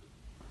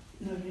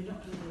 no, you're not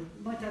going to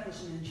be. My dad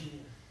was an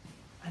engineer.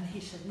 And he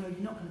said, no,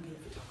 you're not going to be a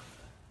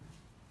photographer.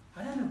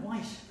 I don't know why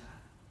he said that,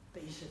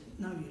 but he said,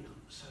 no, you're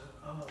not. So,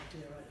 oh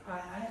dear, I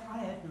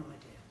had no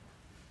idea.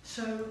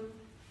 So,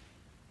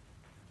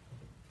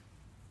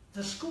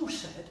 the school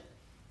said,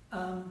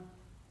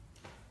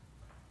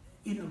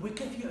 you know, we'll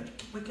get you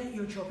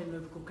a job in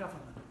local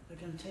government. They're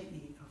going to take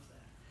me off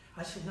there.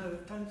 I said, no,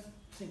 don't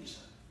think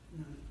so.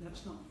 No,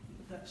 that's not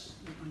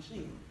my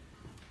thing.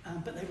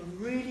 But they were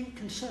really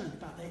concerned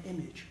about their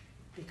image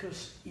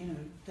because, you know,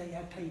 they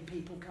had paid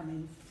people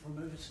coming from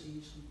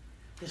overseas and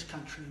this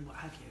country and what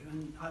have you.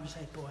 And I was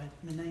head boy,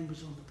 my name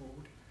was on the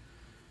board.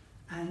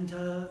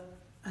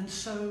 And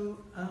so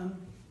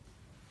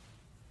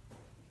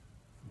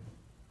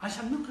I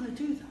said, I'm not going to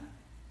do that.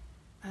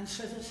 And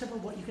so they said, well,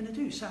 what are you going to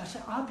do? So I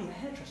said, I'll be a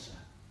hairdresser.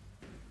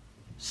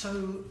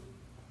 So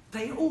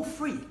they all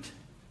freaked.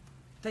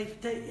 I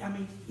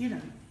mean, you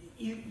know,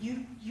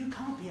 you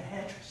can't be a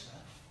hairdresser.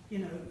 You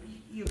know,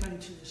 you're going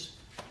to this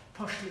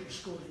posh little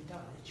school in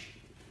Dulwich.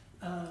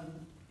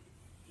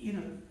 You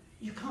know,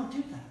 you can't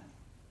do that.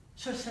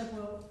 So I said,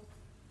 well,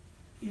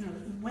 you know,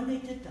 when they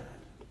did that,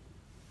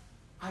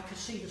 I could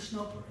see the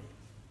snobbery.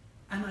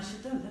 And I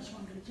said, no, that's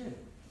what I'm going to do.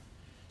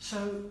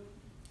 So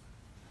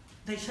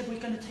they said, we're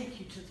going to take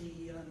you to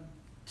the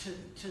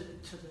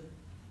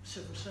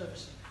civil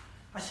service.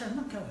 I said, I'm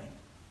not going.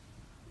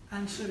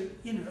 And so,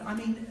 you know, I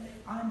mean,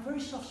 I'm very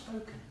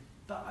soft-spoken,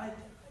 but I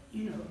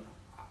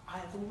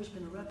have always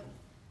been a rebel.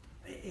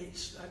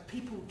 It's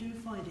people do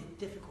find it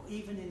difficult,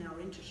 even in our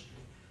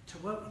industry, to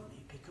work with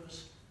me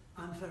because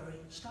I'm very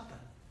stubborn.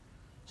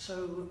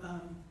 So,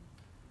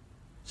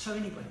 so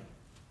anyway,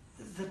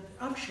 the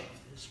upshot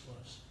of this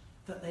was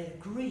that they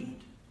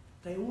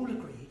all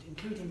agreed,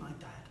 including my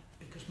dad,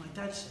 because my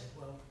dad said,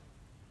 well,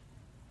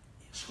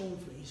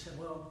 scornfully, he said,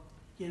 well,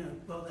 you know,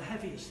 well, the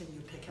heaviest thing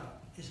you pick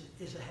up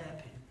is a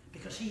hairpin,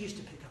 because he used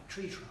to pick up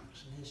tree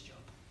trunks in his job.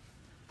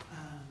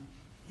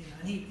 You know,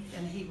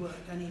 and he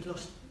worked, and he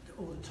lost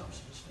all the tops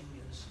of his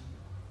fingers. And,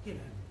 you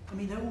know, I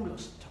mean, they all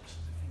lost the tops of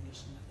their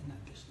fingers in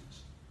that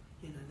business.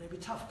 You know, they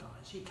were tough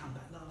guys. He'd come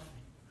back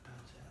laughing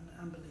about it.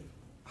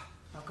 Unbelievable.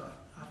 I've got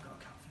a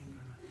cut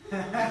finger.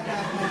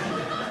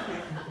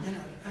 You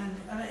know, and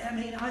I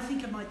mean, I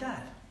think of my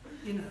dad.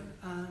 You know,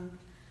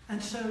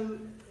 and so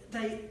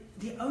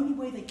the only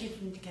way they gave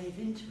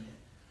into it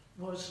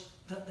was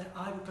that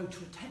I would go to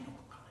a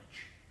technical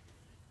college,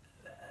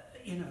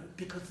 you know,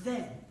 because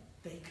then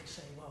they could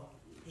say, well,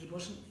 he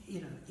wasn't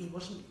going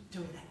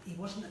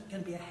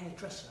to be a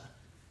hairdresser,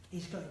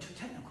 he's going to a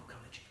technical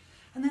college.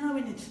 And then I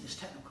went into this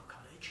technical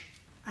college,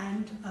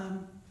 and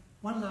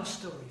one last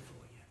story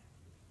for you,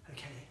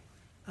 okay?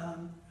 I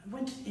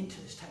went into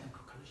this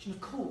technical college, and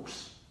of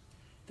course,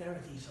 there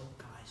are these old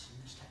guys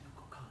in this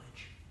technical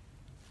college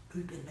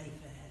who've been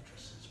Mayfair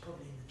hairdressers,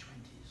 probably in the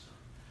 20s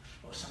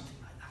or something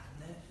like that,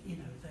 and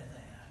they're there,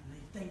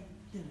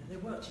 and they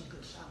worked in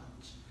good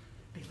salons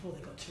before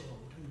they got too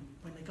old, and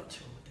when they got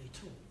too old, they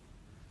taught.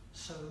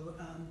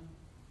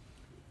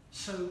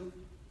 So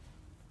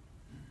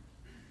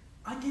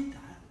I did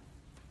that,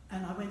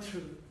 and I went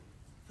through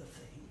the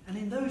thing, and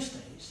in those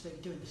days they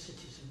were doing the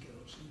cities and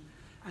guilds,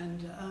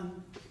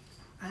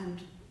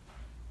 and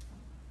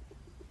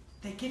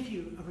they give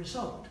you a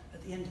result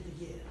at the end of the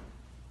year.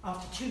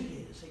 After 2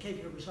 years, they gave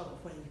you a result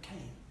of where you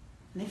came,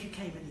 and if you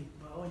came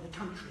anywhere in the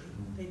country,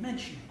 they'd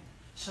mention it.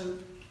 So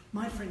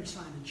my friend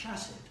Simon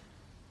Chassid,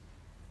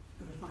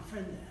 who was my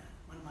friend there,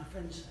 one of my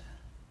friends there,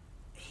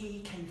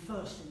 he came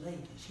first in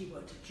ladies. He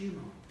worked at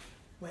Dumont,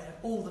 where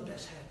all the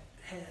best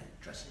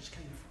hairdressers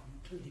came from,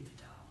 including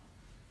Vidal.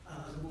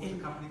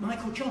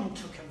 Michael John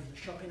took over the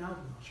shop in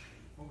Albemarle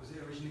Street. What was it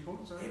originally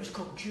called? Sorry? It was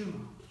called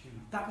Dumont.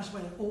 That was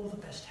where all the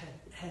best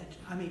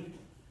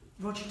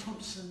Roger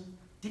Thompson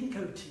didn't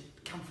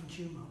come from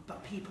Dumont,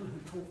 but people who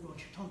taught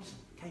Roger Thompson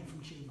came from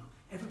Dumont.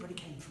 Everybody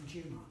came from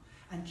Dumont.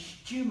 And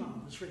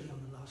Dumont was really on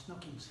the last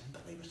knockings then,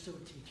 but they were still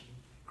teaching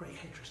great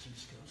hairdressing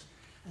skills.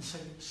 And so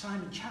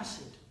Simon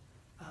Chassid,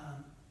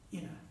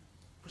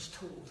 was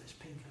taught all this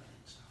pin curling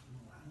and stuff and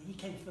all that. And he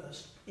came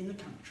first in the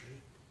country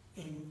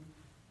in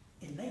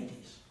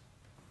ladies.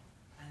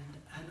 And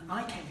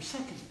I came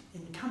second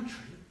in the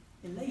country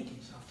in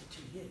ladies after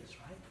 2 years,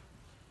 right?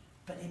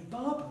 But in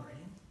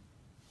barbering,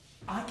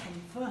 I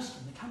came first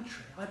in the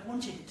country. I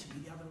wanted it to be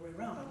the other way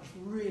around. I was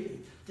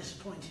really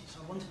disappointed, so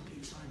I wanted to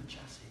beat Simon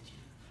Chassid,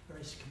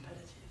 very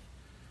competitive.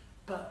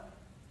 But,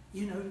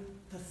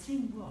 the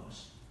thing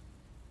was,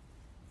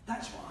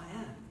 that's what I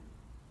am.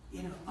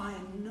 I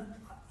am not,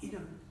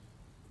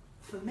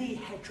 for me,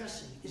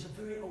 hairdressing is a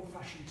very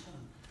old-fashioned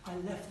term. I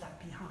left that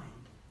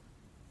behind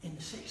in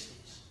the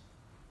 60s.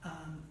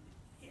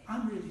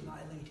 I'm really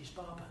like a lady's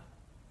barber.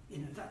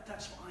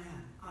 That's what I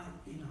am. I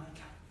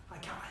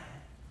cut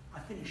hair. I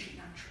finish it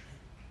naturally.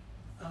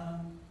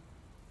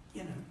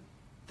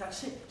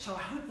 That's it. So I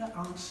hope that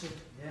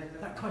answered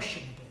that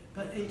question a bit.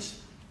 But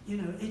it's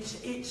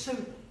so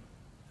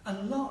a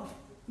lot of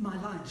my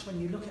lines, when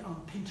you look at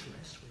on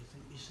Pinterest,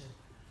 you said,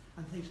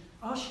 and things,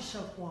 ask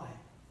yourself why.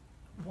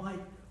 Why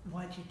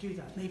do you do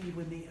that? Maybe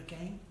we'll meet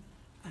again,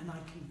 and I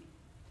can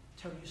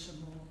tell you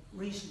some more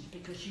reasons,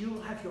 because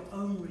you'll have your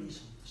own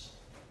reasons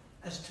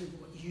as to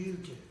what you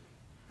do,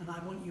 and I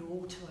want you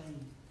all to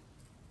aim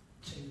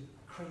to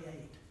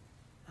create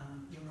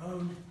your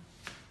own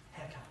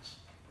haircuts.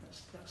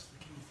 That's the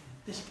key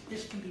thing.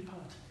 This can be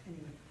part of it.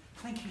 Anyway,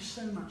 thank you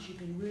so much. You've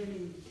been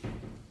really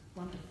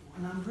wonderful,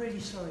 and I'm really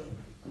sorry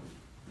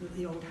that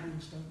the old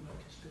hands don't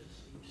work as good as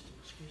they used to.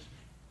 Excuse me.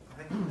 I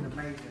think you've been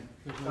amazing.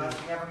 But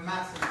we have a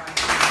massive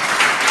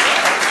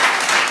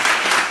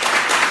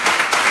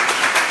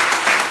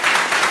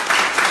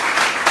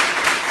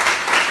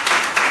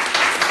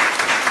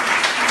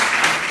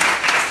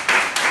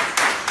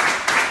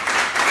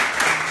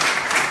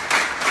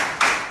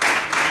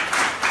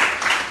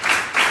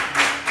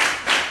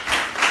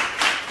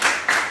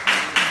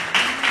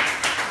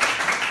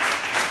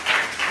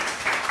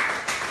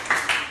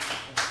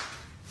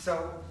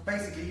So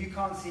basically, you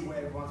can't see what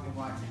everyone's been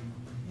writing,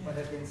 but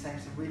they've been saying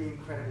some really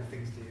incredible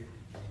things to you,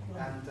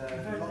 and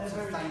lots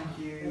of thank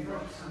you,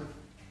 lots of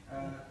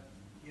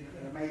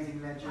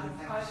amazing legend.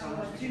 Thank you so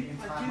much for giving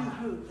time. I do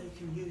hope they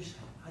can use it.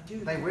 I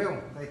do. They will.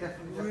 They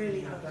definitely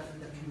really will. hope they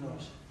can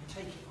use it.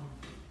 Take it on.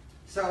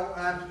 So,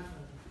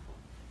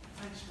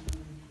 thanks for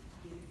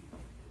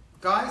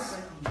guys.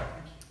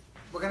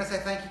 We're going to say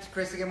thank you to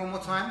Chris again one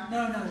more time.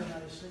 No.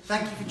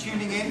 Thank you for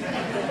tuning in.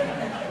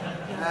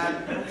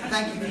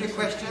 Thank you for your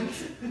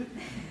questions.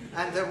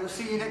 And we'll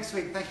see you next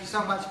week. Thank you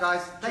so much,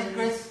 guys. Thank you,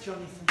 Chris.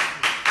 Johnny,